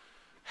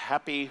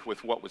happy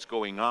with what was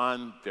going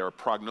on. Their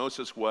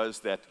prognosis was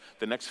that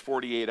the next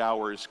 48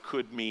 hours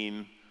could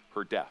mean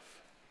her death.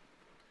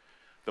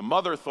 The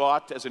mother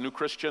thought, as a new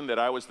Christian, that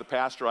I was the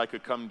pastor. I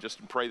could come just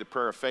and pray the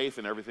prayer of faith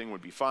and everything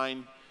would be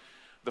fine.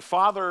 The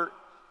father,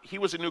 he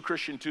was a new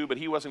Christian too, but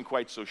he wasn't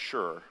quite so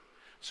sure.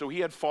 So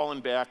he had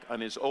fallen back on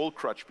his old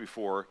crutch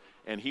before,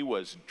 and he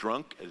was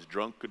drunk as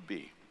drunk could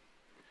be.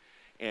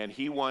 And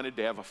he wanted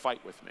to have a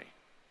fight with me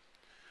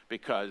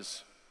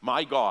because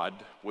my God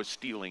was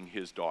stealing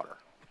his daughter.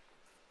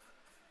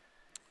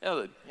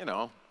 You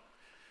know,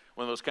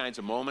 one of those kinds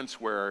of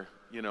moments where,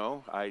 you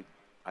know, I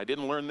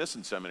didn't learn this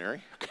in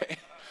seminary, okay?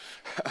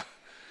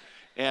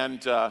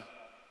 And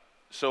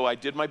so I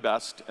did my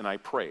best and I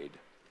prayed.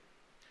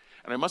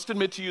 And I must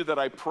admit to you that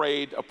I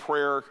prayed a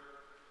prayer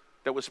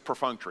that was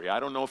perfunctory. I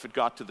don't know if it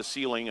got to the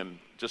ceiling and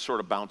just sort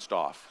of bounced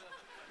off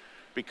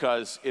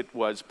because it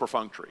was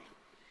perfunctory.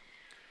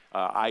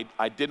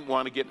 I didn't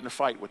want to get in a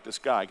fight with this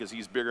guy because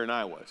he's bigger than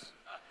I was.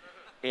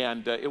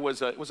 And it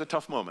was a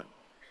tough moment.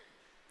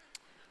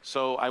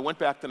 So I went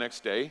back the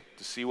next day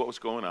to see what was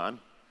going on,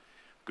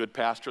 good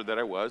pastor that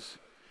I was,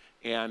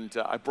 and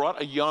I brought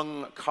a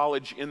young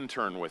college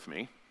intern with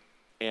me,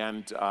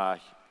 and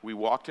we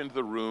walked into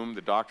the room.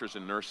 The doctors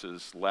and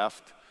nurses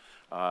left.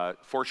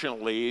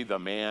 Fortunately, the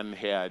man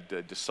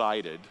had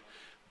decided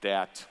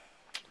that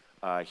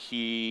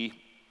he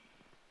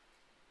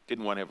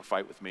didn't want to have a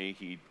fight with me.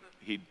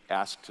 He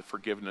asked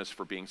forgiveness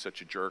for being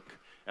such a jerk,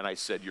 and I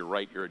said, "You're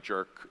right, you're a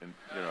jerk." And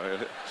you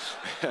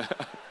know,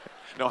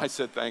 no, I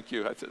said thank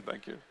you. I said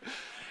thank you,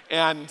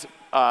 and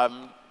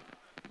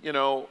you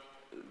know,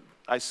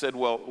 I said,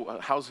 "Well,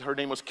 her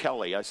name was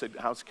Kelly." I said,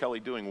 "How's Kelly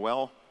doing?"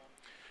 "Well,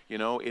 you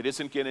know, it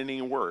isn't getting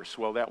any worse."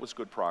 Well, that was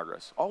good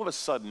progress. All of a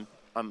sudden,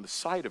 on the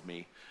side of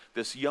me,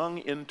 this young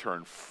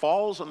intern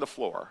falls on the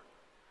floor,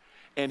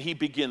 and he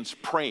begins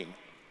praying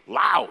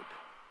loud.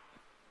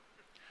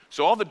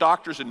 So all the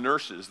doctors and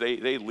nurses,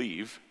 they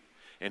leave,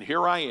 and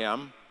here I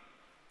am,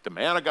 the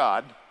man of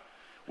God,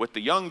 with the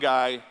young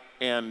guy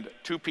and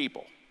two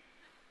people,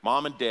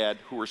 mom and dad,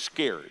 who were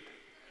scared.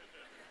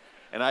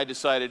 And I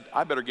decided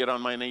I better get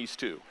on my knees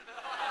too.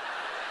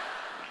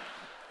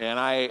 And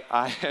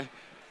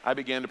I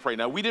began to pray.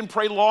 Now, we didn't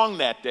pray long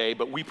that day,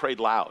 but we prayed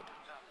loud.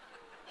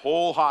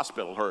 Whole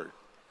hospital heard.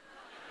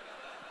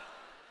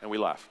 And we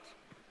left.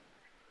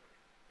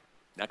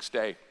 Next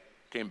day,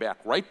 came back.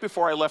 Right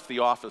before I left the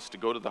office to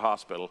go to the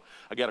hospital,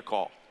 I get a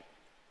call.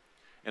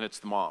 And it's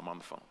the mom on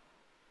the phone.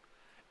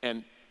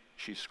 And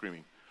she's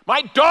screaming,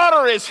 "My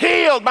daughter is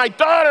healed! My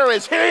daughter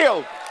is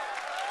healed!"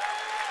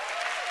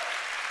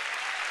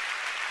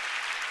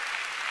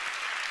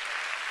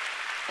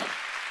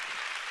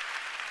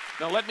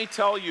 Now let me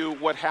tell you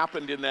what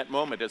happened in that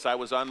moment as I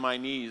was on my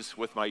knees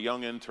with my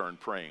young intern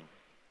praying.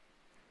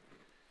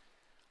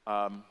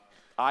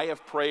 I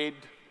have prayed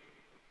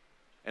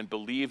and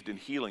believed in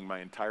healing my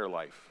entire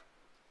life.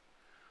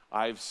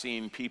 I've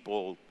seen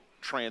people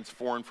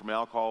transformed from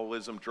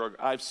alcoholism, drug,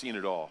 I've seen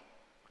it all.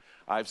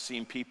 I've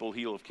seen people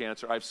heal of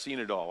cancer, I've seen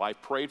it all.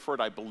 I've prayed for it,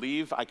 I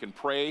believe I can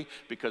pray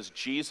because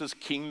Jesus'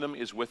 kingdom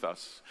is with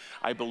us.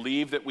 I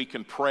believe that we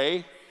can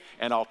pray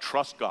and I'll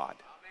trust God.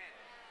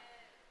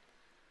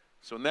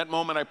 So in that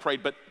moment I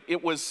prayed, but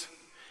it was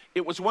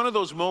one of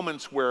those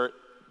moments where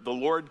the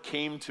Lord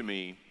came to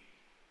me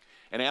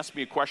and asked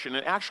me a question.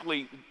 And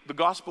actually, the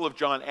Gospel of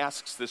John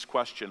asks this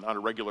question on a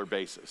regular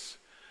basis.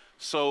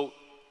 So,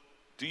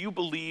 do you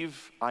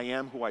believe I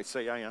am who I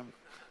say I am?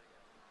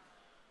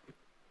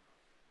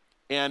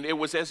 And it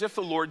was as if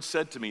the Lord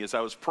said to me as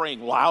I was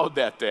praying loud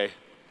that day,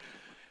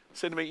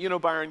 said to me, "You know,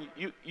 Byron,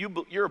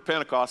 you're a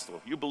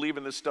Pentecostal. You believe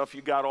in this stuff.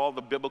 You got all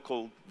the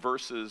biblical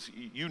verses.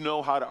 You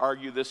know how to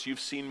argue this. You've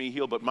seen me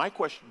heal. But my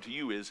question to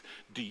you is,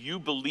 do you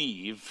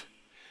believe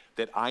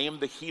that I am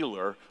the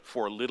healer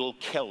for little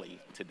Kelly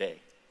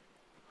today?"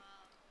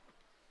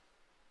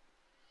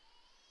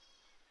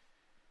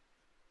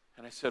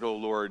 And I said, "Oh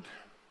Lord,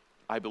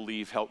 I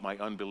believe, help my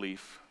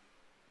unbelief."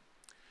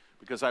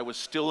 Because I was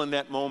still in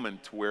that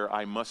moment where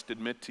I must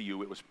admit to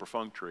you it was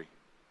perfunctory.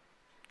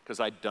 Because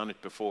I'd done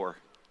it before.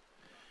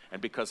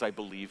 And because I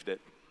believed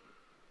it.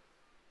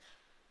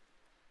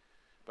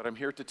 But I'm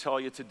here to tell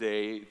you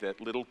today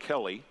that little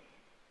Kelly,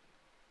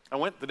 I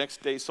went the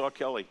next day, saw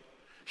Kelly.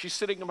 She's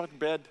sitting in my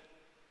bed,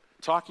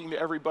 talking to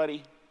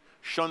everybody,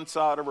 shunts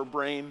out of her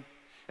brain,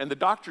 and the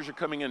doctors are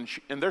coming in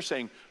and they're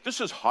saying,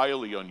 "This is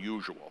highly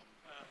unusual."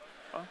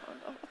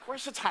 Of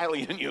course it's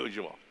highly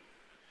unusual.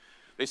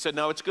 They said,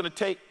 "No, it's going to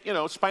take,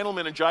 spinal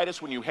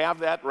meningitis. When you have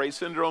that, Ray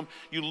syndrome,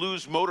 you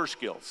lose motor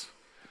skills."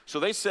 So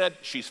they said,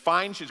 she's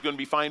fine, she's going to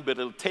be fine, but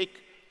it'll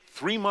take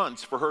 3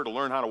 months for her to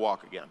learn how to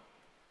walk again.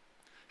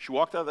 She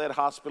walked out of that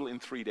hospital in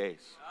 3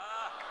 days.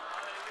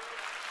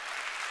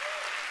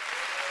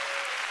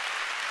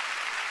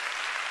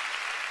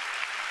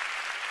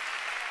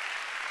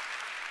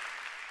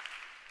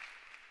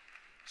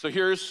 So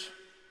here's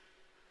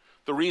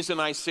the reason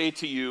I say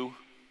to you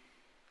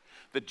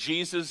that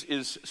Jesus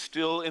is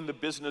still in the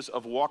business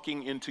of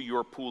walking into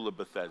your pool of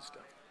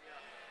Bethesda.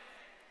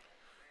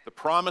 The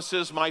promise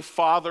is, my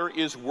Father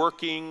is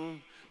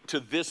working to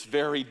this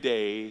very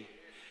day,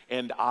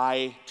 and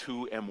I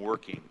too am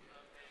working.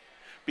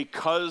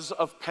 Because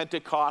of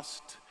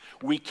Pentecost,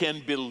 we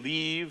can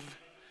believe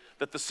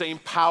that the same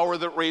power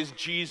that raised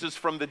Jesus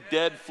from the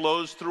dead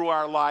flows through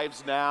our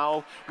lives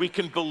now. We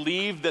can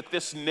believe that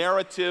this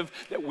narrative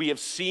that we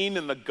have seen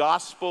in the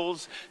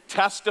Gospels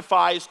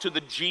testifies to the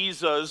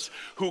Jesus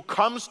who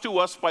comes to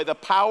us by the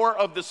power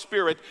of the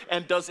Spirit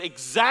and does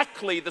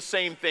exactly the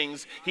same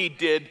things he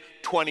did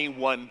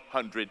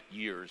 2,100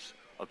 years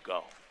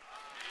ago.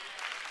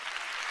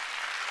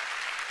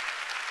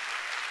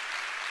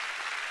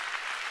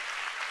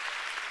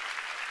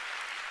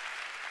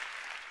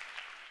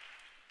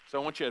 So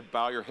I want you to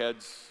bow your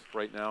heads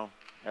right now.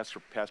 Ask for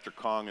Pastor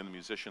Kong and the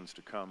musicians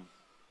to come.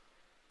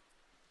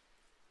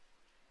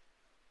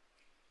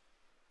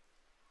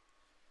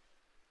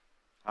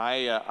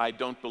 I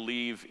don't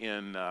believe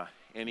in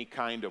any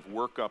kind of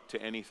workup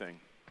to anything.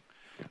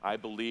 I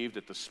believe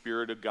that the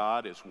Spirit of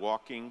God is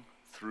walking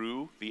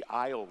through the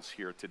aisles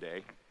here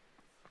today.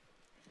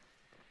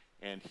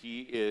 And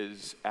he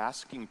is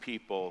asking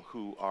people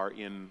who are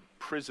in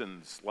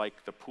prisons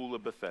like the Pool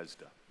of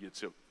Bethesda.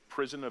 It's a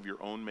prison of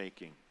your own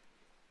making.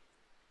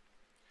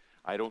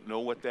 I don't know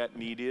what that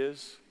need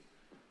is,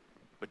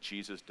 but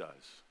Jesus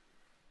does.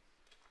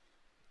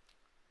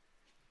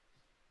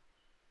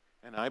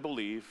 And I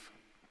believe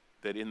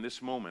that in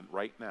this moment,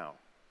 right now,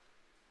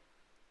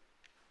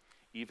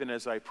 even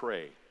as I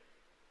pray,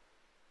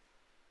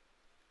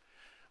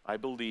 I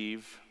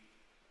believe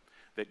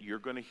that you're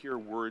going to hear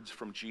words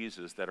from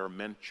Jesus that are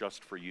meant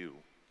just for you,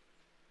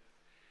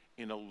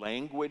 in a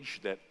language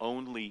that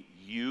only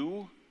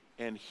you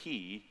and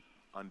he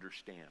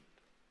understand.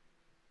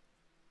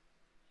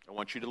 I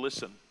want you to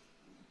listen.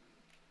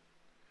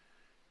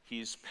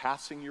 He's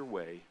passing your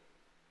way.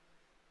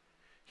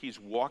 He's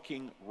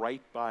walking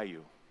right by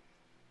you.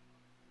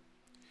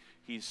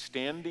 He's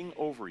standing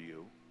over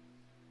you,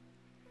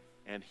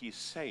 and he's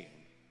saying,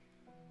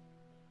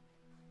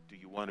 "Do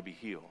you want to be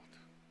healed?"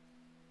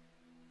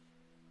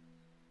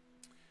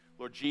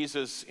 Lord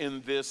Jesus,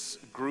 in this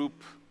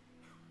group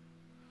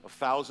of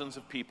thousands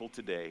of people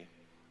today,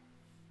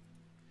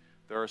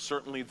 there are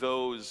certainly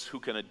those who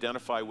can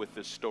identify with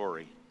this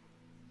story.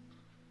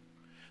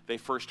 They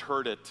first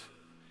heard it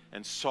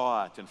and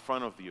saw it in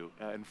front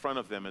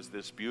of them as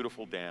this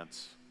beautiful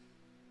dance,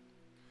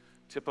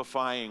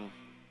 typifying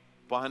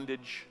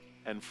bondage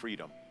and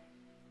freedom.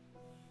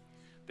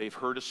 They've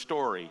heard a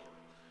story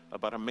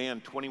about a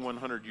man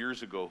 2,100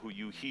 years ago who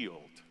you healed.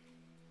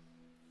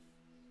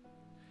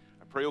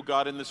 I pray, oh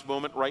God, in this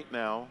moment right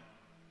now,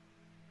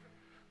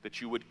 that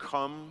you would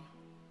come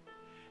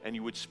and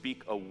you would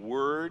speak a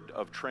word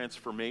of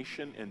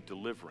transformation and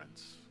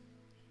deliverance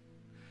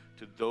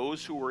to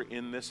those who are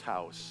in this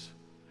house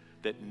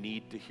that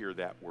need to hear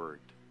that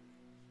word.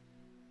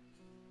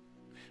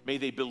 May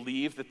they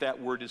believe that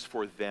that word is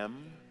for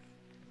them.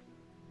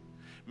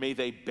 May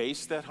they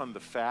base that on the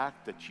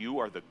fact that you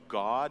are the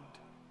God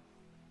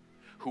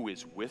who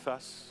is with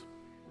us.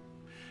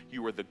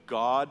 You are the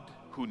God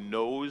who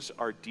knows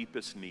our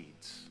deepest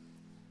needs.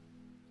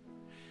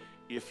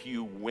 If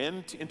you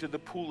went into the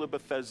pool of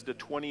Bethesda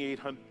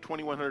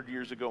 2,100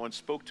 years ago and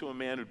spoke to a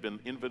man who'd been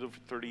invalid for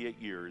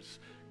 38 years,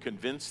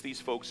 convince these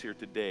folks here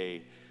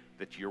today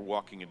that you're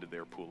walking into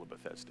their pool of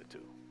Bethesda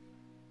too.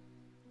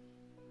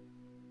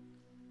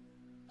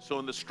 So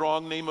in the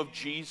strong name of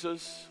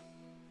Jesus,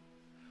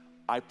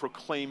 I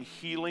proclaim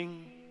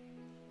healing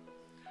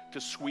to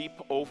sweep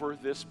over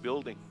this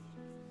building.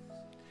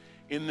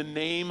 In the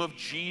name of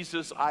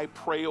Jesus, I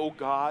pray, oh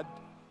God,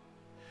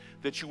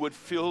 that you would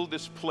fill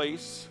this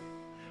place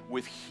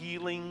with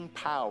healing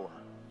power.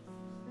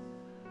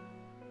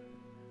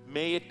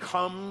 May it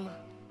come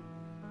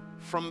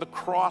from the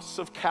cross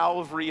of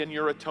Calvary and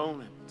your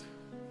atonement.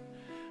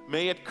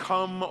 May it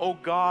come, oh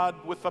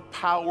God, with the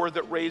power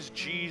that raised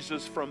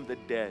Jesus from the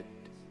dead.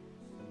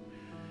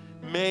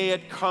 May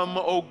it come,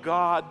 oh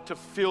God, to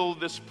fill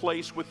this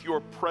place with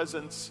your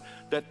presence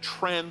that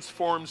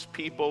transforms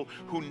people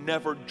who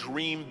never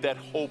dreamed that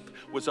hope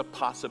was a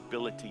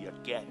possibility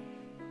again.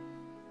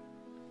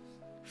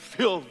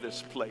 Fill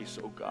this place,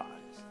 oh God,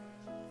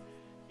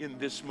 in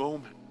this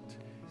moment.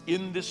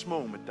 In this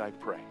moment, I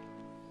pray.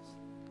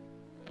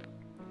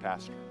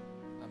 Pastor.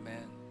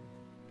 Amen.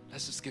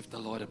 Let's just give the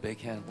Lord a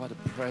big hand. What a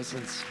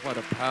presence, what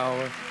a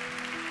power.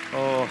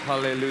 Oh,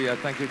 hallelujah.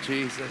 Thank you,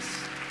 Jesus.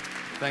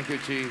 Thank you,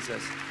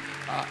 Jesus.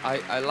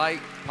 I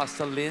like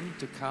Pastor Lynn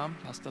to come.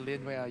 Pastor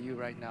Lynn, where are you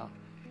right now?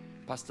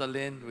 Pastor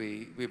Lynn,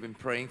 we've been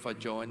praying for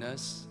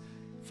Jonas.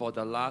 For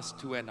the last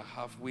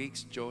 2.5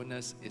 weeks,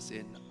 Jonas is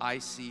in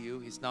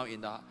ICU. He's now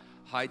in the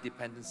high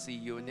dependency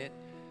unit.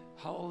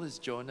 How old is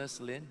Jonas,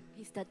 Lynn?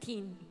 He's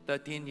 13.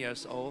 13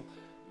 years old.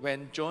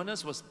 When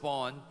Jonas was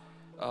born,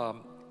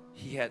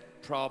 he had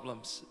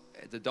problems.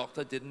 The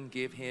doctor didn't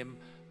give him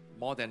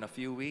more than a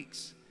few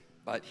weeks,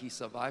 but he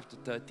survived to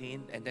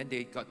 13, and then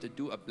they got to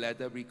do a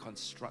bladder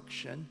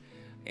reconstruction.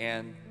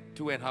 And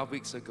 2.5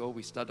 weeks ago,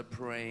 we started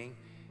praying,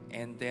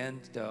 and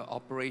then the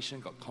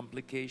operation got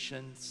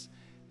complications,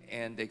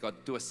 and they got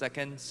to do a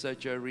second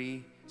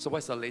surgery. So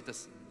what's the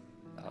latest?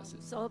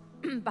 So,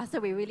 Pastor,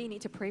 we really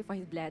need to pray for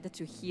his bladder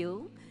to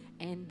heal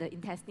and the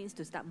intestines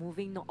to start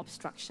moving, no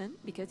obstruction,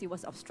 because it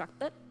was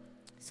obstructed.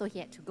 So he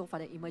had to go for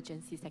the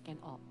emergency second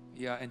op.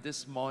 Yeah, and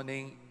this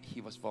morning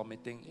he was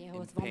vomiting. Yeah, he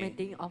was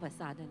vomiting all of a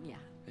sudden, yeah.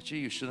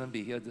 Actually, you shouldn't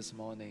be here this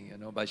morning, you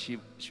know, but she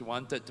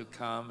wanted to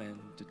come and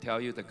to tell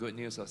you the good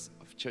news of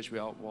Church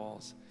Without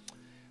Walls.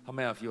 How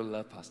many of you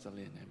love Pastor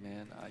Lynn?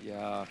 Amen.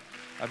 Yeah,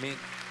 I mean,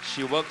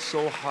 she worked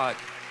so hard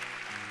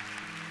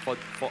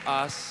for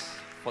us,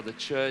 for the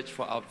church,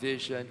 for our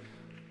vision.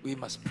 We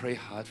must pray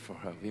hard for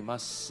her. We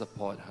must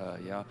support her,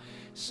 yeah.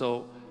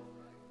 So,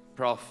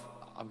 Prof,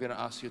 I'm going to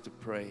ask you to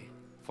pray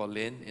for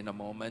Lynn in a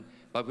moment,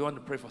 but we want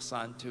to pray for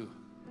San too.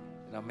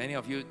 Now, many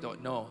of you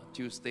don't know,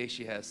 Tuesday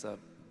she has a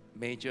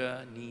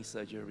major knee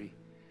surgery.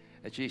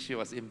 Actually, she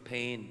was in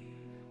pain.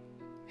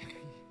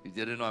 You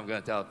didn't know I'm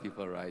going to tell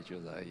people, right? She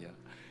was like, yeah.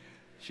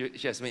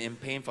 She has been in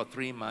pain for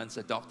 3 months.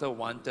 The doctor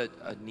wanted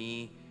a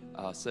knee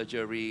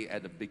surgery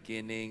at the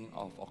beginning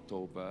of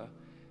October.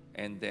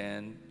 And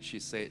then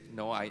she said,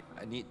 no, I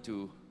need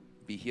to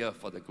be here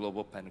for the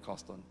Global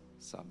Pentecostal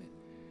Summit.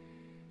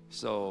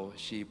 So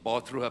she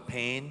bore through her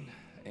pain,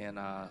 and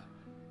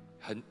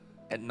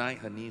at night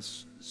her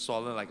knees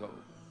swollen like a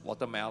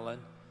watermelon.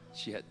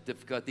 She had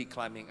difficulty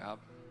climbing up,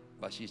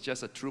 but she's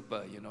just a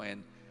trooper, you know,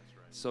 and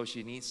so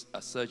she needs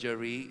a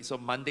surgery. So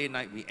Monday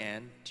night we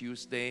end.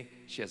 Tuesday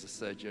she has a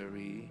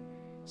surgery.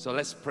 So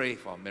let's pray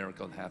for a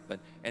miracle to happen.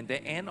 And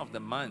the end of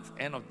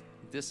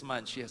this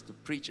month, she has to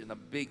preach in a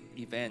big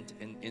event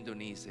in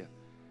Indonesia.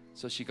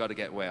 So she got to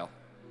get well.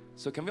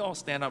 So can we all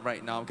stand up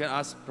right now? I'm going to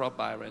ask Prof.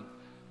 Byron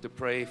to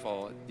pray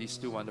for these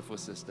two wonderful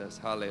sisters.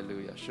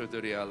 Hallelujah.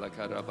 Shuduriya la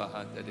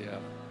karabahantaria.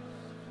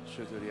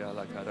 Shuduriya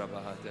la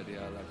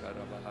karabahantaria, la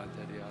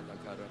karabahantaria, la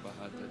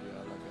karabahantaria,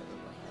 la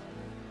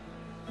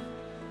karabahantaria.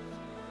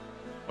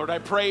 Lord, I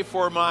pray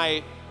for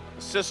my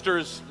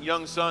sister's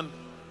young son.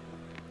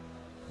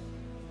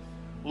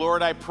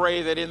 Lord, I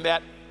pray that in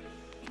that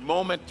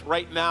moment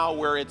right now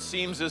where it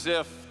seems as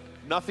if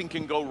nothing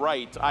can go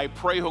right, I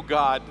pray, oh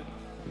God,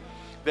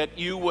 that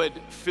you would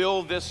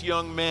fill this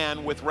young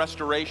man with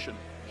restoration.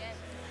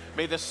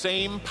 May the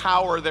same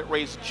power that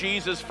raised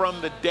Jesus from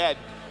the dead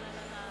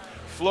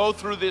flow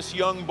through this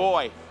young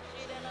boy.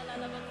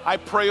 I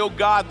pray, oh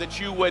God, that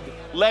you would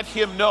let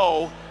him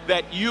know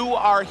that you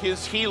are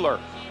his healer.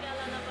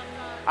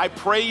 I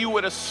pray you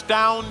would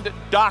astound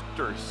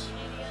doctors.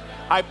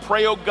 I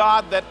pray, oh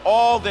God, that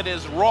all that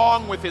is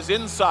wrong with his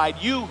inside,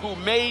 you who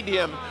made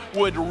him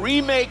would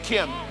remake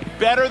him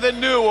better than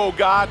new, oh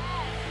God,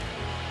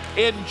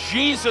 in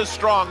Jesus'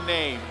 strong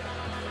name.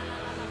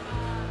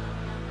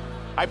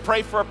 I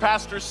pray for a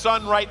pastor's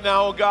son right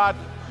now, oh God.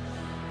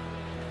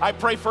 I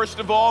pray first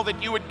of all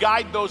that you would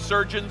guide those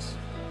surgeons.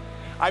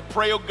 I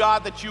pray, oh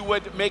God, that you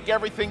would make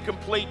everything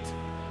complete.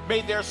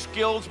 May their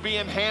skills be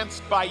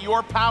enhanced by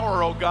your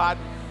power, oh God.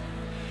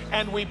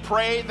 And we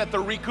pray that the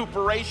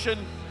recuperation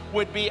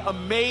would be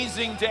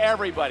amazing to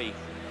everybody.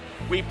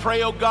 We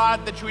pray, oh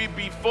God, that we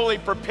be fully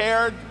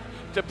prepared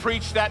to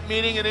preach that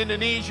meeting in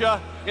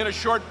Indonesia in a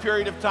short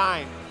period of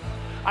time.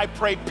 I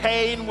pray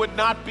pain would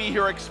not be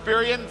her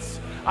experience.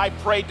 I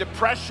pray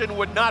depression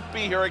would not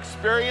be her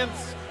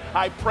experience.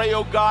 I pray,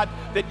 oh God,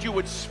 that you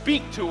would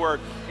speak to her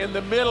in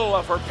the middle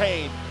of her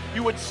pain.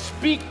 You would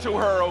speak to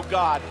her, oh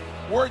God,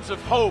 words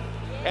of hope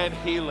and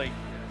healing.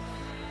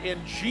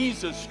 In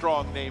Jesus'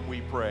 strong name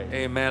we pray.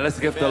 Amen. Let's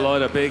give the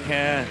Lord a big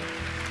hand.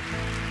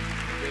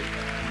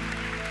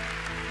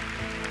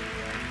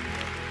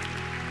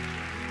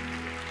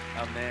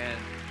 Amen.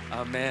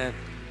 Amen.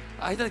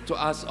 I'd like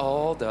to ask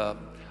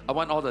I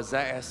want all the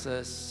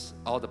ZSs,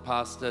 all the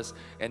pastors,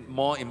 and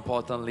more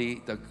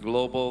importantly, the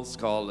global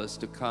scholars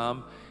to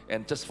come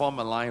and just form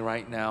a line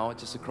right now,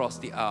 just across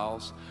the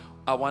aisles.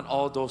 I want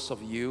all those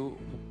of you,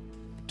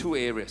 two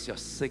areas, you're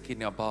sick in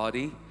your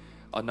body,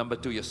 or number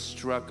two, you're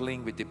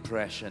struggling with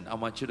depression. I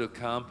want you to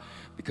come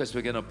because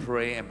we're going to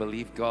pray and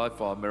believe God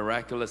for a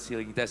miraculous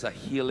healing. There's a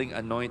healing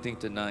anointing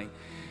tonight.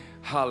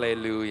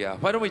 Hallelujah.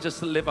 Why don't we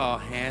just lift our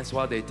hands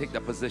while they take the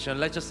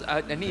position? Let's just,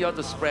 I need you all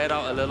to spread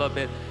out a little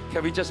bit.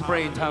 Can we just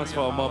pray in tongues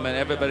for a moment?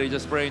 Everybody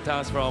just pray in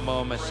tongues for a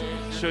moment.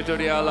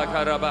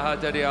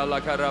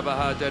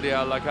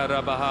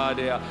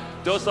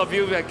 Those of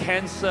you with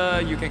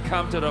cancer, you can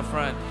come to the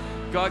front.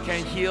 God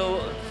can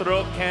heal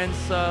throat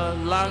cancer,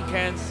 lung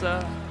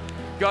cancer.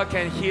 God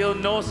can heal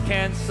nose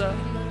cancer.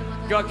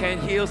 God can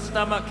heal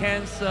stomach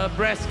cancer,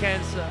 breast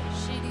cancer.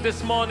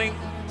 This morning,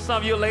 some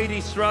of you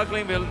ladies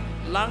struggling with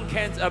lung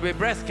cancer, with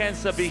breast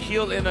cancer, be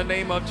healed in the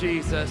name of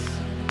Jesus.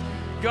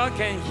 God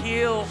can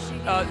heal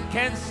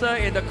cancer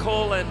in the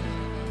colon,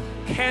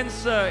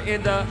 cancer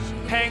in the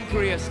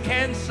pancreas,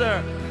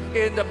 cancer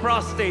in the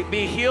prostate.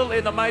 Be healed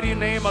in the mighty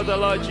name of the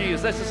Lord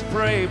Jesus. Let's just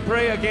pray.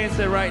 Pray against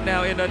it right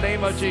now in the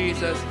name of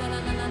Jesus.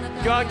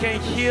 God can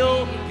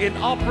heal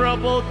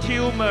inoperable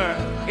tumor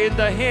in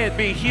the head.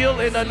 Be healed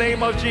in the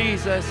name of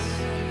Jesus.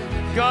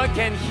 God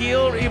can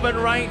heal even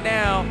right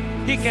now.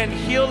 He can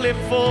heal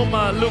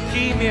lymphoma,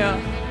 leukemia,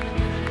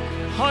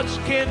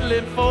 Hodgkin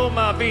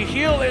lymphoma. Be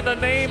healed in the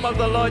name of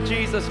the Lord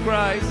Jesus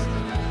Christ.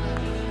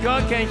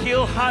 God can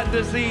heal heart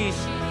disease.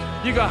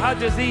 You got heart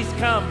disease,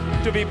 come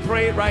to be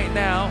prayed right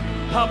now.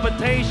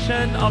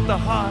 Palpitation of the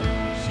heart,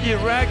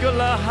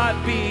 irregular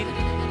heartbeat.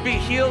 Be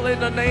healed in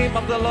the name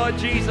of the Lord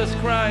Jesus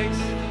Christ.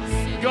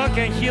 God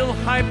can heal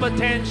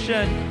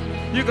hypertension.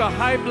 You got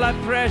high blood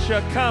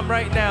pressure, come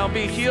right now.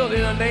 Be healed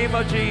in the name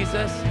of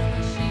Jesus.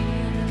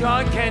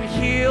 God can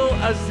heal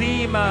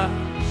eczema,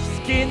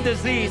 skin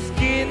disease,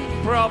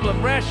 skin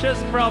problem,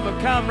 rashes problem.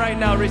 Come right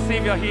now,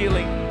 receive your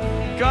healing.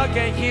 God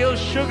can heal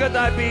sugar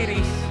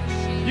diabetes.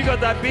 You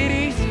got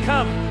diabetes?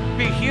 Come,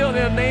 be healed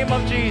in the name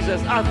of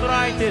Jesus.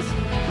 Arthritis,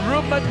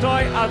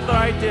 rheumatoid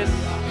arthritis.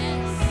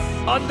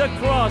 On the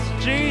cross,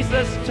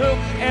 Jesus took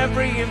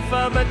every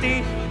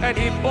infirmity and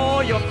He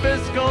bore your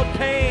physical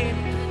pain.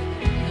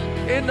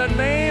 In the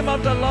name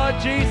of the Lord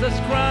Jesus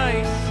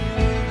Christ,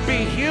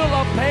 be healed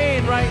of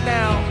pain right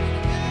now.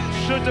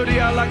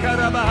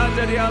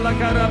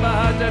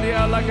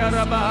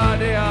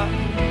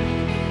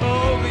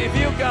 Oh, if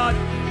you got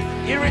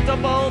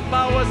irritable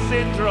bowel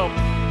syndrome,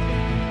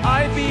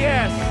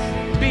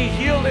 IBS, be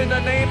healed in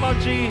the name of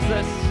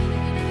Jesus.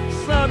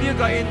 Some of you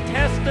got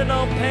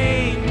intestinal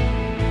pain.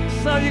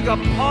 Some of you got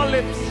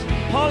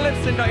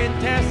polyps in the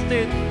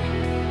intestine.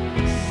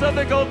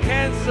 Cervical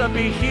cancer,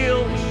 be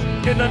healed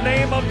in the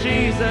name of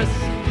Jesus.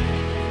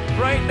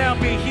 Right now,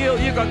 be healed.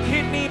 You got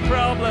kidney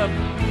problem,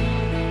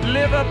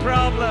 liver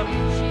problem.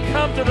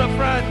 Come to the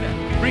front.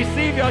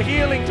 Receive your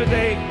healing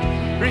today.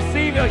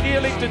 Receive your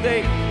healing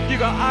today. You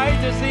got eye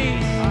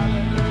disease,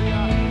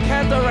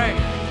 cataract,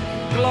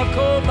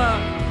 glaucoma.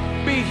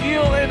 Be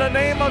healed in the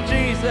name of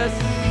Jesus.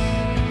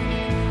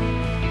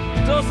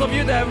 Those of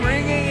you that are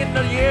ringing in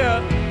the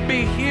ear,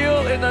 be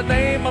healed in the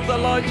name of the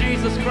Lord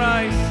Jesus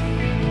Christ.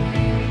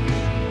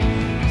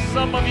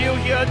 Some of you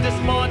here this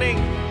morning,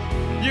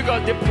 you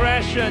got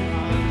depression.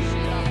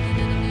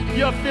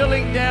 You're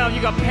feeling down.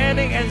 You got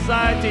panic,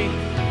 anxiety.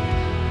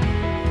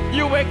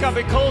 You wake up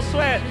with cold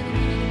sweat.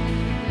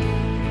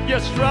 You're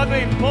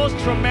struggling with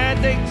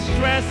post-traumatic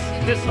stress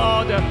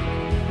disorder,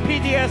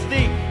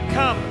 PTSD.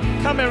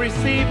 Come and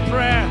receive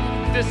prayer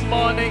this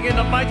morning in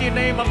the mighty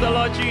name of the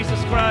Lord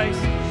Jesus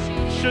Christ.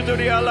 Some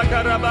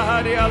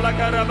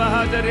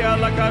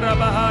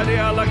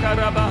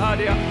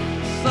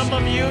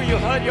of you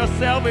hurt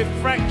yourself with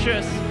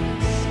fractures,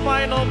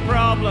 spinal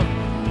problem,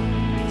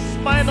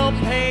 spinal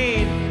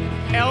pain,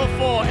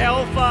 L4,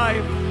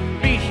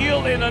 L5, be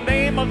healed in the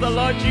name of the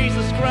Lord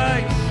Jesus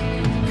Christ.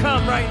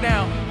 Come right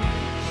now.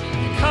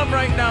 Come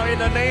right now in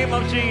the name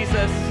of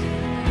Jesus.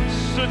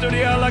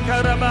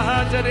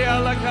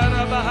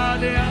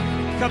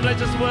 Come,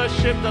 let's just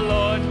worship the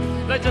Lord.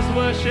 Let's just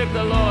worship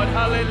the Lord.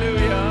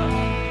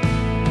 Hallelujah.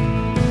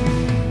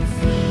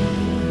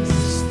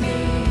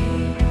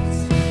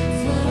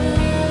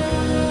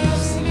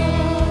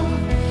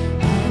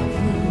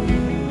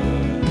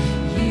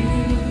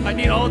 I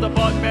need all the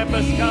board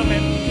members come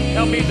and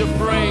help me to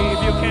pray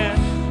if you can.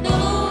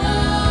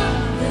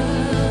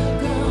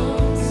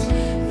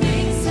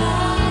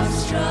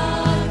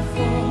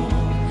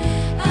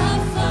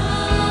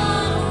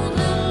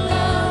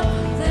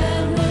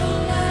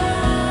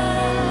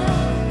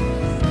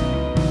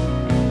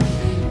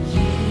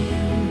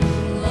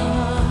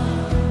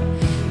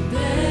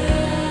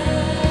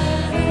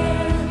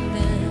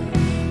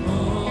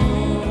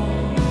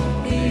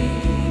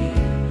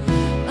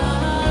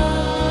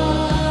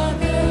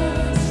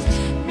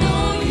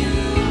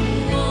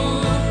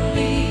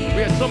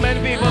 So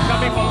many people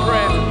coming from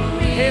prayer.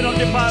 Head of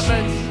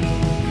departments,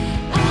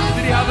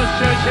 City Harvest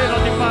Church head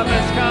of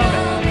departments, come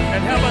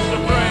and help us to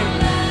pray.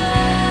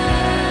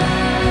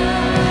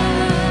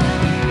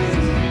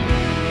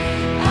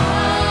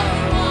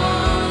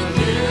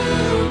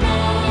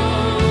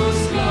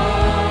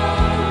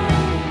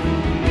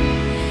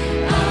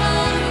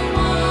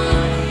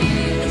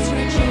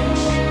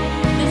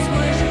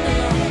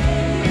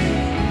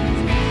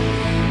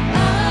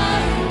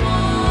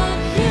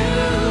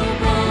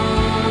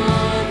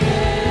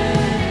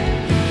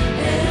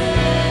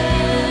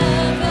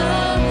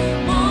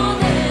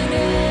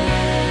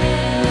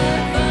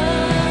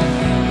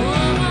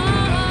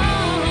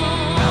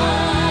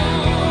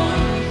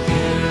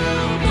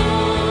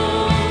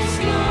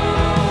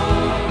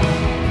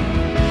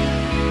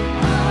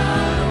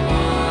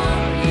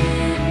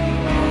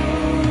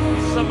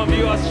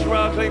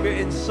 Struggling with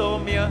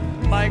insomnia,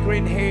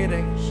 migraine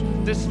headache.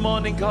 This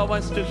morning God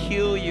wants to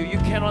heal you. You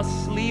cannot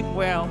sleep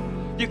well.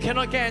 You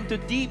cannot get into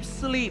deep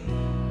sleep.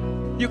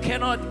 You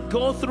cannot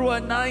go through a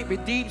night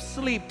with deep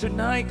sleep.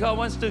 Tonight God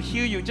wants to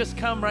heal you. Just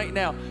come right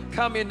now.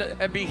 Come in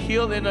and be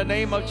healed in the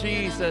name of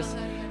Jesus.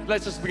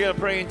 Let's just begin to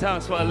pray in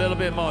tongues for a little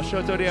bit more.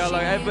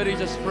 Everybody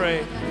just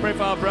pray. Pray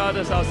for our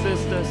brothers, our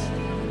sisters.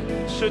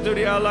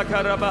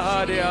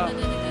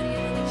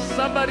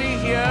 Somebody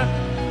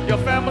here, your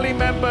family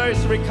member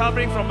is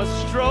recovering from a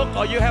stroke,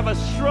 or you have a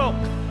stroke.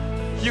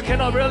 You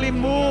cannot really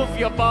move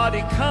your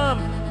body.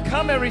 Come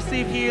and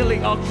receive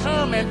healing, or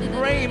come and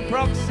pray in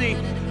proxy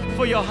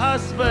for your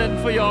husband,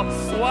 for your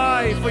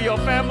wife, for your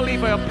family,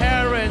 for your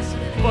parents,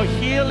 for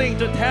healing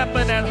to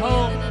happen at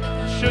home.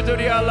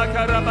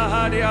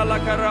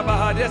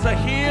 There's a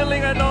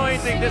healing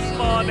anointing this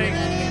morning.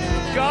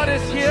 God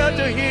is here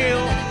to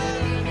heal.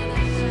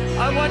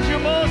 I want you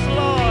most,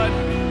 Lord.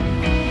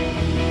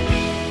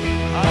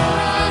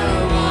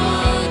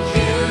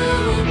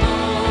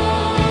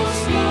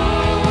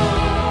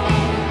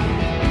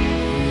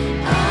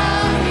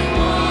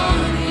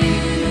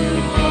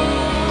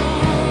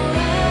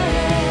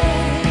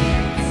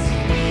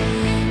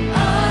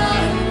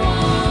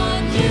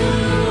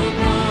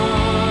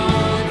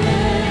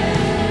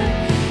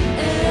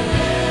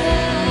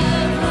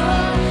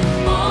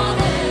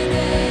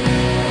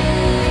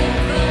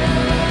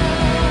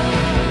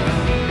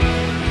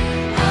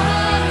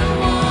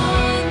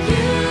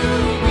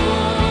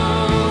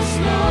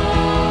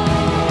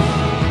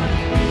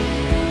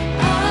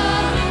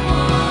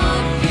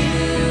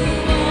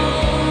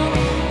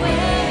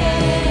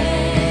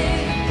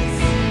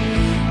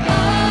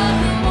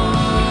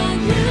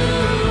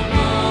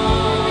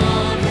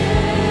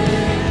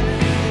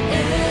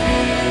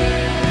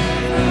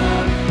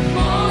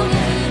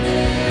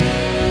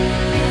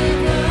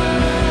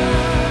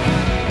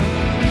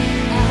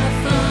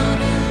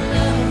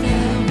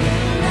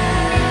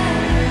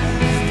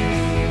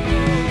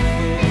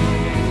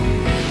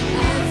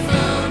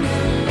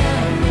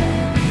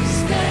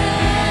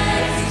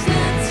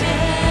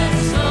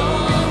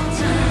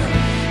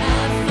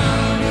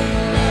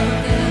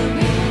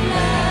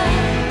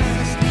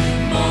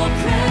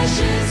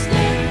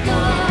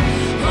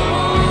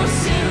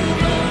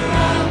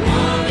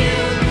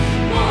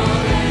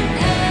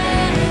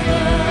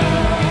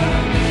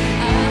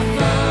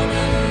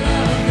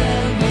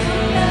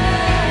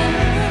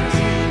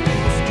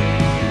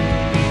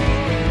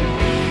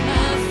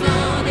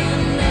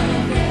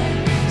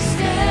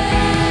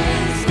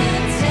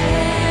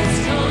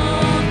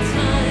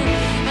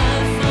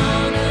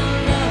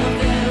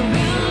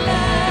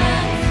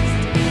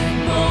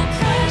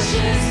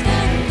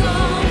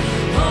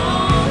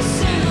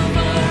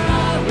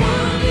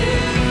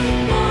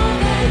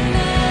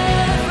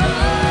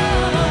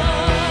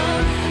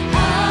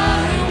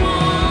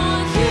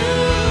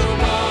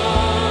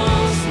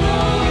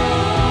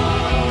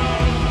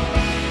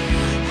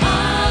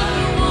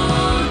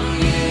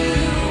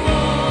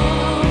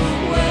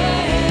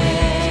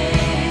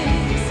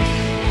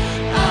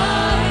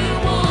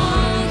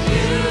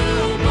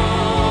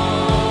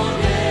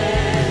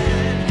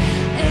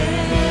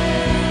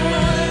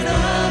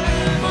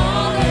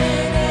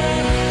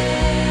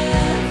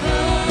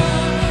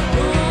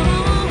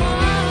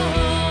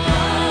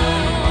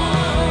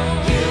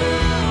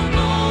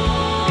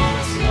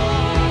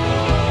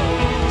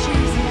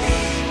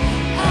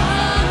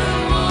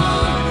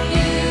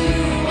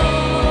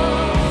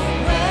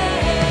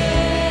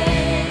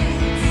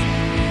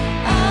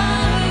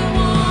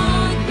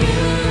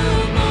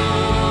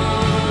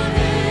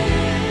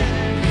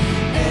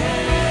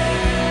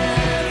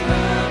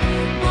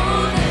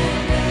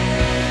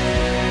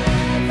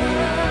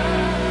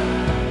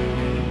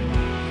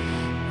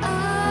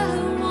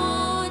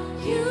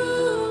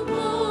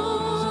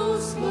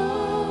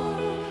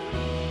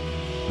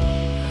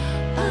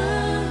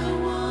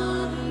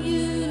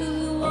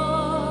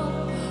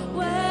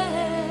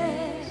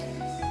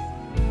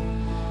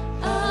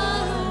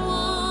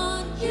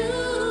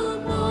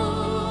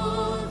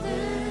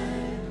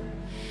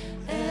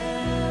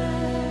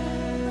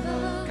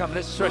 come.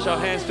 Let's stretch our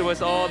hands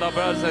towards all our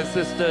brothers and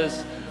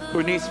sisters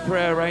who needs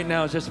prayer right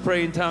now. Just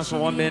pray in tongues for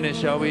 1 minute,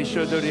 shall we?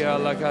 Shuduria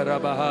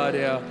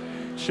lakarabahadia.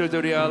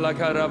 Shuduria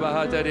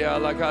lakarabahadia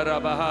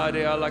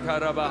lakarabahadia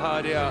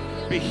lakarabahadia.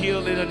 Be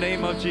healed in the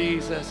name of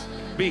Jesus.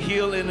 Be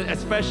healed in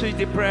especially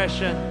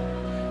depression.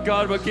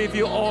 God will give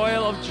you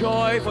oil of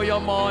joy for your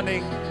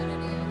morning.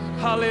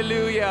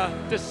 Hallelujah.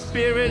 The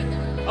spirit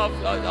of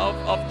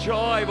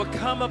joy will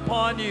come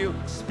upon you.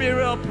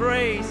 Spirit of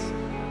praise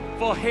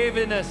for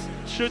heaviness.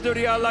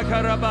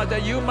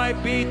 That you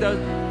might be the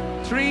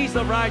trees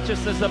of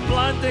righteousness, the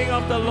planting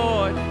of the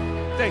Lord,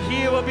 that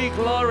He will be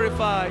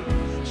glorified.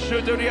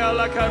 We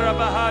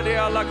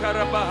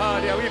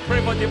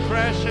pray for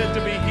depression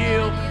to be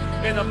healed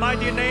in the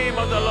mighty name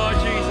of the Lord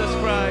Jesus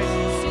Christ.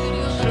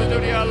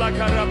 Suduria la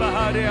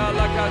karabahadia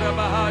la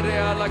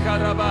karabahadia la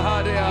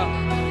karabahadia.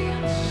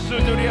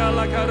 Suduria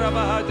la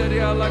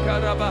karabahadia la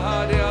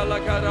karabahadia la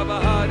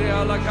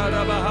karabahadia la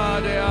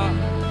karabahadia.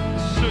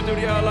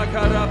 Suduria la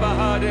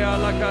karabahadia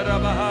la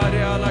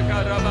karabahadia la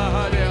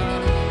karabahadia.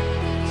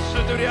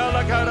 Suduria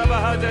la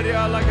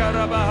karabahadia la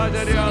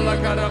karabahadia la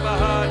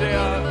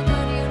karabahadia.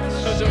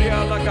 Suduria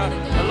la ka.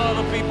 A lot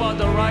of people on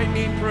the right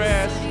need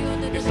prayers.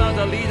 If some of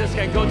the leaders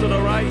can go to the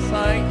right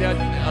side, there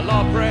are a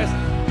lot of prayers.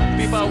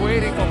 People are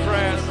waiting for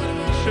prayers.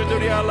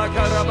 Shuduria la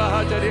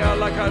karabahadia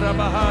la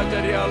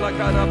karabahadia la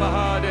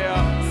karabahadia.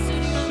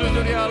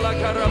 Suduria la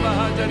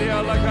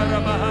karabahadia la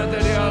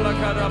karabahadia la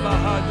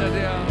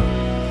karabahadia.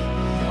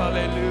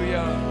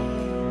 Hallelujah.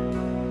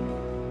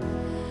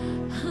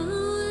 I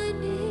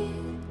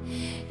need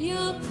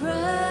your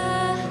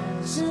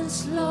presence,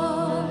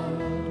 Lord.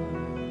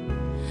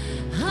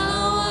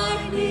 How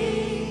I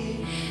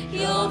need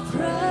your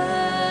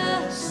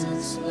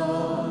presence,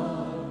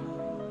 Lord.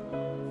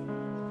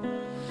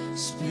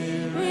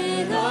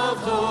 Spirit of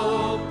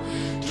hope,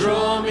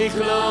 Draw me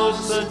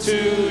closer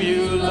to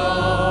you,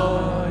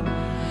 Lord.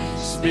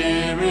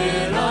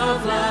 Spirit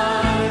of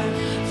life,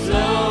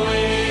 flow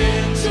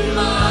into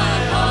my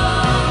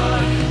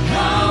heart.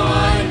 How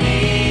I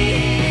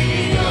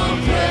need your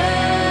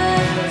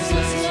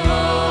presence,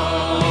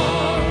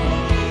 Lord.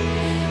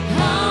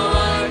 How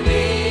I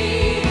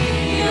need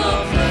your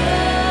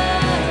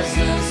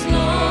presence,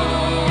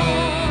 Lord.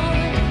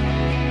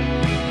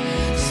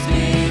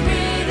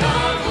 Spirit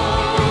of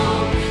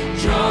hope,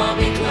 draw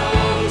me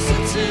closer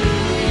to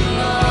you,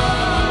 Lord.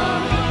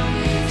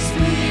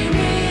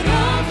 Spirit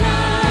of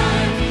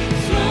life,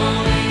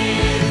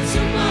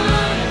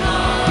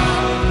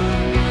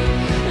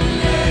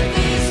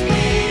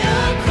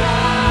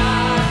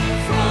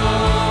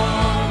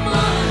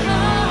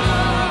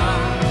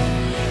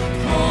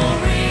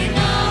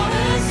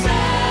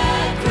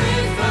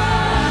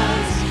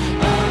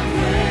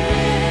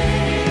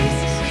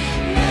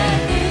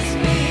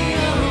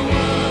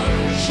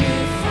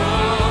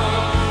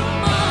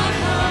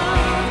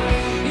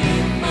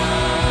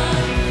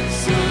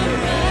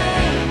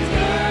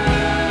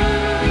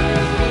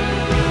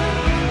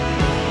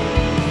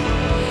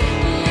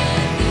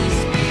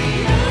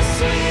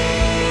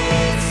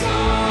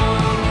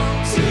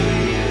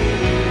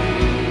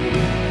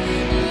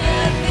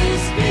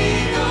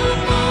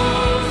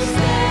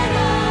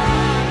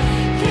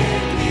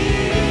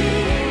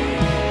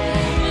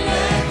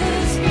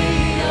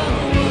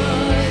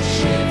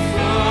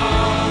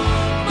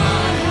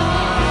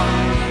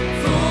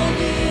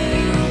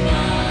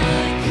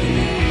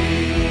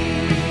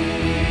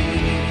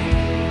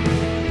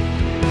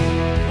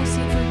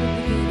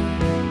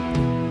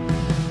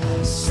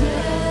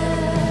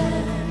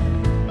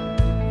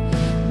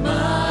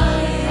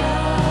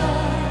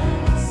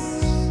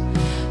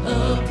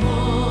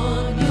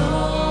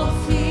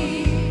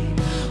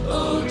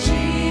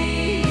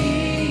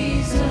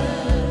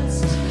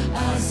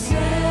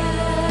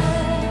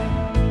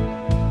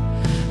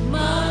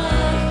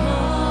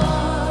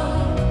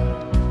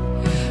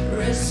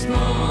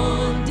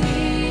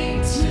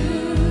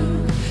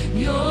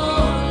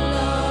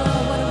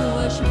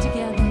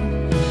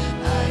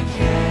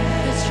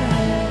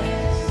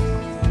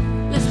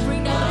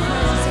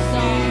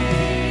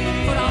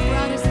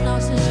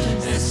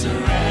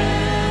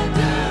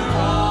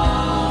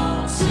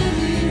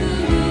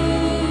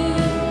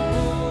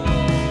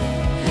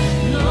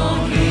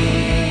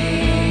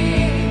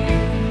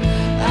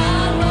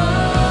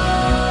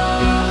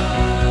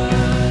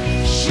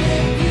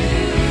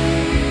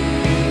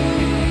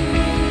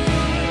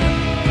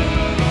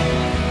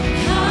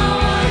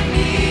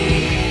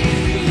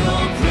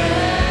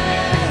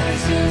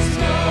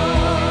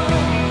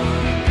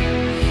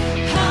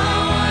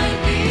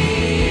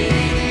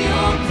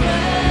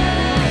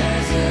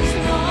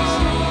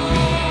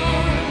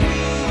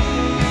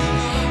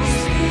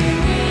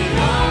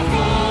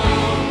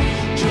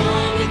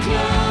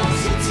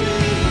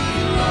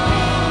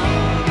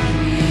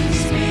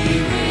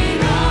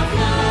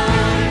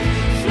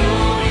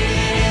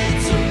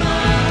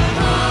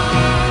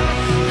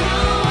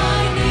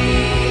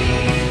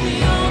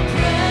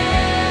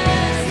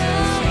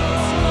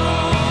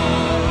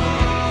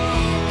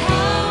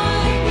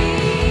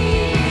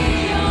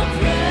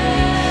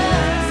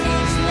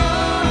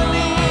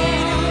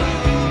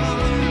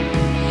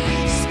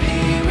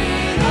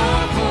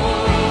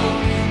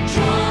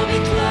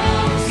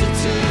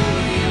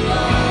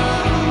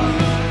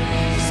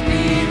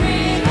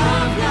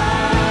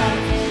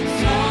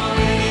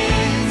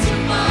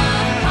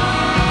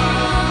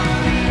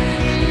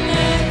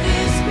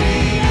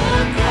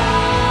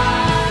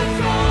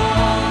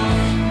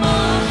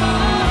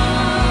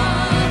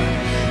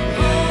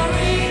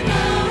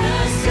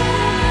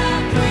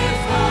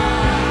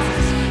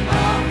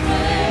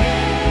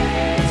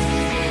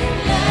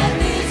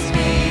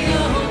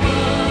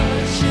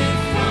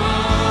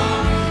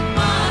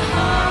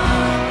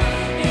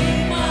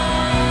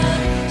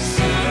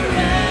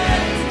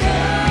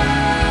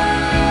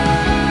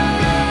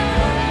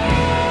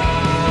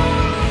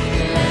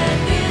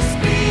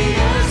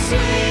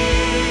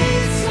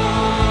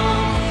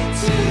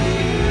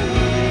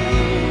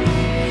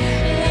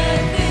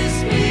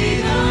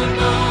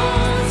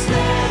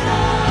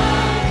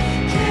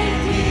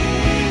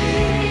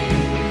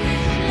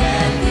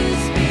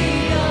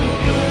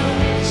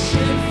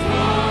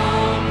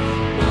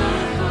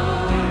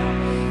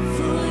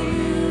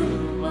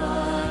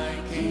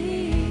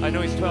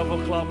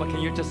 but can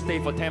you just stay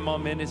for 10 more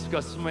minutes?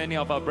 Because so many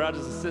of our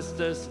brothers and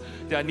sisters,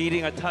 they are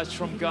needing a touch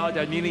from God. They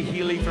are needing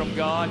healing from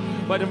God.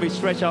 Why don't we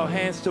stretch our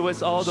hands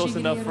towards all those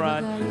in the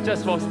front?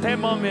 Just for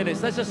 10 more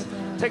minutes. Let's just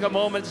take a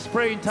moment, just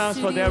pray in tongues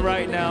for them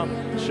right now.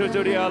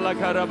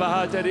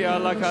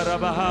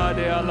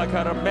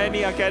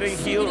 Many are getting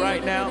healed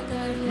right now.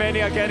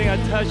 Many are getting a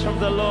touch from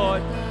the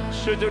Lord.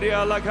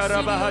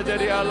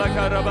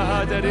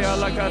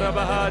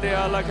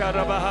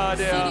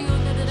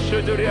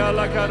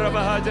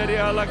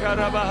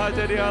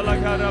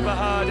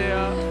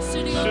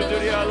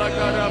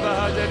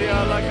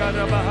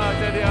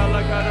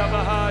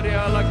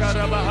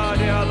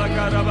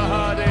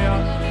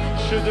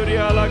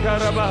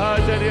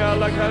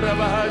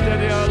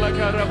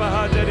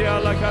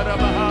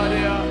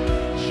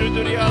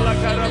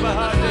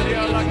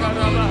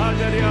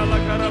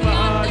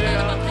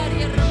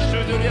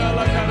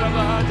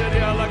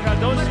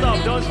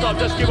 Don't stop,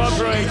 just keep on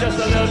praying, just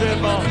a little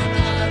bit more.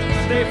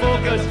 Stay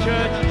focused,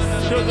 church.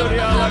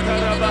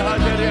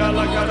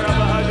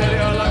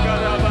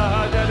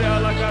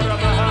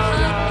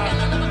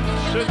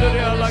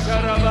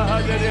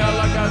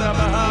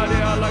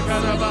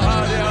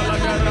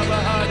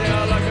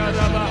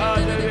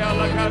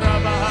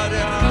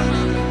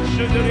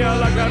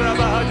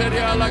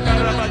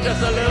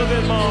 Just a little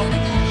bit more.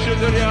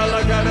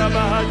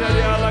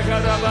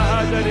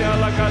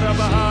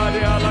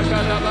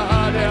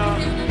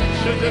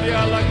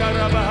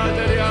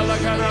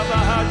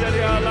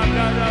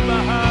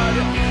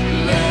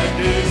 Let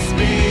this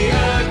be a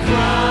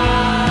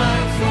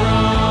cry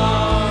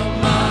from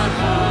my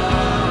heart,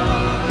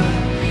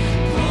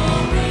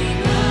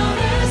 pouring out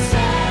a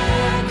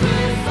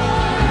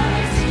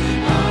sacrifice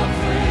of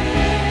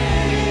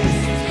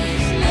praise.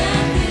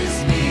 Let this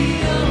be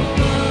a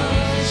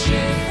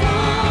worship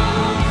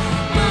from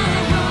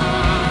my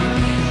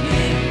heart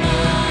in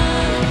my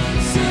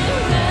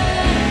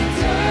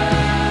surrender.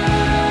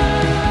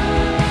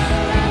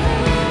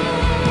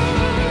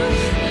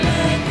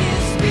 Let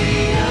this be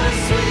a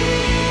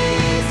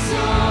sweet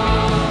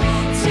song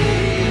to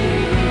you.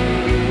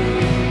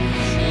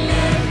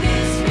 Let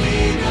this be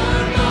the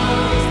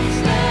most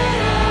that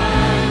I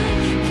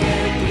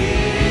can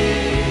give.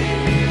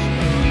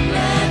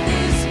 Let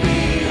this be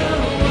a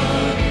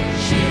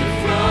worship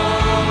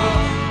from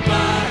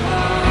my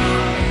heart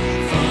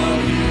for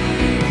you,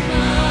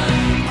 my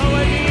Oh, I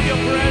need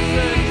your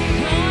presence.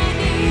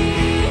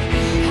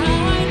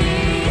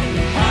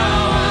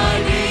 how I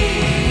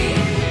need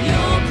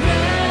your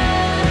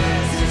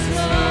presence,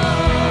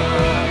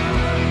 Lord.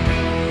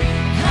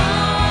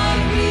 How I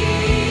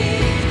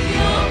need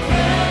your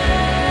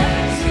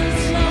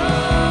presence, Lord.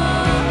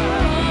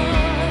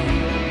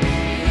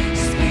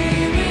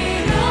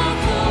 Spirit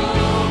of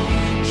hope,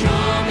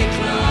 draw me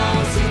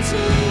closer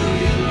to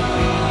you,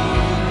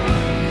 Lord.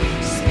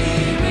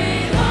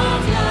 Spirit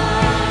of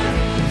life,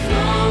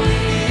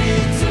 flowing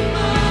into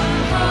my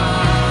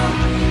heart.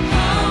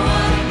 How I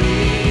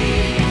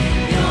need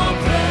your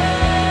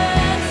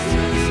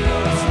presence,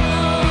 Lord.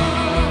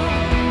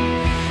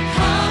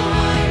 How I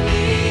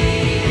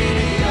need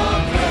your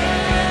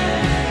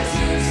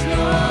presence,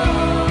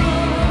 Lord.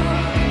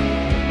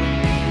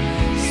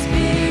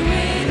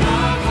 Spirit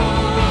of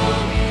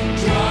hope,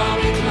 draw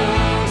me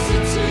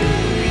closer to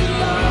you,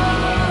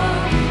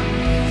 Lord.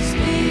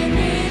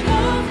 Spirit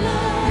of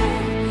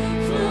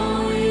life,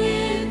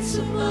 flowing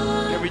into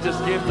my Can we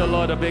just give the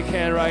Lord a big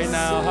hand right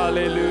now?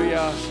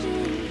 Hallelujah.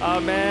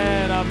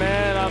 Amen,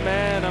 amen,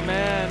 amen,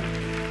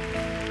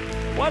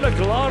 amen. What a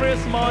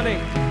glorious morning.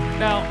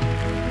 Now,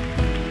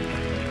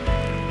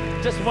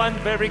 just one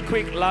very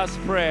quick last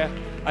prayer.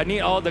 I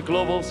need all the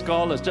global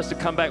scholars just to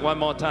come back one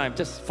more time.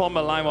 Just form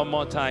a line one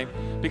more time.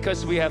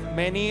 Because we have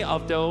many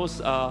of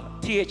those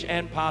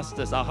THN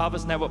pastors, our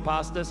Harvest Network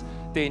pastors,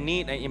 they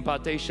need an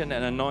impartation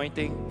and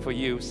anointing for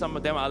you. Some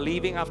of them are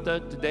leaving after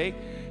today.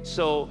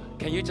 So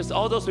can you just,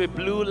 all those with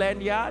blue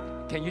lanyard,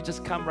 can you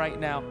just come right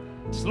now?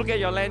 Just look at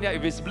your lanyard.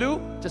 If it's blue,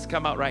 just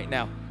come out right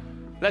now.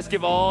 Let's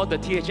give all the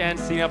THN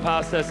senior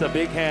pastors a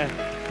big hand.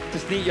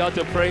 Just need y'all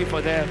to pray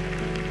for them.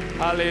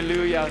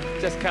 Hallelujah.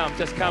 Just come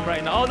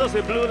right now. All those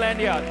with blue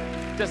lanyard,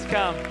 just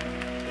come.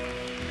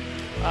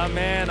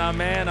 Amen,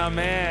 amen,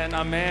 amen,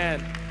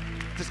 amen.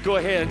 Just go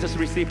ahead and just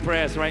receive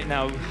prayers right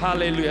now.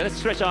 Hallelujah. Let's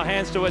stretch our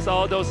hands towards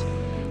all the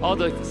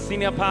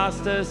senior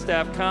pastors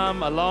that have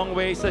come a long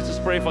way. So let's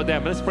just pray for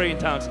them. Let's pray in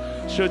tongues.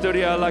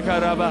 Shuduria la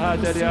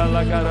karabahateria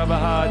la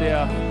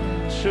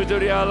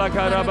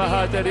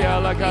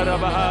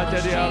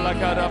karabahateria la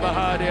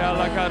karabahadia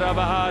la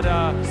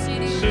karabahada.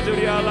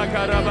 Shuduria la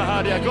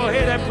karabahadia. Go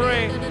ahead and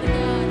pray.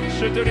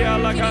 Shuduria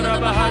la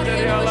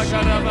karabahateria la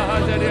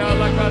karabahateria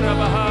la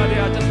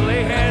karabahadia. Just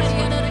lay hands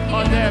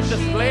on them.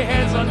 Just lay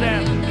hands on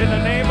them in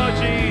the name of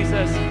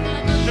Jesus.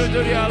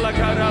 Shuduria la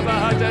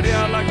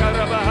karabahateria la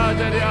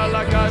karabahateria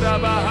la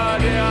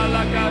karabahadia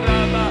la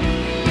karaba.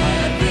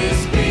 Let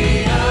this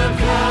be a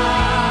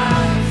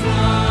cry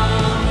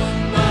from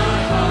my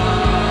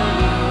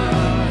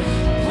heart,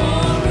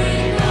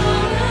 pouring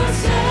out a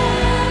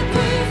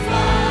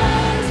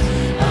sacrifice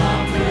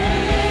of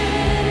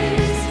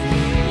praise.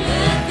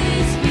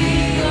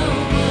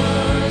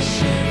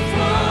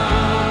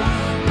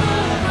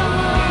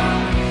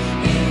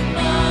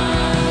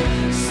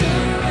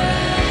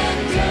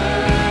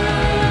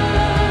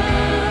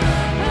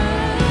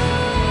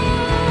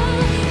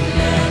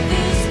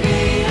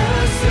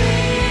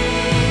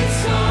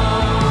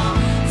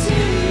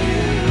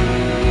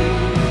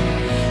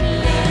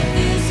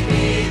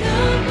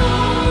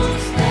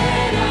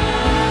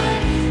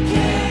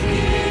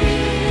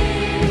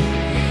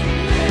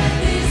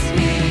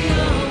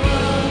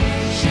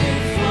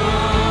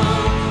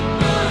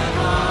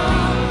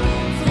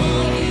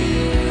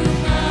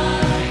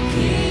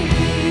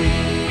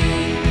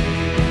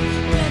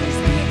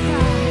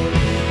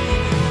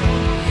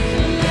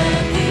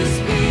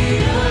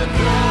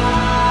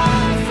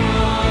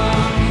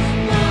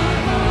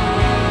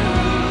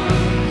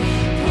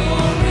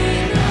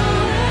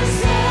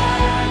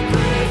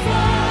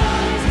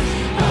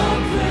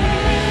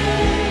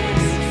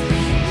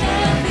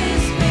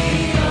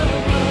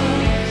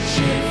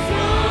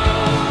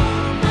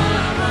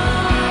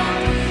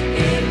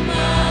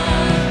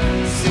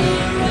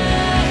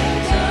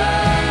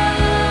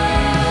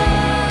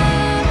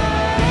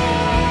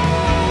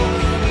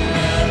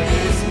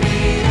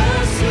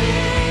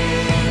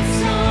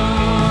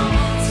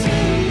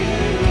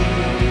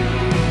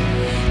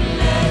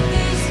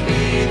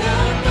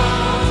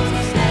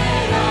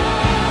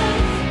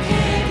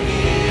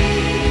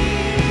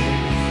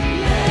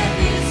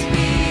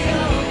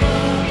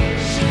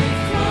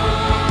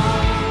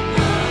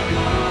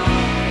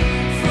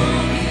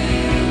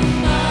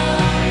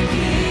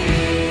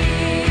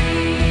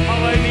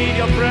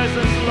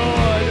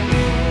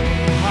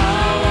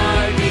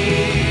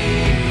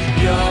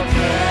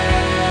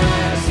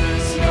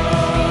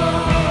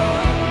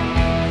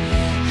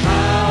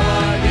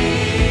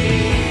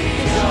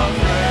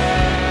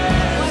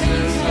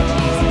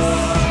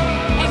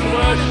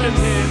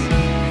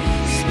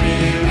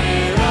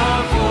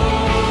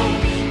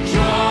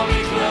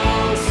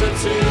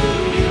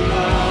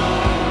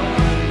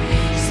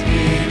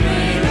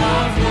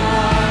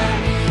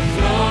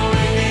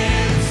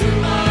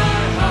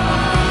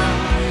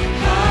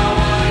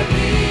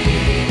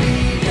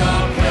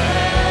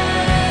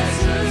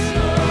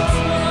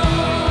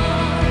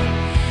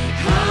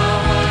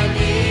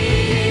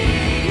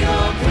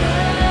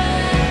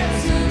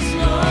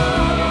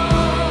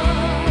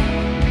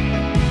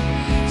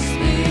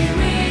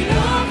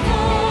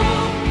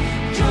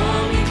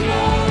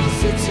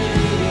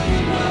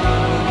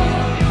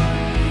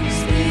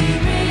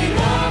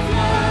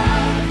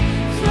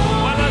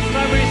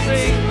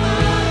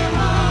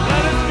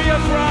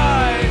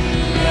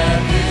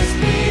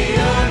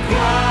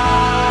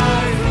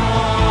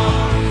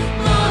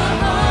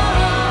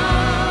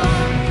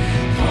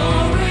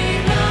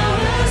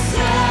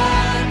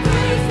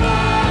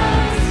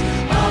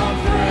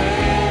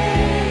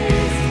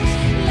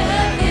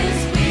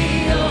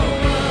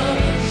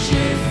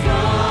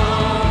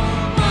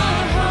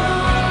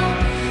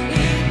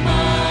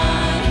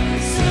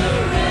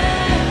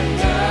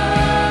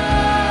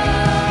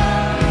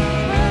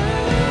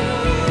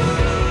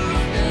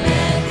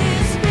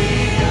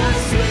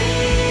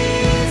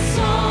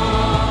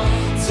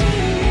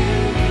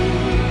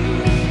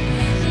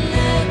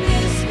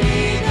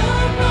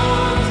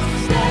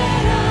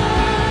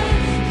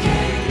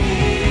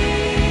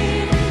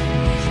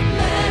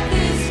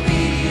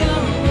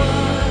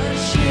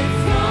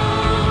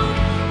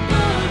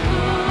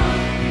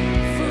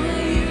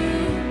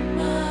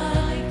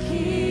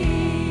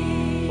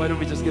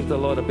 we just give the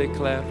Lord a big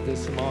clap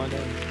this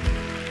morning?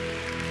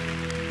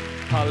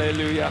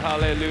 Hallelujah,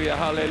 hallelujah,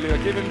 hallelujah.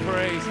 Give him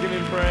praise, give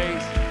him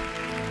praise.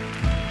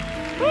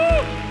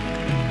 Woo!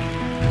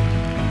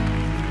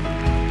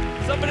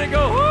 Somebody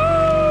go, woo!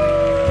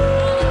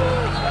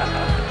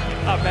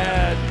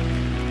 Amen.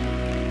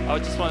 I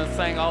just want to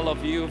thank all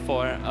of you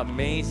for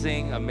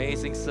amazing,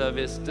 amazing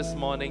service this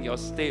morning. You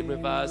stayed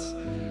with us.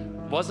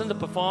 Weren't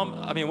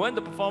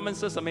the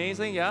performances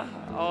amazing? Yeah?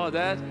 All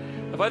that.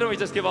 Why don't we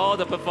just give all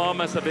the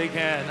performers a big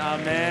hand?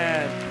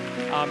 Amen.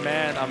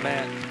 Amen.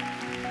 Amen.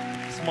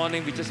 This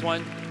morning, we just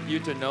want you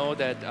to know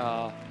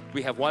that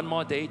we have one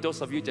more day.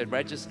 Those of you that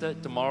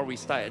registered, tomorrow we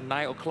start at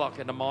 9 o'clock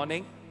in the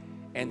morning.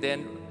 And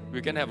then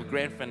we're going to have a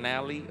grand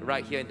finale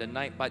right here in the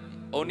night, but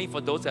only for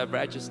those that have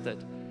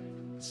registered.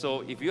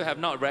 So if you have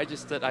not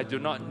registered, I do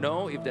not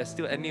know if there's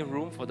still any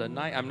room for the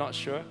night. I'm not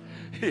sure.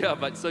 Yeah,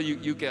 but so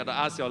you can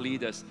ask your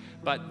leaders.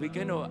 But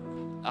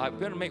I'm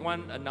going to make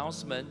one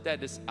announcement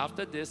that is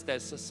after this,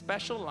 there's a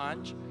special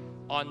lunch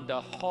on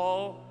the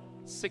hall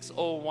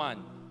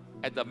 601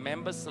 at the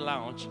members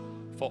lounge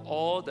for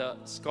all the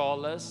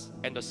scholars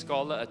and the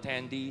scholar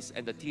attendees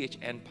and the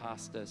THN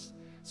pastors.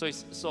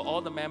 So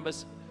all the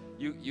members,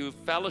 you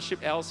fellowship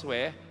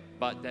elsewhere,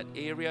 but that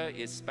area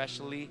is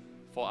specially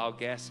for our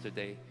guests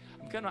today.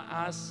 I'm going to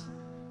ask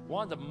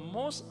one of the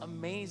most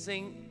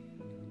amazing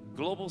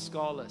global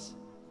scholars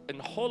in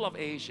the whole of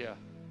Asia,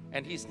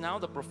 and he's now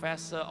the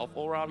professor of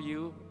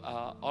ORU,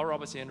 Oral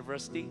Roberts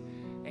University,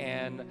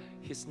 and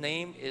his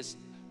name is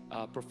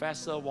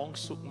Professor Wong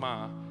Suk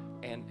Ma.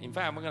 And in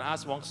fact, I'm going to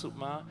ask Wong Suk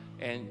Ma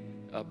and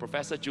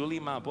Professor Julie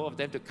Ma, both of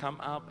them, to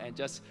come up and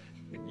just,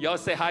 y'all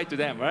say hi to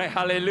them, right?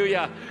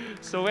 Hallelujah.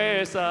 So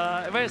where's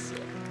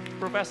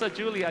Professor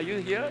Julie? Are you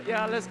here?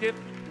 Yeah,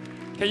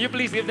 can you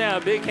please give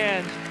them a big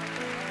hand?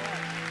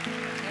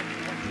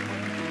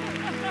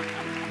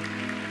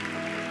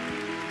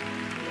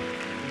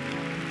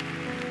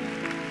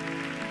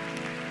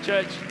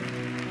 Church,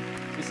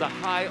 it's a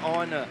high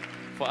honor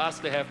for us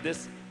to have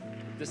this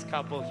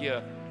couple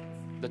here.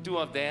 The two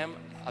of them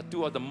are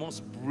two of the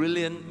most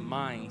brilliant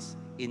minds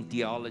in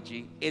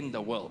theology in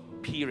the world,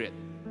 period.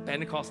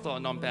 Pentecostal or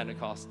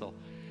non-Pentecostal.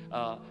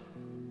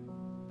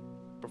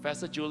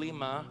 Professor Julie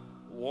Ma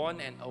won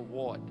an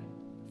award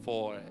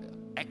for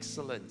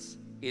excellence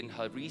in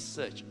her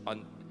research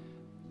on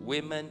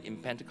women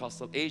in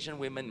Asian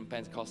women in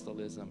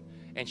Pentecostalism.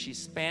 And she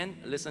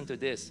spent, listen to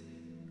this,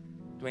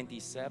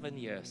 27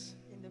 years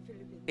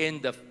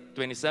in the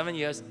 27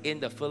 years in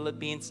the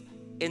Philippines,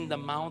 in the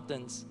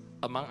mountains,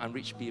 among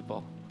unreached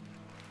people.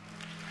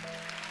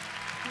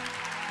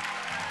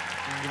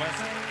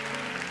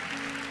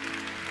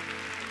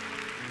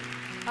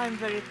 I'm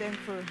very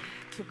thankful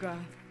to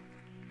God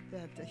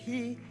that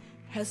He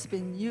has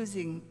been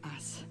using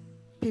us,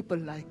 people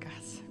like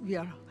us. We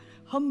are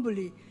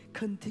humbly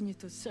continue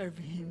to serve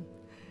Him.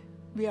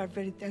 We are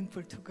very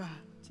thankful to God.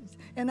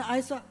 And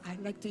I'd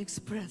like to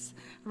express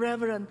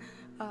Reverend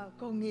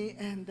Kongi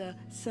and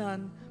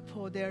son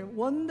for their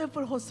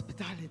wonderful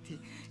hospitality.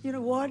 You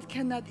know, word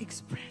cannot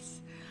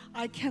express.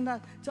 I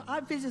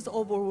feel just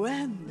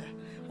overwhelmed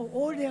of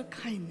all their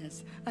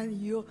kindness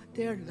and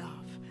their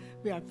love.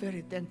 We are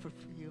very thankful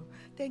for you.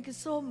 Thank you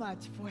so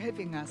much for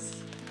having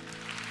us.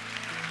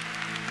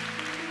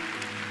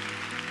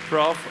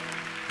 Prof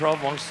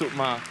Wong Suk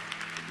Ma,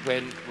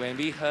 when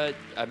we heard,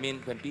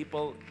 when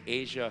people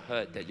Asia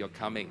heard that you're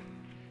coming,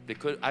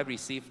 I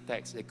received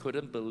texts, they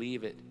couldn't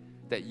believe it,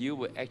 that you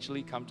would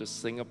actually come to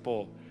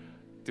Singapore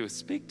to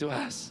speak to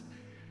us.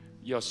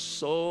 You're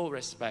so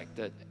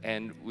respected,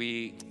 and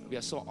we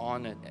are so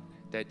honored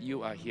that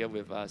you are here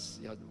with us.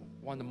 You're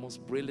one of the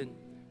most brilliant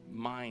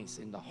minds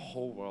in the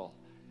whole world.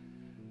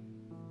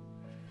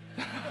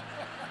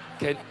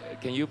 Can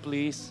you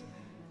please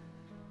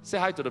say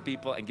hi to the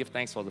people and give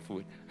thanks for the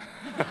food?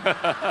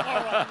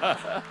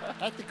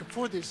 I think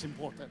food is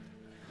important.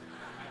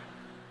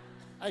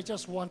 I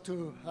just want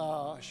to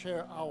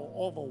share our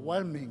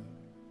overwhelming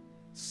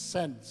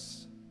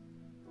sense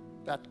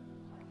that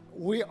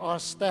we are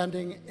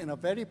standing in a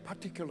very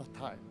particular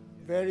time,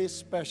 very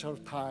special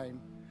time,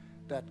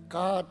 that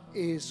God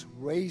is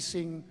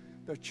raising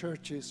the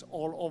churches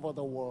all over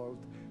the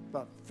world,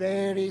 but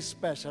very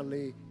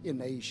especially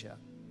in Asia.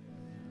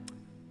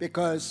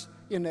 Because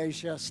in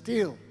Asia,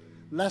 still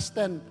less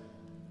than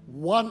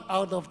 1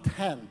 out of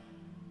 10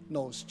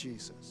 knows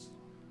Jesus.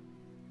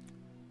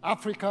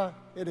 Africa,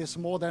 it is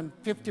more than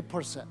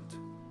 50%.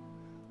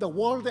 The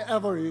world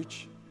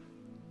average,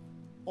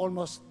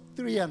 almost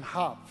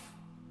 3.5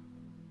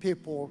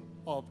 people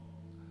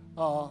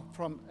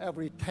from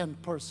every 10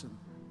 person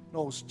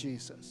knows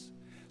Jesus.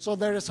 So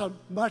there is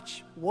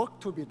much work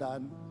to be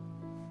done,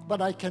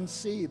 but I can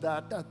see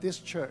that this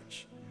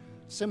church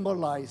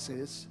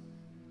symbolizes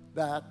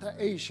that the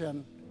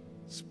Asian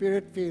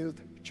Spirit-filled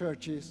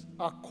churches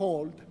are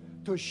called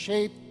to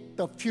shape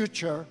the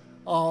future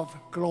of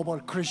global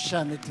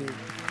Christianity.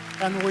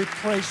 And we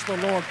praise the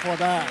Lord for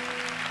that.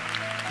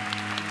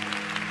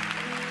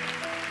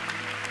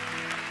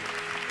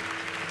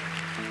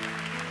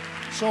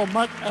 So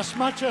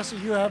much as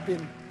you have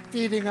been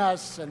feeding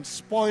us and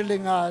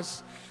spoiling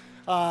us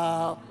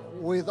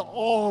with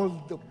all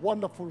the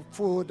wonderful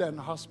food and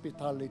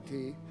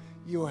hospitality.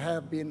 You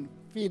have been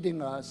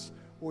feeding us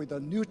with a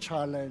new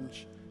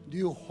challenge,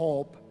 new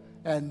hope,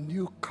 and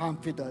new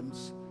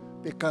confidence,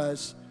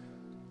 because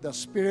the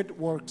Spirit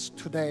works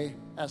today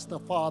as the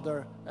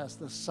Father, as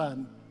the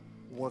Son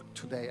work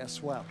today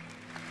as well.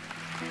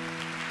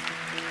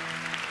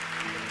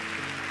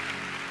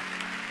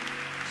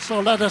 So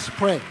let us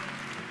pray.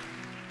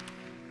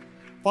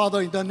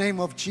 Father, in the name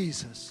of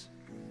Jesus,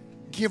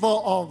 giver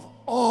of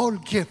all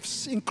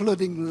gifts,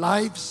 including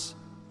lives,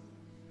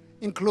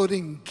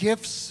 including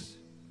gifts,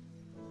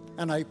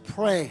 and I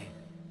pray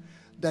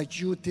that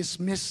you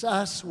dismiss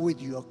us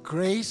with your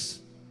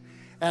grace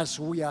as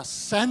we are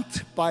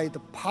sent by the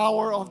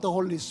power of the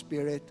Holy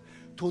Spirit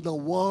to the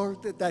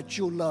world that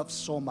you love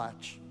so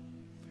much.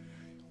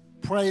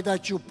 Pray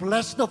that you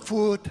bless the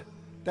food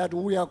that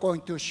we are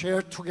going to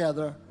share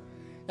together,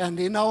 and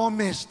in our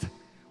midst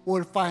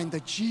we'll find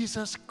the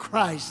Jesus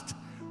Christ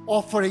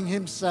offering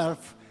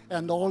himself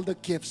and all the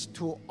gifts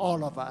to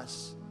all of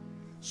us.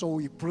 So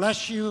we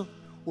bless you,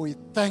 we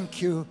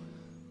thank you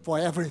for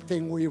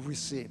everything we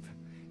receive.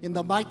 In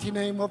the mighty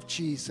name of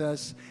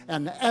Jesus,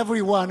 and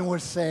everyone will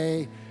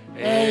say,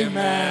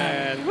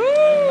 Amen. Amen.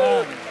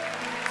 Amen.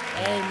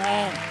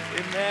 Amen.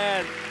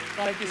 Amen.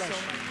 Thank you so much.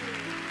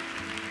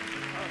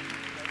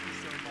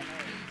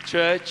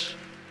 Church,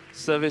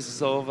 service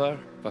is over,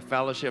 but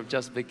fellowship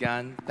just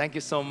begun. Thank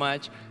you so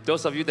much.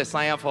 Those of you that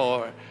sign up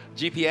for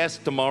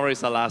GPS, tomorrow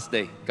is the last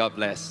day. God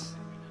bless.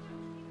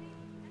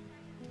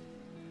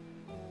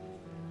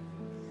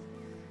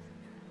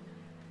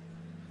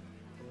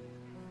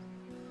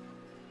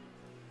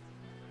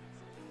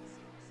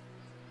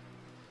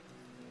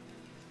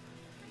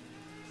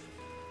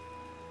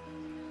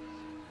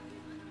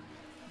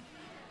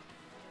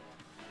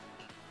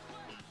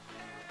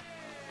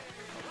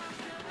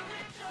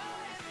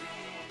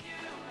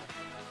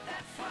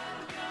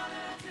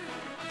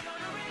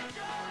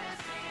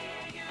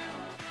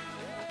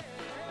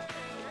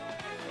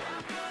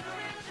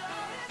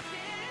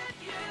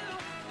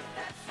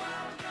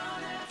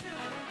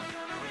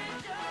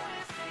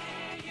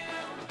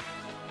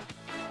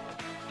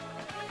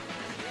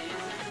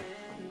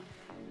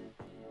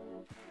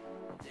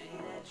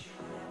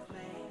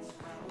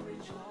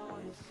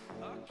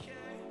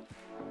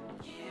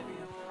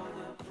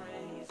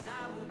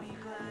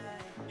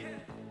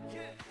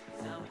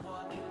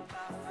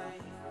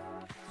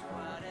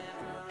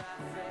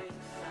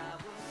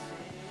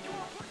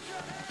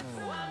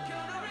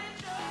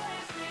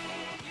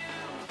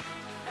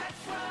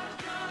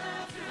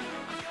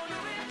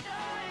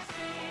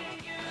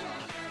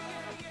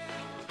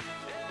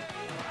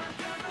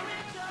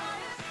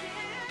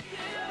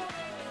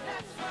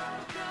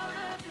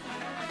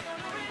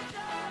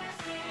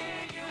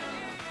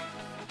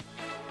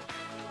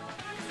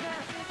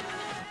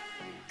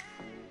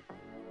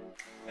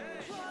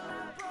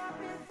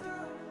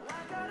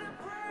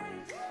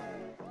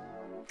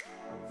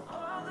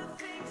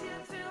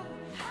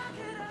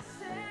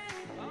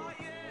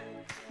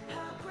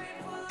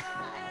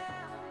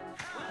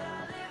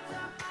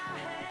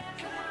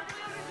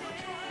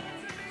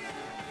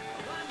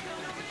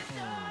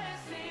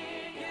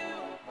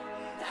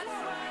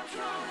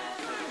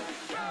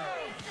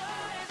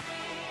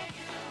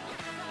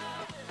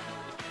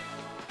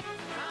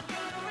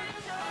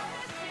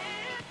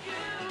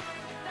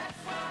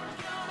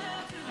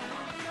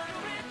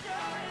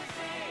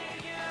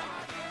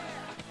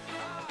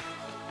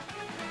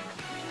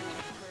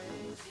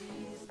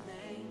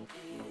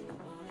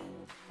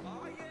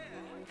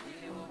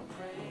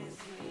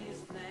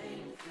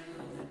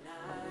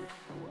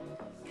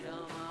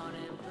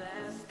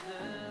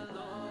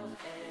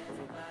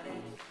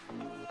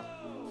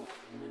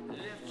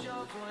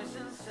 Voice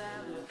and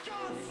sound.